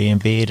I've got to be in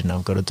bed, and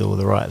I've got to do all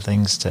the right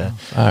things to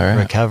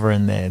recover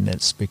in there. And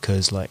it's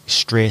because like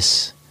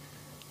stress,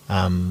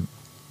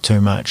 too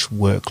much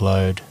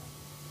workload,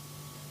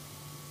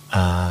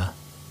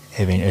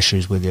 having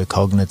issues with your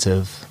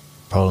cognitive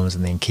problems,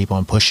 and then keep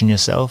on pushing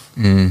yourself,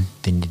 then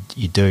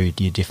you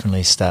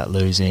definitely start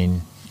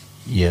losing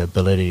your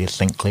ability to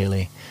think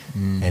clearly.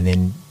 And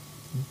then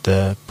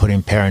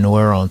putting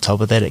paranoia on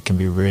top of that, it can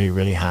be really,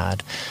 really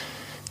hard.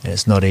 And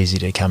it's not easy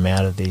to come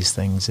out of these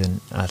things.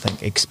 And I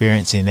think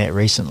experiencing that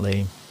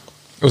recently.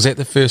 Was that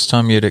the first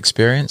time you'd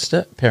experienced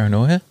it,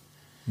 paranoia?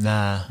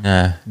 Nah.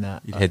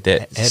 You had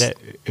that? I had it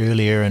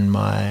earlier in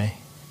my,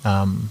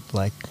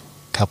 like,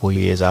 couple of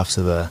years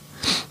after the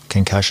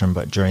concussion,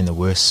 but during the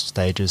worst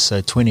stages.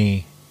 So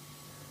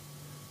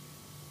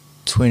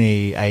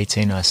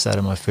 2018, I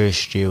started my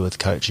first year with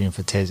coaching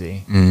for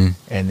Tassie.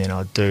 And then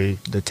I'd do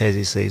the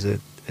Tassie season.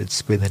 I'd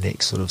spend the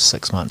next sort of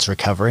 6 months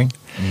recovering.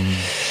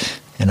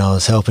 And I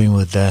was helping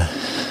with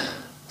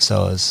so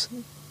I was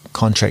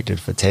contracted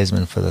for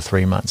Tasman for the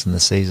 3 months in the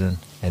season,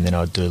 and then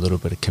I'd do a little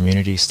bit of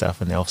community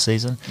stuff in the off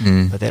season.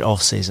 But that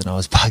off season, I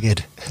was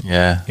buggered.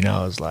 I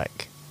was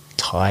like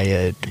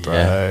tired,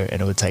 bro, and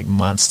it would take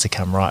months to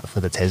come right for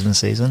the Tasman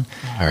season.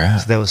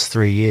 So that was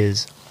 3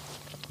 years.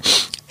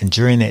 And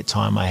during that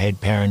time, I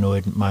had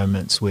paranoid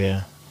moments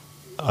where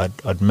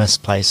I'd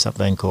misplace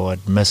something, or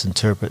I'd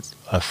misinterpret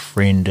a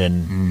friend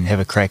and have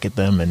a crack at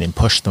them, and then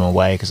push them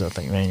away because I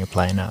think, man, you're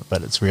playing up.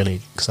 But it's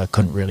really because I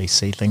couldn't really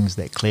see things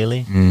that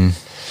clearly. And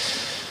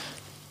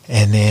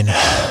then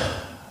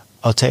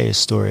I'll tell you a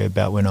story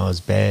about when I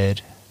was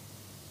bad.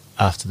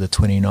 After the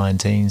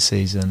 2019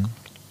 season,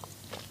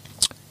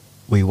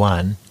 we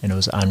won, and it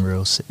was an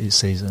unreal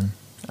season.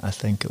 I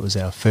think it was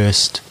our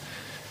first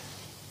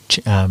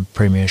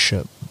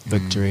premiership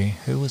victory.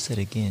 Who was that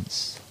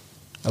against?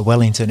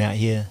 Wellington out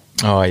here.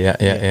 Oh,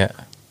 yeah.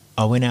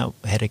 I went out,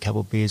 had a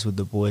couple of beers with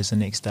the boys. The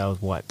next day I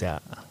was wiped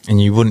out.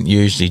 And you wouldn't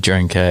usually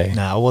drink, eh?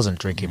 No, I wasn't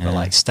drinking, but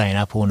like staying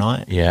up all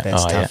night,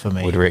 that's tough for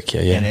me. Would wreck you,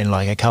 And then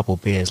like a couple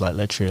of beers, like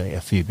literally a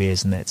few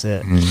beers, and that's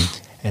it. And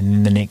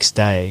then the next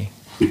day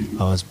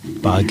I was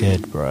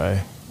buggered,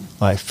 bro.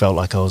 Like felt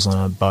like I was on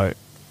a boat,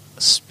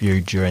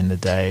 spewed during the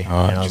day.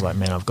 And I was like,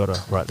 man, I've got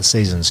to, the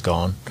season's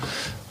gone.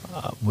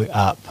 We're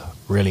up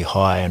really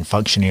high and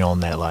functioning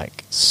on that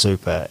like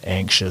super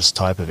anxious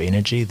type of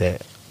energy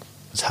that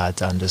was hard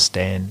to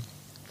understand.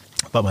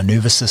 But my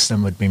nervous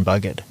system had been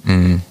buggered.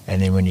 And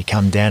then when you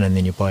come down and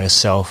then you're by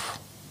yourself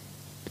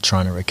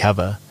trying to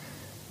recover,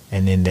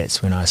 and then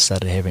that's when I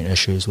started having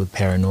issues with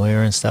paranoia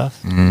and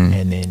stuff.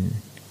 And then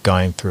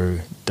going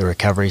through the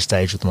recovery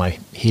stage with my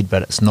head,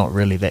 but it's not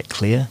really that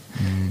clear.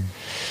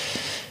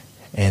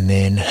 And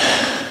then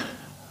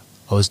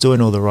I was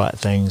doing all the right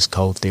things,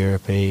 cold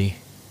therapy.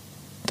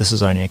 This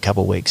was only a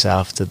couple of weeks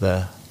after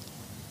the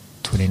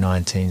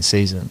 2019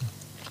 season.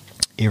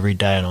 Every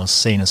day, and I was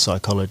seeing a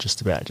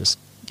psychologist about just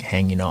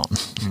hanging on,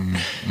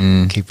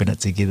 keeping it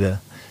together.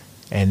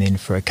 And then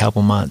for a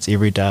couple months,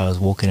 every day I was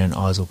walking in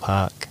Isle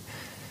Park,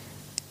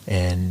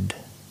 and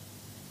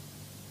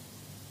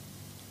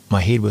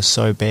my head was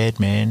so bad,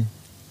 man,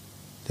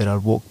 that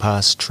I'd walk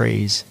past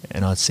trees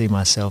and I'd see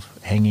myself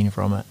hanging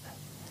from it.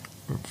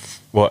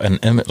 What, an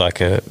image, like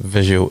a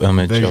visual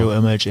image? Visual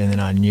image, and then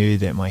I knew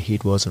that my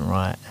head wasn't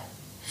right.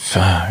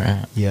 Far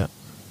out. Yeah.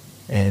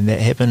 And that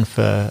happened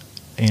for,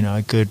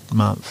 a good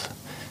month.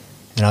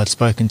 And I'd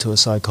spoken to a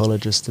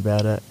psychologist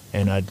about it,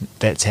 and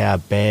that's how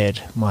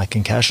bad my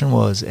concussion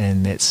was.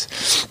 And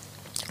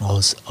I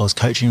was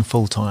coaching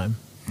full time.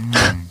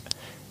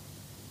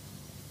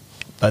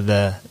 But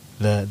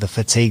the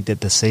fatigue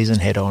that the season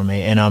had on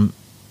me,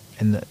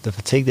 the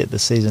fatigue that the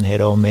season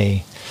had on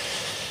me,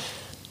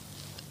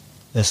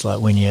 it's like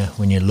when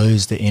you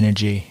lose the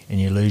energy and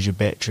you lose your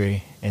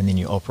battery, and then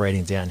you're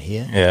operating down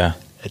here. Yeah.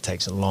 It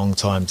takes a long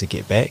time to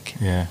get back.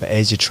 Yeah. But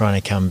as you're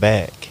trying to come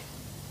back,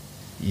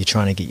 you're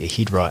trying to get your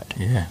head right.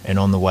 Yeah. And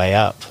on the way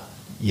up,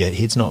 your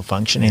head's not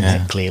functioning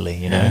that clearly,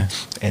 Yeah.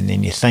 And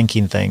then you're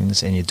thinking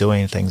things and you're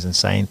doing things and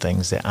saying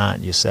things that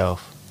aren't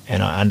yourself.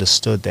 And I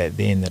understood that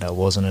then, that I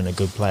wasn't in a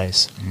good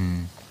place.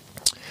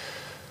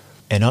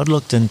 And I'd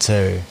looked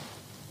into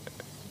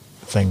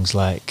things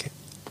like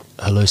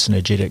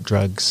hallucinogenic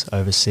drugs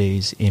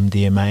overseas,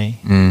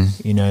 MDMA,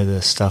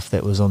 the stuff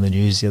that was on the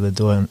news the other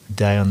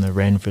day on the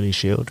Ranfurly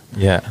Shield.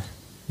 Yeah.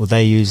 Well,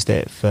 they use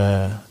that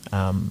for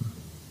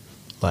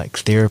like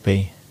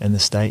therapy in the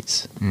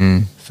States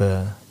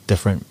for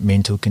different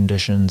mental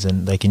conditions,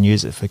 and they can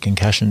use it for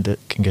concussion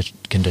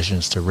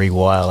conditions to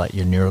rewire like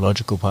your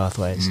neurological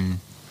pathways.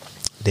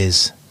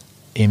 There's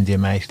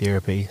MDMA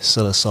therapy,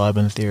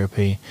 psilocybin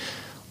therapy,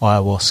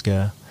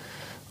 ayahuasca,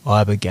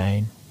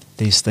 ibogaine.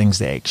 These things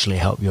that actually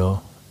help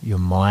your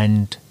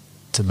mind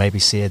to maybe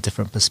see a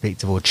different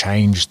perspective or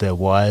change the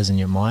wires in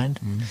your mind.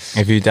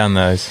 Have you done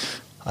those?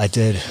 I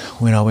did.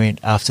 When I went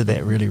after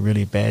that really,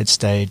 really bad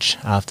stage,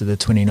 after the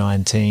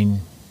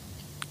 2019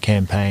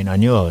 campaign, I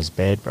knew I was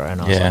bad, bro,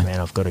 and I was like, man,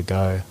 I've got to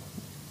go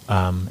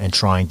and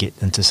try and get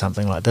into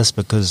something like this,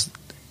 because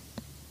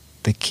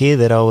the care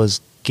that I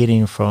was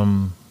getting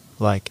from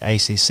like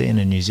ACC in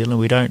New Zealand,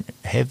 we don't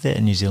have that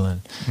in New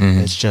Zealand.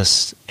 It's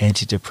just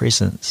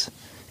antidepressants.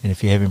 And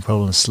if you're having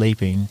problems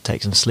sleeping,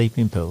 take some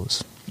sleeping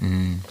pills.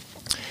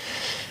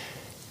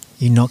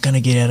 You're not going to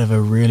get out of a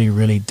really,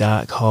 really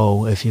dark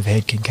hole if you've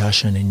had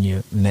concussion,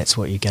 and that's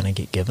what you're going to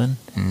get given.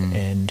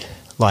 And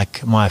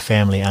like my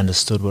family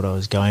understood what I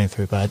was going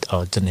through, but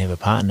I didn't have a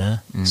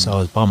partner, so I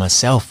was by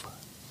myself.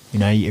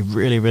 You're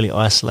really, really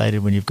isolated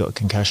when you've got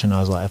concussion. I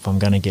was like, if I'm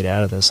going to get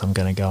out of this, I'm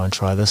going to go and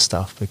try this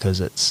stuff,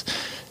 because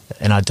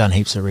and I'd done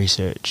heaps of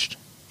research,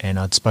 and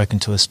I'd spoken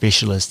to a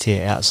specialist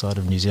here outside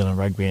of New Zealand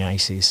Rugby and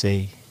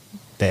ACC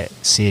that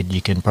said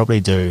you can probably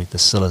do the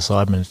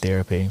psilocybin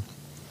therapy,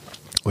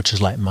 which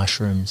is like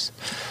mushrooms.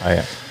 Oh,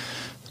 yeah.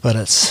 But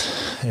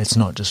it's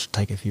not just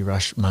take a few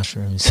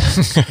mushrooms.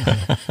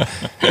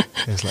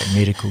 It's like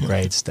medical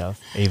grade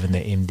stuff. Even the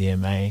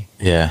MDMA,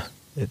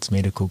 it's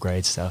medical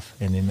grade stuff.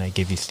 And then they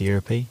give you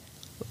therapy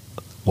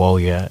while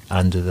you're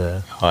under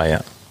the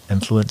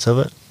influence of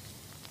it.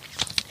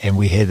 And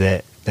we had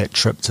that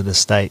trip to the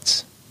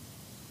States.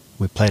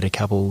 We played a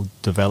couple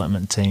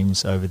development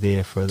teams over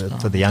there for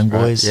the young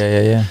boys.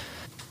 Yeah.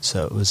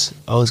 So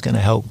I was going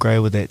to help Gray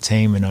with that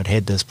team, and I'd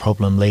had this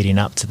problem leading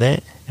up to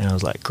that, and I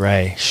was like,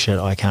 Gray, shit,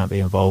 I can't be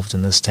involved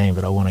in this team,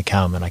 but I want to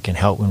come, and I can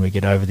help when we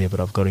get over there, but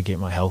I've got to get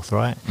my health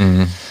right.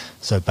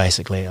 So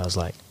basically I was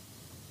like,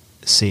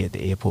 see you at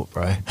the airport,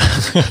 bro.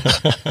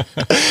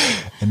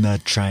 And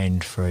I'd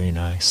trained for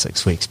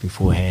 6 weeks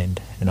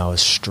beforehand, and I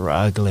was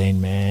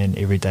struggling, man.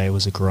 Every day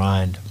was a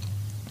grind,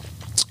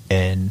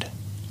 and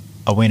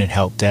I went and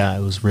helped out.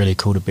 It was really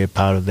cool to be a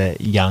part of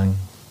that young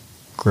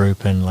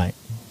group, and like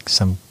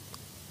some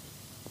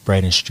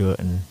Braden Stewart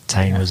and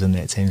Tane was in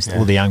that team.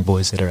 All the young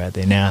boys that are out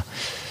there now.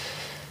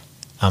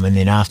 And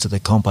then after the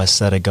comp, I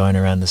started going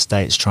around the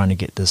States trying to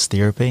get this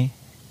therapy,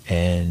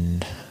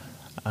 and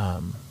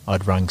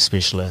I'd rung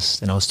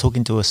specialists, and I was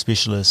talking to a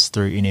specialist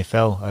through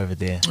NFL over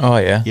there. Oh,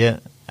 yeah? Yeah.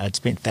 I'd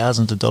spent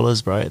thousands of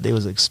dollars, bro. It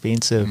was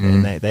expensive,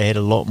 and they had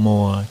a lot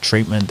more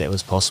treatment that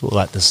was possible,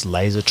 like this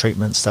laser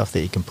treatment stuff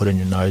that you can put in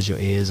your nose, your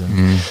ears,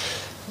 and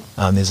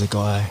there's a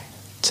guy,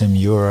 Tim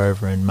Ewer,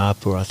 over in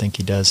Mapua. I think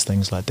he does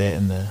things like that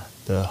in the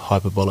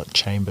hyperbolic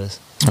chambers,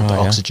 the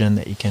oxygen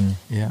that you can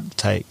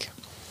take.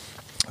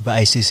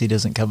 But ACC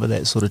doesn't cover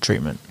that sort of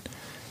treatment,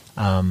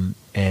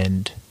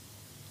 and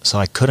so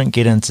I couldn't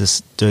get in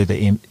to do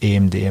the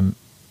EMDA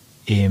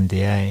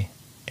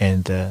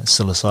and the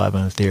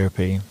psilocybin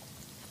therapy,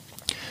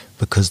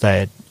 because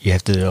you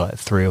have to do like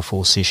 3 or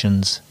 4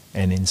 sessions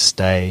and then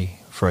stay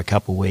for a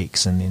couple of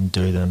weeks and then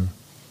do them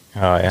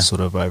Oh, yeah.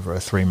 sort of over a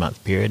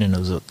 3-month period, and it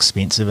was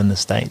expensive in the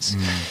States.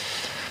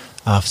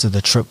 After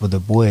the trip with the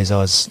boys, I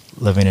was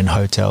living in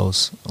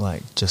hotels,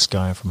 like just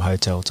going from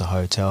hotel to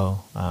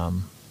hotel,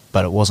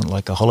 but it wasn't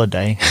like a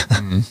holiday.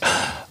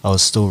 I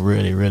was still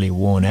really, really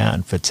worn out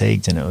and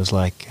fatigued, and it was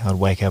like I'd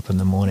wake up in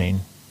the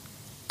morning,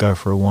 go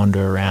for a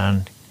wander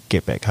around,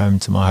 get back home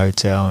to my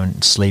hotel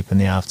and sleep in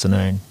the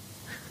afternoon,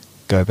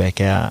 go back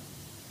out,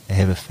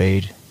 have a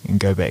feed, and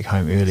go back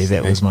home early.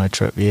 That was my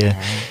trip, yeah.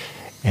 Right.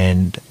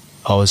 And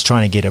I was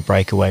trying to get a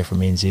break away from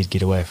NZ,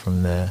 get away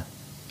from the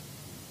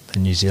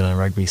New Zealand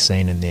rugby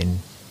scene, and then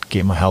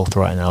get my health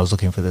right. And I was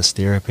looking for this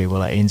therapy.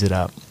 Well, I ended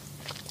up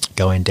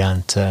going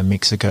down to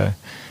Mexico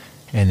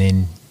and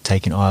then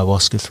taking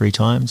ayahuasca 3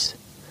 times.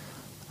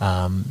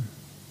 And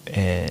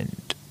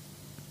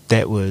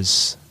that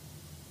was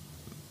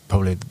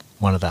probably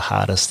one of the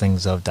hardest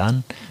things I've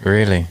done.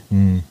 Really?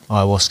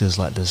 Ayahuasca is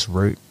like this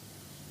root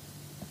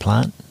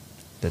plant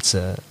that's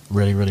a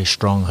really, really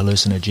strong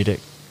hallucinogenic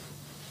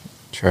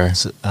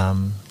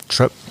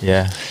trip.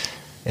 Yeah.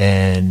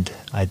 And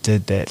I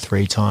did that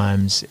 3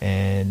 times,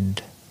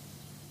 and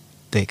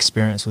the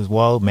experience was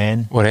wild,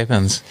 man. What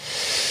happens?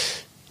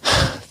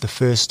 The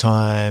first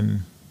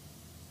time,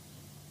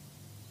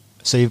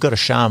 so you've got a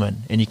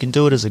shaman, and you can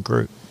do it as a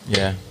group.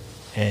 Yeah.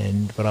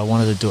 But I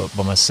wanted to do it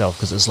by myself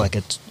because it's like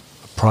a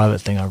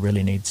private thing. I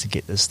really need to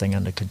get this thing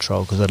under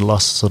control because I'd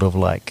lost sort of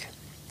like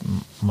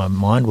my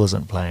mind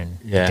wasn't playing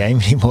the game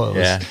anymore. It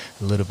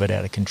was a little bit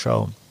out of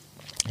control,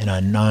 and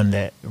I'd known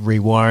that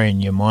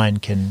rewiring your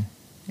mind can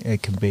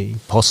be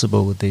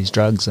possible with these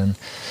drugs. And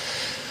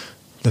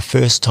the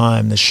first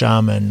time the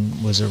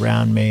shaman was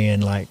around me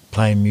and like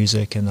playing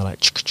music, and they're like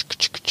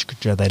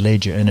they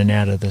lead you in and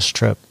out of this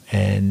trip,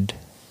 and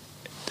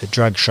the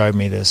drug showed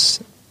me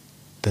this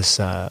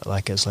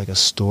like it's like a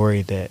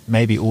story that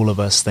maybe all of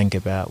us think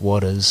about. Why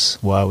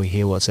are we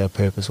here? What's our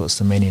purpose? What's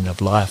the meaning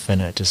of life?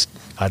 And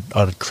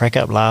I'd crack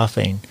up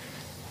laughing,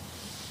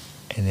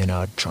 and then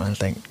I'd try and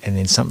think, and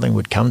then something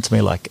would come to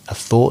me like a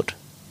thought,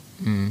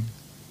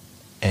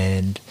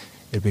 and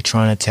it'd be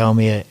trying to tell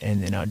me it,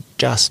 and then I'd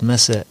just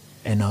miss it,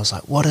 and I was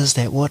like, what is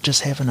that? What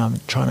just happened? I'm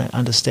trying to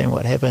understand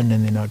what happened,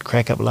 and then I'd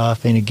crack up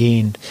laughing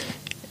again,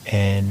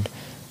 and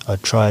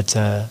I'd try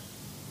to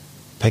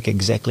pick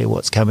exactly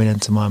what's coming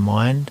into my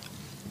mind.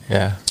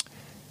 Yeah.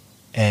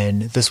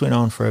 And this went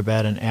on for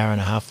about an hour and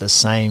a half, the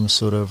same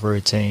sort of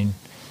routine.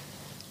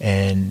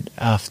 And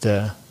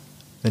after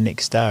the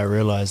next day, I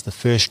realized the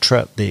first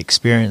trip, the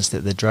experience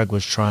that the drug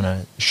was trying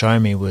to show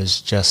me was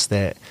just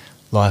that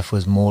life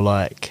was more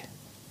like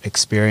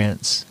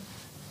experience.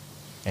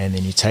 And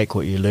then you take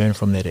what you learn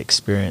from that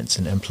experience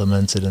and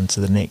implement it into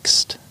the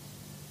next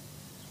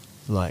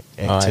like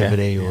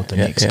activity or the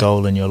next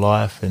goal in your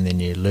life. And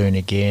then you learn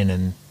again,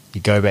 and you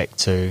go back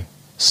to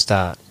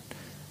start,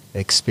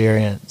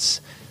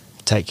 experience,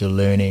 take your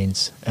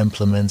learnings,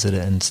 implement it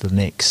into the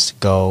next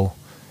goal,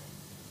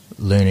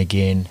 learn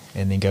again,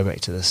 and then go back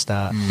to the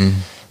start.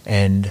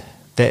 And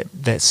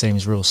that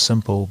seems real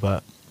simple,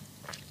 but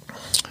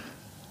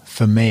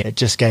for me, it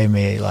just gave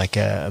me like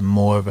a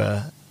more of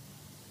a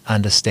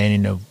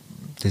understanding of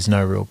there's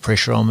no real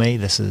pressure on me.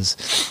 This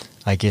is,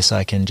 I guess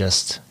I can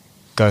just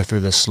go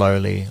through this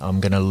slowly. I'm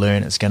going to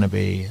learn. It's going to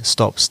be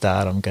stop,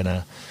 start.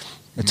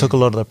 It took a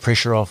lot of the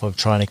pressure off of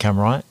trying to come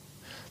right.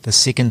 The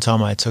second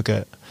time I took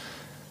it,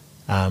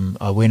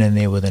 I went in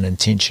there with an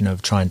intention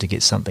of trying to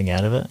get something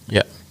out of it.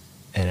 Yeah.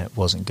 And it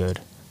wasn't good.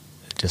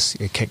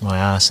 It kicked my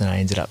ass, and I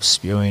ended up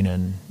spewing,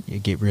 and you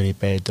get really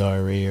bad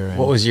diarrhea. And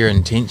what was your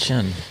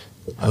intention?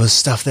 It was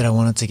stuff that I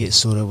wanted to get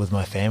sorted with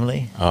my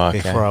family. Oh,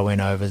 okay. Before I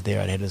went over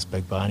there, I'd had this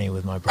big barney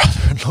with my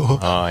brother-in-law.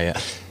 Oh, yeah.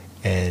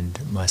 And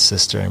my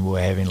sister, and we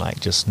were having like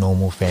just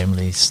normal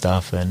family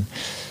stuff, and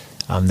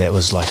that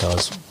was like I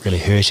was really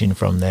hurting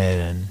from that,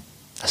 and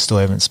I still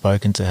haven't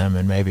spoken to him,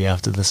 and maybe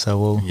after this I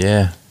will.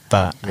 Yeah.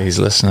 But he's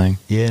listening.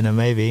 Yeah, no,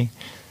 maybe.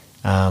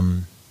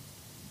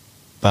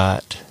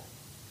 But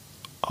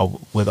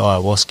with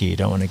ayahuasca, you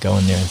don't want to go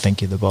in there and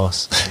think you're the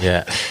boss.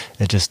 Yeah.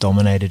 It just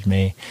dominated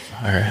me.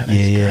 All right,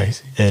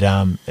 that's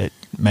crazy. It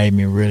made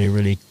me really,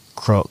 really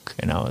crook,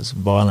 and I was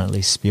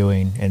violently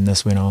spewing, and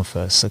this went on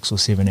for 6 or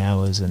 7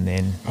 hours, and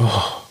then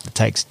it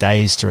takes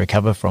days to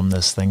recover from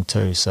this thing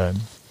too. So,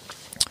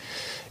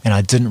 and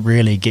I didn't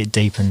really get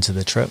deep into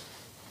the trip.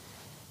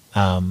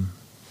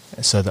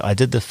 So I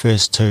did the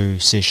first 2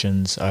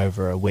 sessions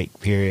over a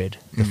week period.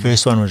 The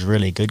first one was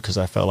really good because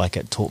I felt like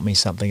it taught me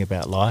something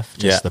about life,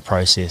 just the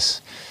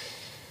process.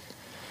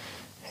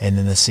 And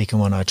then the second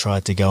one, I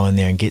tried to go in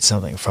there and get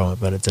something from it,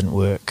 but it didn't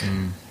work.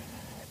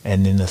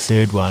 And then the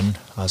third one,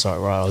 I was like,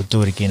 right, I'll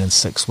do it again in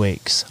 6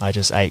 weeks. I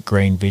just ate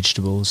green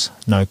vegetables,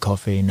 no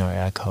coffee, no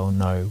alcohol,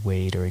 no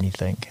weed or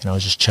anything. And I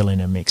was just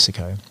chilling in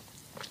Mexico.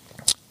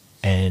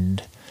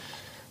 And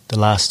the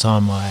last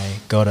time I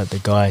got it, the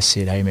guy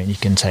said, hey man, you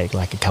can take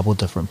like a couple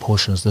different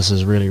portions. This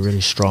is really,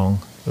 really strong.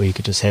 Or you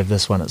could just have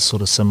this one. It's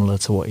sort of similar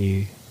to what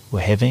you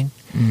were having.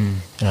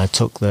 And I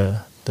took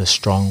the the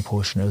strong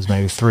portion. It was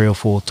maybe 3 or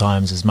 4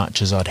 times as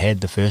much as I'd had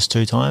the first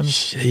 2 times.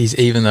 Jeez,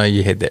 even though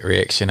you had that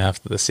reaction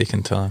after the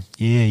second time.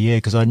 Yeah,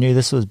 because I knew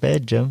this was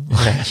bad, Jim.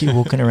 You're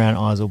walking around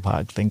Isle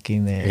Park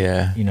thinking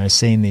that, you know,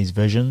 seeing these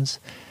visions,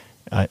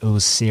 it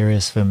was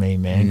serious for me,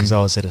 man, because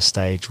I was at a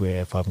stage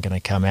where if I'm going to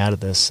come out of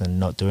this and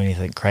not do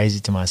anything crazy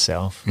to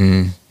myself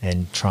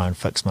and try and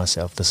fix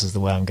myself, this is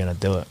the way I'm going to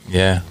do it.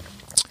 Yeah.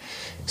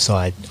 So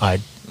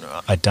I'd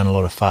done a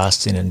lot of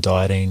fasting and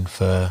dieting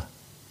for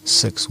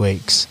 6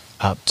 weeks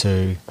up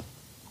to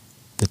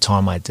the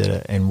time I did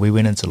it, and we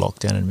went into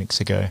lockdown in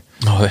Mexico.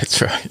 Oh, that's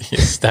right.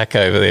 You're stuck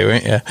over there,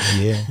 weren't you?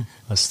 Yeah,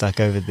 I was stuck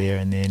over there,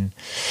 and then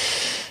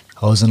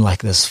I was in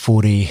like this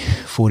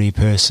 40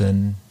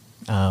 person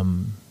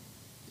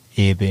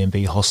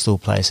Airbnb hostel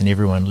place, and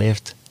everyone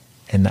left,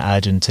 and the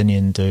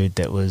Argentinian dude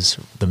that was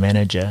the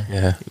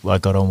manager, I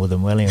got on with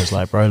him well. He was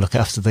like, bro, look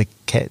after the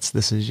cats,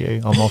 this is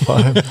you, I'm off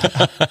home.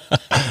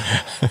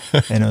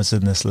 And I was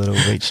in this little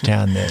beach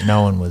town that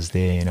no one was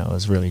there, you know, it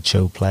was a really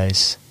chill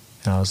place,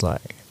 and I was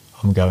like,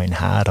 I'm going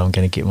hard, I'm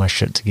going to get my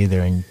shit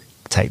together and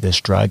take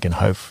this drug and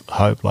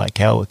hope like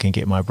hell it can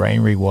get my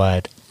brain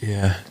rewired.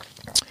 Yeah.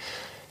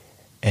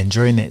 And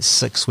during that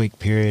 6-week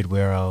period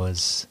where I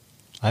was,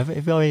 have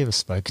I ever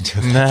spoken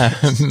to you?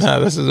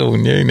 No, this is all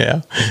new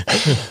now.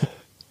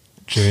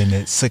 During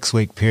that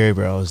 6-week period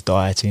where I was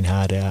dieting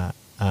hard out,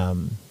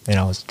 and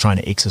I was trying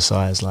to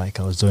exercise, like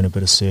I was doing a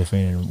bit of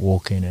surfing and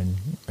walking and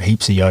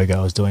heaps of yoga.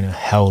 I was doing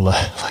a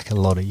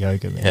lot of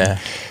yoga, man. Yeah.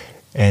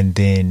 And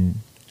then,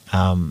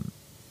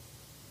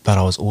 but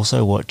I was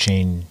also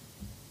watching,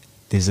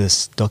 there's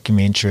this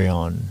documentary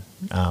on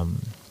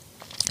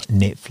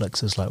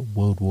Netflix, it's like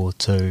World War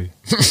II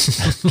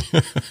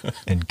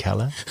in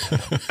colour.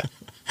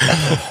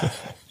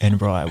 And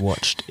bro, I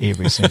watched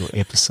every single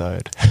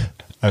episode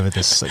over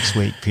this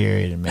 6-week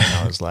period, and man,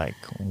 I was like,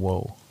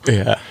 whoa.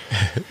 Yeah.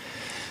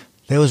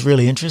 That was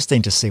really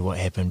interesting to see what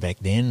happened back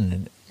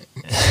then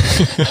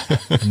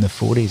in the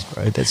 40s,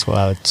 bro. That's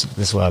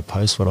why I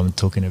post what I'm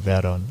talking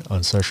about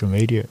on social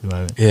media at the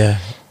moment. Yeah.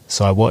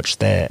 So I watched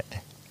that,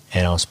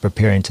 and I was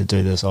preparing to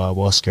do this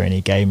ayahuasca, and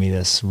he gave me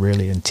this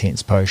really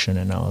intense potion,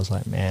 and I was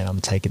like, man,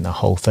 I'm taking the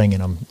whole thing,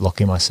 and I'm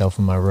locking myself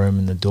in my room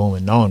in the dorm,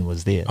 and no one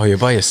was there. Oh, you're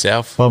by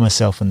yourself? By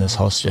myself in this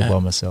hostel, by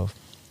myself.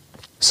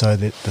 So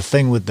the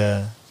thing with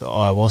the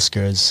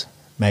ayahuasca is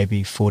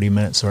maybe 40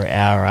 minutes or an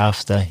hour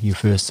after you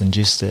first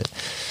ingest it,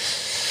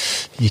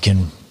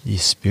 you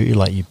spew,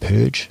 like you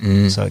purge.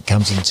 So it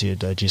comes into your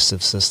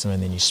digestive system,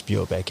 and then you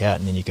spew it back out,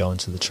 and then you go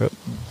into the trip.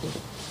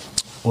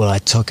 Well, I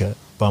took it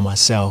by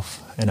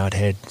myself, and I'd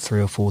had 3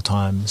 or 4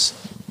 times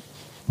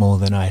more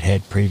than I'd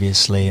had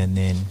previously, and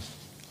then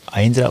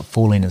I ended up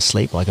falling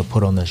asleep. Like I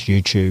put on this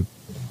YouTube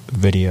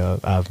video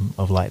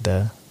of like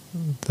the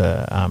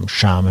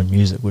shaman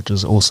music, which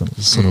is awesome.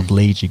 It sort of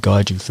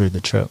guide you through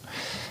the trip.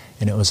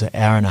 And it was an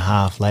hour and a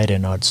half later,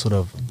 and I'd sort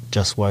of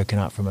just woken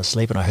up from a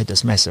sleep, and I heard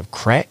this massive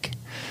crack,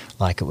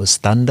 like it was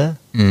thunder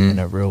and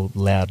a real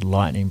loud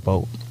lightning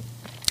bolt.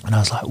 And I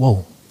was like,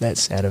 whoa,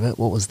 that's out of it.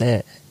 What was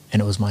that?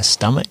 And it was my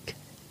stomach.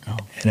 Oh.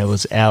 And it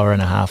was an hour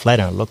and a half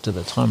later. I looked at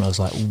the time, and I was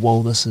like,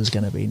 whoa, this is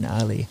going to be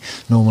gnarly.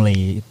 Normally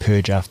you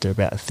purge after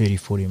about 30,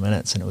 40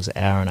 minutes, and it was an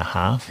hour and a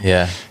half.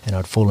 Yeah. And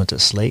I'd fall into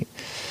sleep.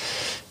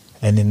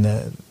 And then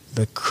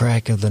the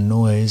crack of the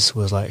noise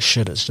was like,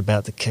 shit, it's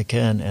about to kick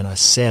in. And I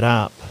sat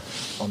up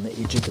on the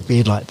edge of the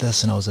bed like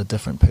this, and I was a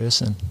different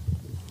person.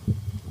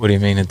 What do you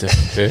mean a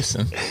different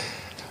person?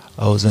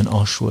 I was in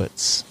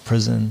Auschwitz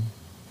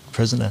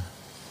prisoner.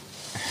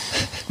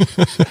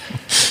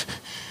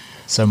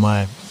 So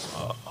my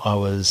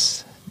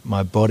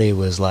body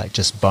was like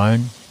just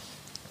bone.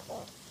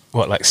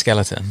 What, like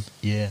skeleton?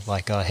 Yeah,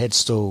 like I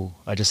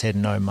just had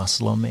no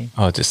muscle on me.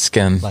 Oh, just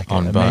skin like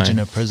on bone. Imagine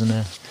a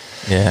prisoner.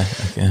 Yeah,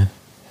 okay.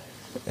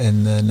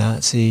 In the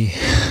Nazi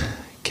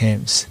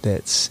camps,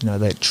 that's,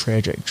 that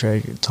tragic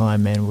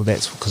time, man. Well,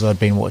 that's because I'd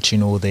been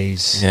watching all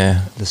this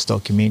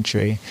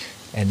documentary,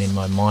 and then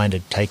my mind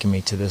had taken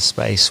me to this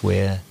space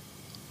where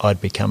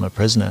I'd become a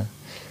prisoner,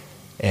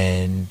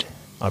 and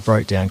I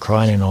broke down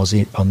crying, and I was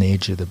on the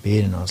edge of the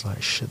bed, and I was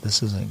like, shit,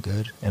 this isn't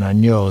good. And I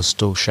knew I was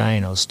still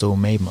Shane, I was still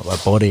me, my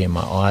body and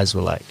my eyes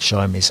were like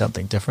showing me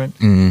something different.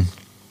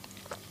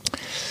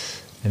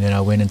 And then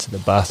I went into the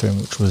bathroom,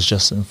 which was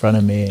just in front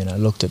of me, and I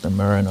looked at the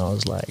mirror, and I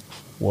was like,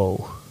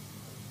 whoa,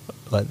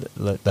 like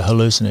the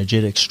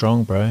hallucinogenic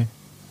strong, bro.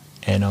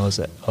 And I was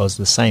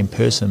the same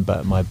person,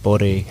 but my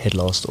body had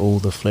lost all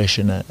the flesh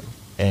in it,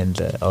 and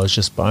I was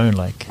just bone.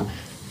 Like,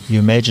 you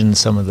imagine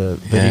some of the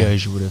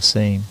videos you would have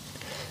seen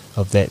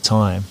of that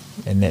time,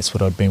 and that's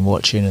what I'd been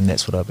watching, and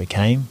that's what I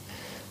became.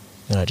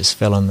 And I just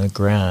fell on the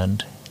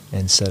ground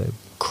and started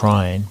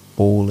crying,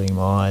 bawling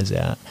my eyes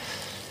out,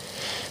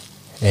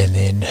 and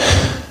then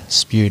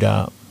spewed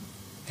up,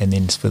 and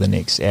then for the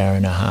next hour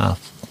and a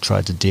half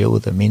tried to deal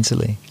with it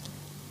mentally.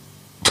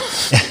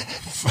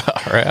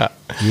 Far out.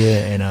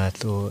 Yeah, and I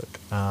thought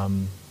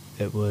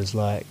it was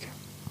like,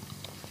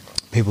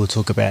 people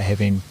talk about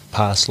having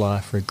past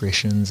life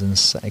regressions and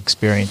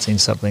experiencing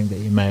something that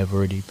you may have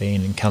already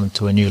been and come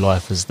to a new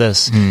life as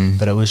this,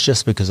 but it was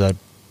just because I'd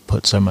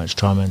put so much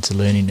time into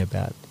learning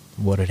about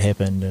what had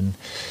happened.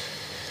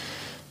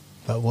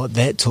 But what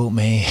that taught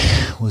me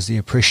was the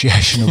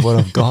appreciation of what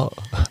I've got.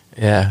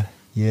 Yeah.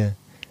 Yeah.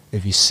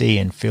 If you see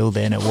and feel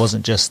that, and it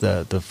wasn't just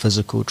the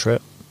physical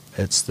trip,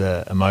 it's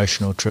the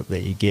emotional trip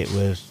that you get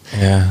with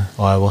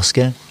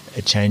ayahuasca.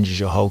 It changes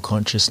your whole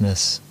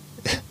consciousness.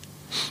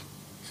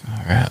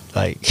 All right.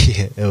 Like,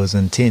 yeah, it was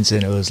intense,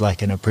 and it was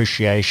like an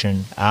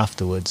appreciation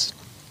afterwards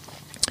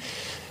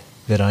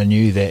that I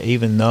knew that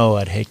even though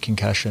I'd had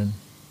concussion,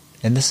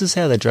 and this is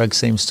how the drug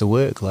seems to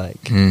work,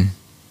 like,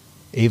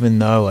 even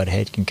though I'd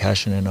had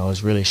concussion and I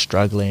was really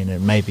struggling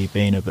and maybe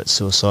being a bit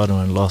suicidal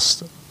and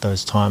lost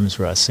those times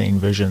where I seen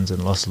visions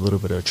and lost a little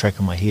bit of track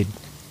of my head,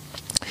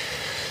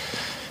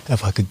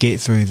 if I could get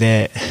through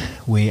that,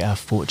 we are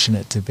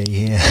fortunate to be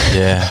here.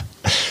 Yeah.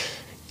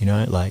 You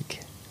know,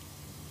 like,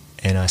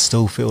 and I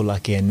still feel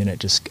lucky. And then it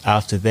just,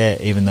 after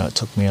that, even though it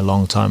took me a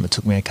long time, it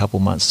took me a couple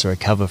months to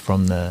recover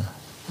from the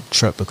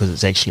trip because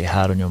it's actually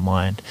hard on your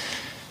mind.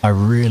 I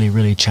really,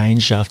 really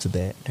changed after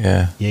that.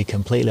 Yeah,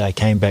 completely. I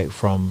came back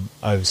from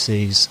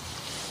overseas.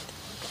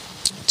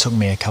 It took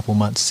me a couple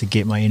months to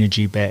get my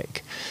energy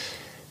back.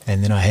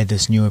 And then I had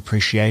this new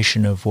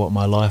appreciation of what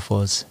my life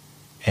was.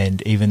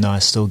 And even though I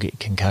still get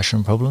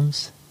concussion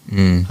problems,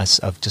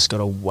 I've just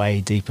got a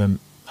way deeper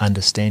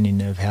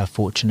understanding of how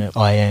fortunate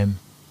I am,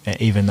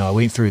 even though I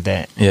went through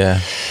that. Yeah.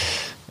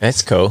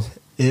 That's cool.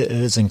 It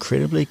is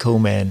incredibly cool,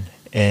 man.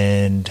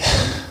 And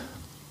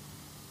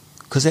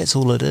because that's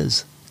all it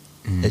is.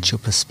 It's your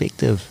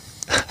perspective.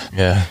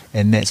 Yeah.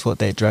 And that's what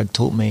that drug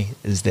taught me,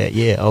 is that,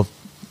 I've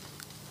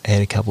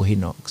had a couple head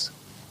knocks,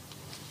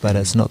 but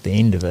it's not the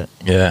end of it.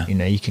 Yeah. You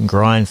know, you can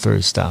grind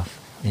through stuff.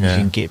 And Yeah. you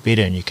can get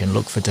better, and you can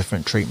look for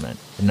different treatment.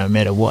 And no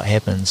matter what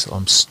happens,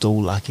 I'm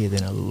still luckier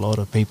than a lot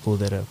of people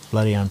that are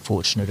bloody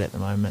unfortunate at the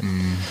moment.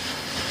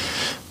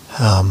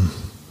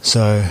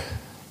 So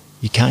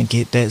you can't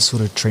get that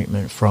sort of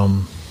treatment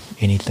from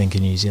anything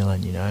in New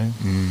Zealand, you know.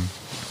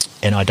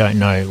 And I don't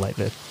know like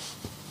the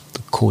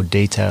core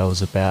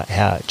details about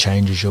how it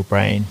changes your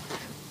brain,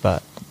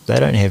 but they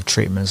don't have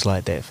treatments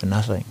like that for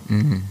nothing.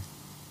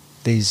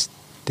 These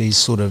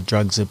sort of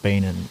drugs have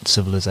been in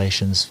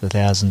civilizations for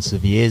thousands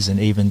of years, and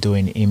even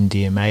doing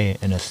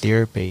MDMA in a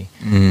therapy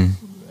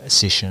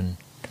session,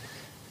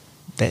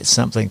 that's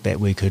something that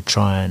we could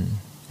try and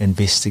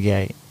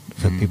investigate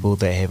for people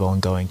that have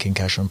ongoing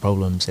concussion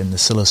problems. And the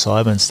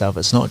psilocybin stuff,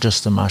 it's not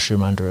just a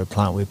mushroom under a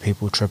plant where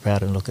people trip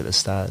out and look at the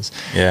stars.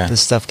 Yeah.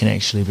 This stuff can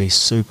actually be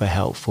super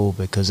helpful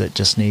because it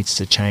just needs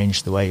to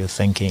change the way you're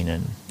thinking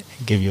and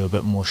give you a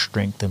bit more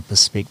strength and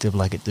perspective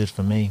like it did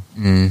for me.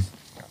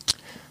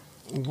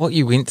 What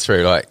you went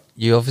through, like,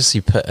 you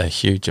obviously put a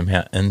huge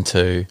amount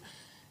into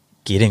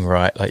getting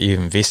right. Like, you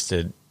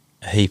invested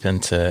a heap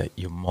into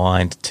your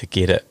mind to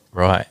get it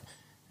right.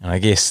 And I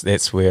guess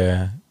that's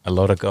where a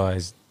lot of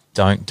guys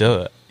don't do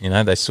it. You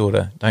know, they sort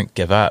of don't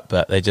give up,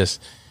 but they just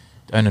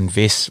don't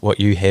invest what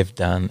you have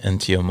done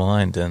into your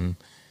mind. And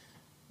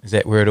is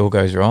that where it all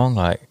goes wrong?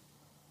 Like,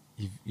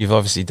 you've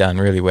obviously done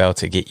really well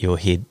to get your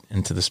head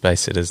into the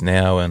space it is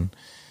now, and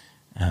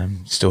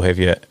still have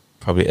your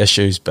probably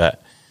issues,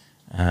 but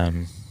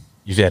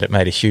you've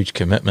made a huge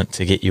commitment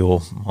to get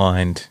your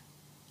mind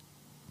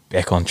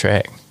back on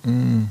track.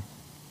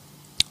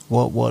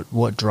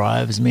 What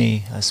drives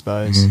me, I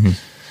suppose?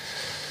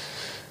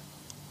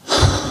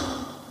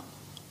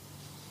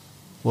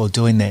 Well,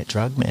 doing that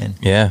drug, man.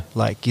 Yeah.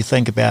 Like, you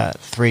think about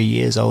 3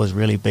 years, I was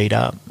really beat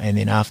up, and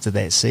then after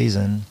that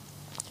season,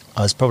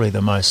 I was probably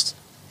the most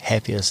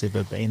happiest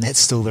ever been. That's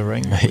still the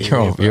ring.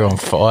 You're on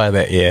fire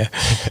that year.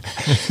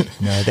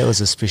 No, that was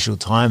a special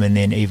time. And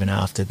then even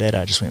after that,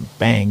 I just went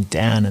bang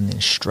down and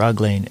then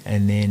struggling.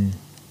 And then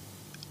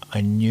I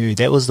knew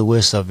that was the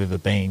worst I've ever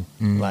been.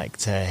 Like,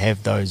 to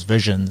have those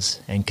visions,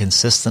 and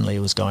consistently it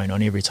was going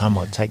on every time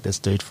I'd take this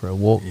dude for a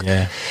walk.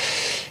 Yeah.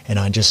 And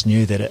I just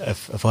knew that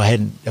if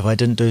I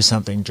didn't do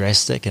something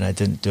drastic and I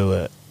didn't do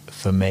it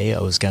for me,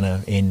 I was going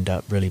to end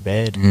up really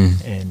bad.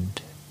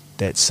 And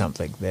that's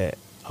something that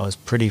I was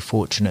pretty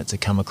fortunate to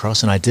come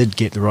across, and I did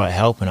get the right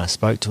help, and I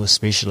spoke to a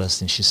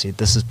specialist, and she said,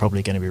 this is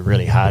probably going to be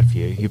really hard for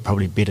you. You're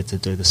probably better to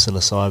do the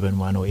psilocybin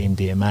one or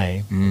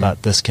MDMA,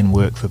 but this can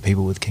work for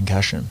people with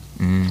concussion.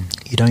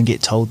 You don't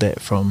get told that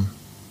from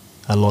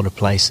a lot of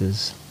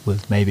places,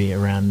 with maybe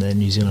around the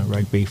New Zealand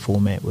rugby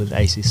format with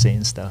ACC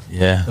and stuff.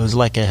 Yeah. It was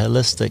like a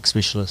holistic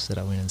specialist that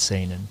I went and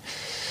seen, and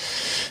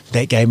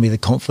that gave me the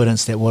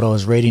confidence that what I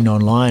was reading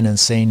online and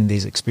seeing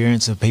these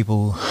experiences of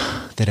people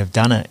that have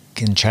done it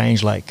can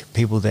change. Like,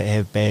 people that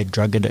have bad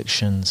drug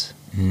addictions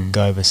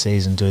go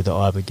overseas and do the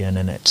ibogaine,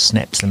 and it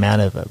snaps them out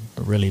of a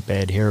really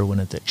bad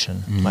heroin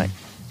addiction, like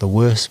the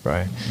worst,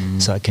 bro.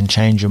 So it can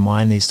change your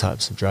mind, these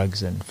types of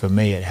drugs, and for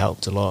me it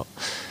helped a lot.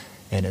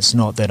 And it's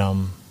not that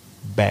I'm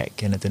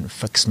back and it didn't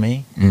fix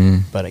me,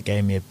 but it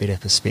gave me a better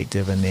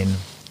perspective. And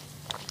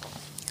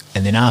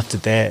then after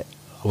that,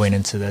 I went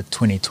into the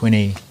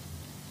 2020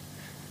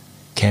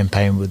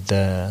 campaign with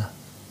the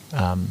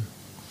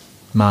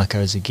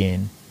Marcos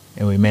again,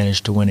 and we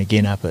managed to win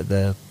again up at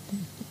the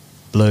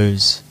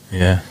Blues.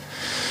 Yeah.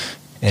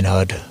 And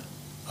I'd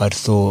I'd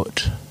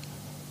thought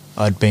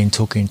I'd been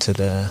talking to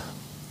the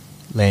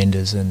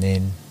Landers and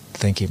then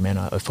thinking, man,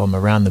 if I'm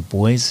around the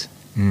boys,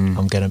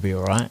 I'm going to be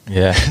all right.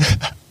 Yeah.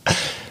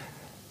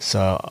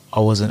 So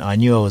I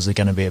knew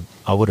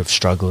I would have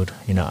struggled,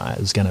 you know, it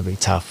was going to be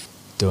tough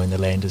doing the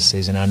Landers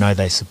season. I know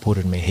they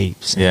supported me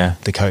heaps. Yeah.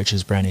 The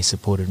coaches, Brownie,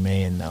 supported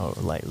me, and they were,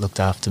 like, looked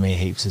after me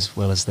heaps as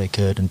well as they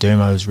could, and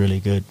Dermo was really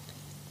good.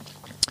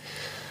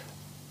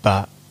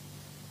 But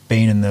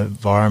being in the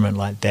environment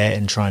like that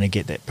and trying to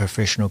get that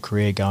professional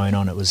career going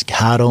on, it was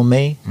hard on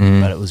me,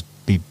 but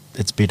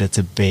it's better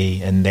to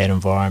be in that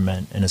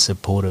environment in a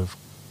supportive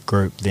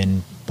group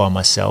than by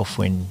myself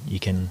when you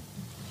can,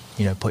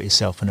 you know, put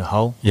yourself in a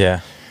hole. Yeah.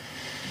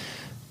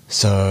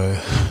 So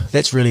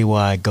that's really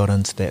why I got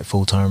into that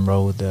full-time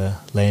role with the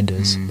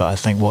Landers. But I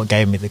think what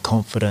gave me the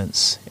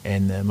confidence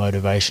and the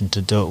motivation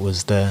to do it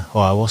was the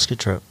ayahuasca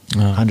trip.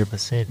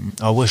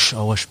 100%. I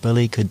wish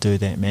Billy could do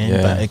that,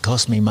 man, but it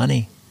cost me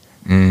money.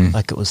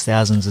 Like, it was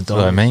thousands of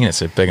dollars. Well, I mean,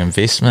 it's a big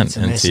investment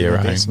into your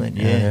investment,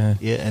 own.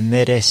 Yeah. And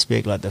that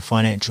aspect, like the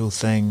financial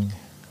thing,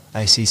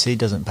 ACC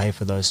doesn't pay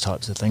for those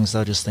types of things.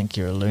 They'll just think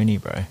you're a loony,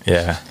 bro.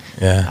 Yeah.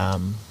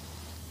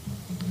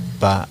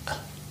 But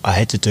I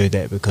had to do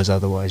that because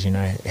otherwise, you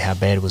know, how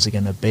bad was it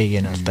going to be?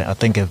 And I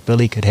think if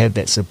Billy could have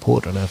that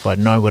support, and if I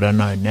know what I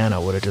know now,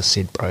 I would have just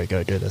said, bro,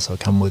 go do this. I'll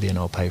come with you and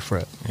I'll pay for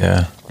it.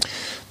 Yeah.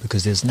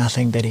 Because there's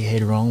nothing that he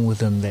had wrong with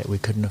him that we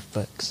couldn't have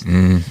fixed.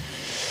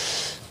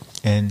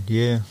 And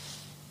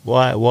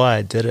why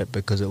I did it,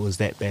 because it was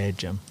that bad,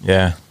 Jim.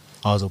 Yeah.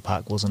 Isle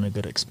Park wasn't a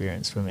good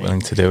experience for me. Willing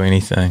to do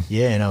anything.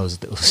 Yeah, and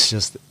it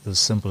was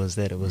simple as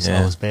that. I was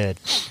bad.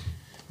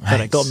 Mate,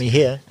 But it got me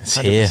here. It's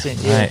here,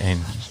 mate,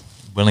 and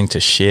willing to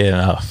share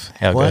enough.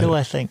 Why do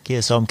I think,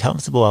 so I'm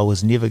comfortable I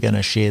was never going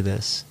to share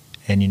this.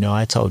 And, you know,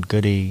 I told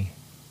Goody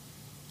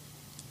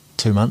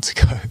 2 months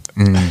ago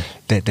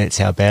that's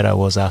how bad I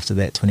was after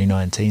that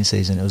 2019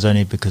 season. It was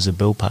only because of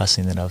Bill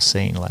passing that I've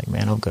seen, like,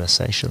 man, I've got to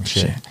say some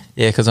shit.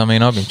 Yeah, because, I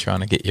mean, I've been trying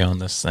to get you on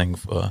this thing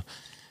for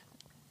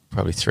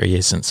probably 3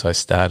 years since I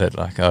started.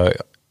 Like, I've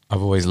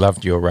always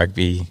loved your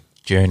rugby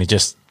journey,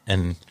 just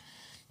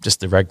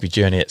the rugby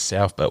journey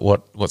itself, but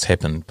what's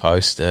happened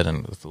post it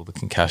and with all the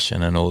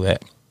concussion and all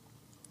that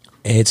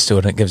adds to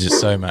it. It gives you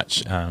so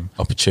much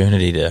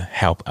opportunity to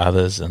help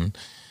others, and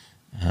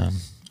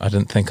I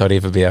didn't think I'd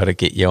ever be able to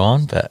get you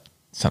on, but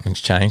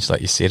something's changed,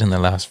 like you said, in the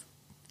last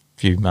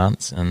few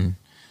months, and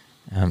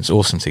it's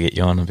awesome to get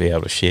you on and be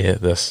able to share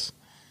this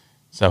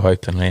so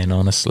openly and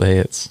honestly.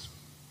 It's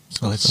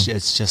awesome.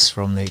 It's just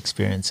from the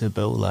experience of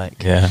Bill,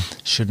 like,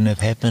 shouldn't have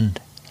happened.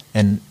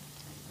 And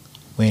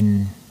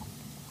when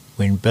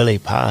Billy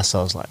passed,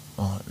 I was like,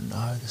 oh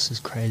no, this is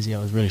crazy. I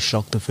was really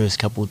shocked the first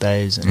couple of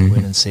days, and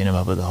went and seen him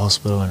up at the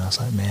hospital, and I was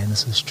like, man,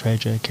 this is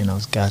tragic, and I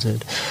was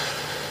gutted.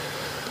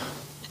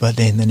 But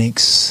then the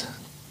next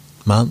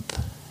month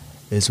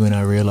is when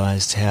I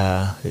realised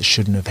how it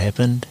shouldn't have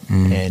happened,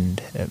 and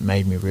it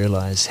made me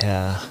realise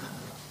how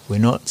we're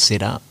not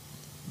set up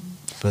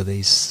for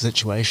these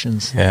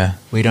situations. Yeah.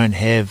 We don't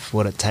have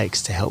what it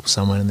takes to help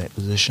someone in that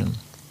position,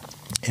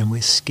 and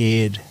we're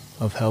scared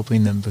of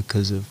helping them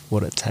because of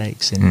what it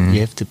takes, and you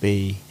have to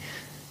be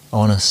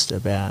honest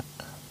about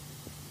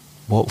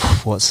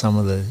what some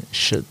of the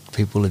shit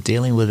people are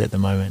dealing with at the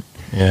moment.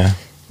 Yeah.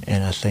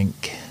 And I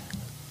think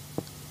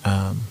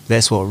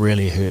that's what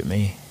really hurt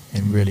me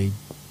and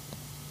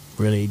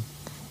really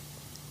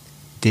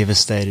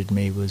devastated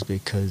me, was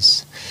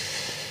because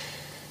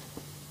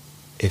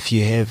if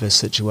you have a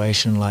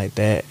situation like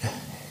that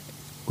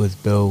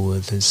with Bill,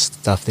 with his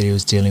stuff that he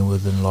was dealing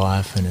with in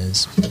life and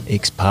his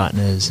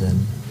ex-partners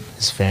and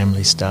his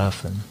family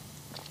stuff, and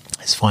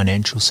his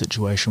financial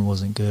situation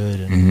wasn't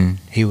good, and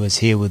he was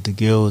here with the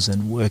girls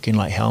and working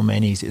like hell,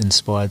 man. He's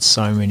inspired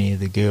so many of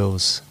the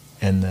girls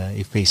in the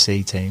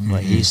FPC team.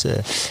 Like, he used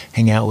to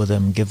hang out with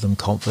them, give them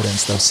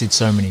confidence. They've said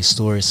so many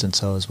stories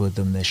since I was with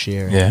them this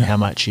year, and how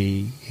much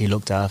he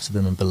looked after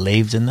them and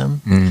believed in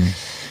them.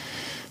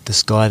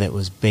 This guy that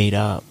was beat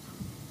up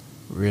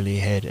really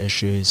had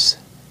issues,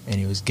 and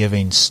he was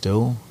giving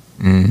still,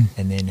 and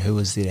then who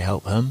was there to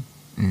help him?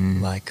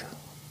 Like,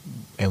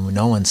 and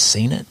no one's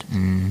seen it.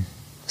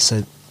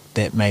 So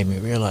that made me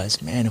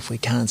realise, man, if we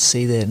can't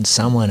see that in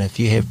someone, if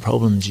you have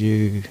problems,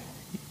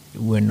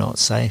 we're not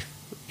safe.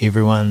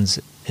 Everyone's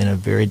in a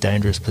very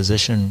dangerous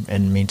position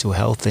in mental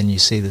health, and you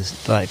see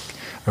this, like,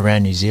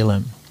 around New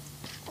Zealand,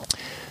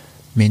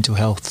 mental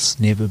health's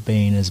never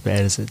been as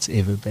bad as it's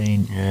ever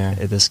been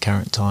at this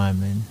current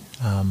time.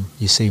 And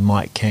you see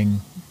Mike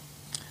King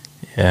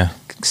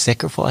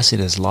sacrificing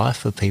his life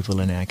for people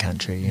in our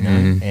country, you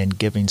know, and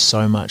giving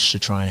so much to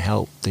try and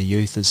help the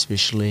youth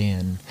especially,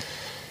 and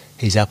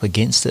he's up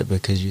against it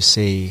because you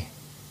see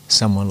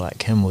someone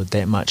like him with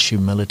that much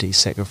humility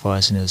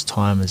sacrificing his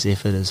time, his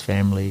effort, his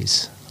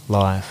family's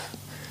life,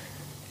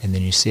 and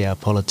then you see our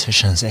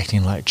politicians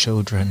acting like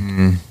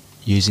children,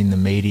 using the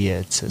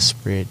media to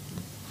spread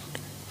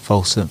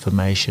false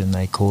information.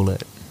 They call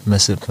it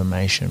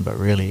misinformation, but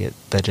really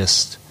they're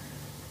just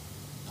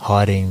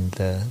hiding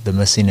the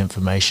missing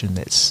information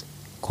that's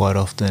quite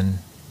often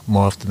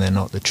more often than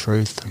not the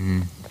truth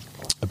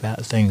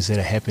about things that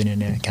are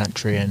happening in our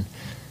country, and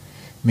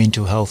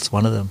mental health's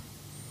one of them.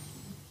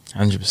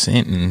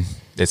 100%, and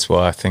that's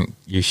why I think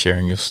you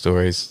sharing your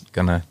story is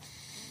going to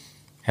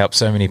help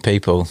so many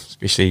people,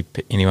 especially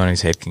anyone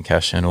who's had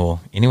concussion or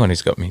anyone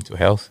who's got mental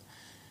health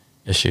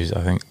issues.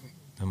 I think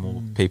the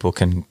more people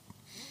can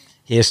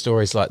hear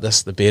stories like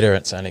this, the better.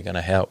 It's only going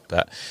to help.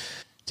 But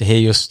to hear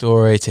your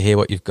story, to hear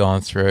what you've gone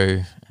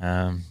through,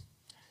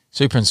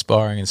 super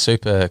inspiring and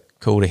super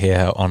cool to hear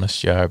how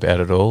honest you are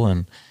about it all.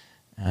 And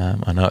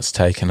I know it's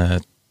taken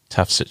a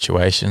tough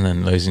situation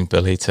and losing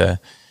Billy to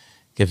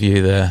give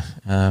you the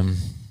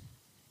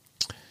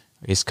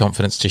I guess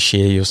confidence to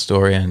share your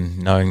story and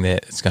knowing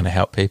that it's going to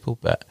help people.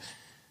 But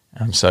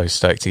I'm so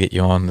stoked to get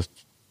you on the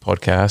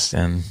podcast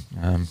and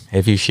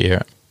have you share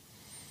it.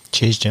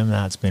 Cheers, Jim.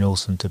 No, it's been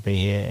awesome to be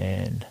here,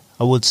 and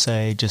I would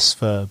say just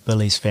for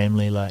Billy's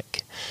family,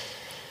 like,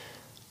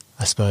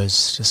 I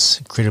suppose just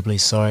incredibly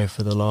sorry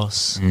for the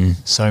loss.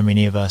 So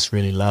many of us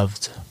really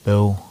loved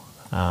Bill,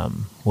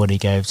 what he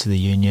gave to the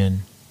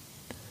union,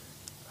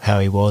 how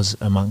he was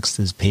amongst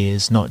his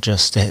peers, not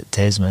just at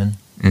Tasman,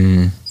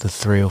 the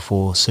 3 or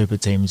 4 super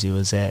teams he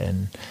was at,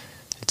 and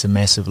it's a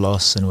massive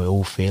loss and we're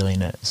all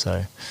feeling it.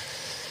 So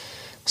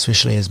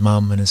especially his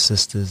mum and his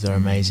sisters, they're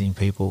amazing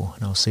people,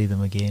 and I'll see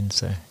them again.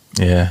 So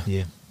yeah.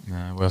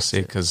 No, well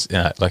said, because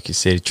like you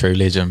said, true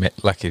legend.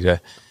 Lucky to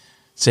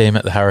see him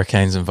at the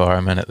Hurricanes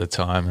environment at the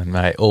time, and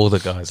mate, all the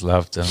guys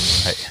loved him.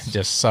 Mate,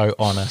 just so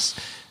honest,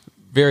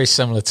 very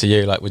similar to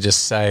you. Like, would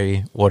just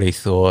say what he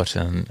thought,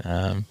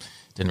 and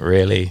didn't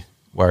really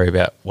worry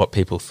about what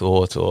people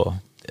thought,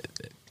 or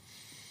it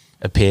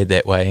appeared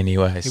that way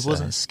anyway. He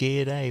wasn't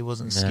scared, He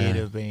wasn't scared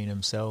of being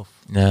himself.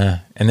 No,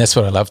 and that's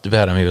what I loved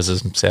about him. He was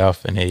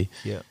himself, and he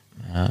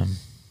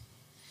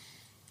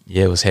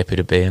was happy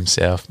to be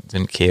himself.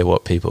 Didn't care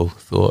what people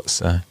thought.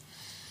 So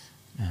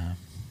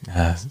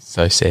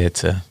so sad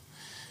to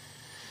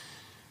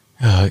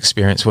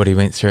experience what he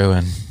went through,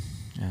 and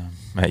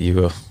mate, you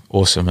were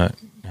awesome at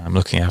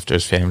looking after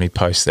his family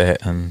post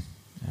that, and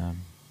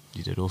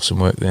you did awesome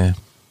work there.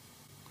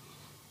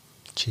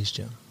 Cheers,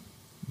 Jim.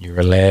 You're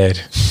a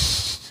lad.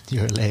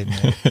 You're a lad,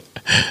 mate.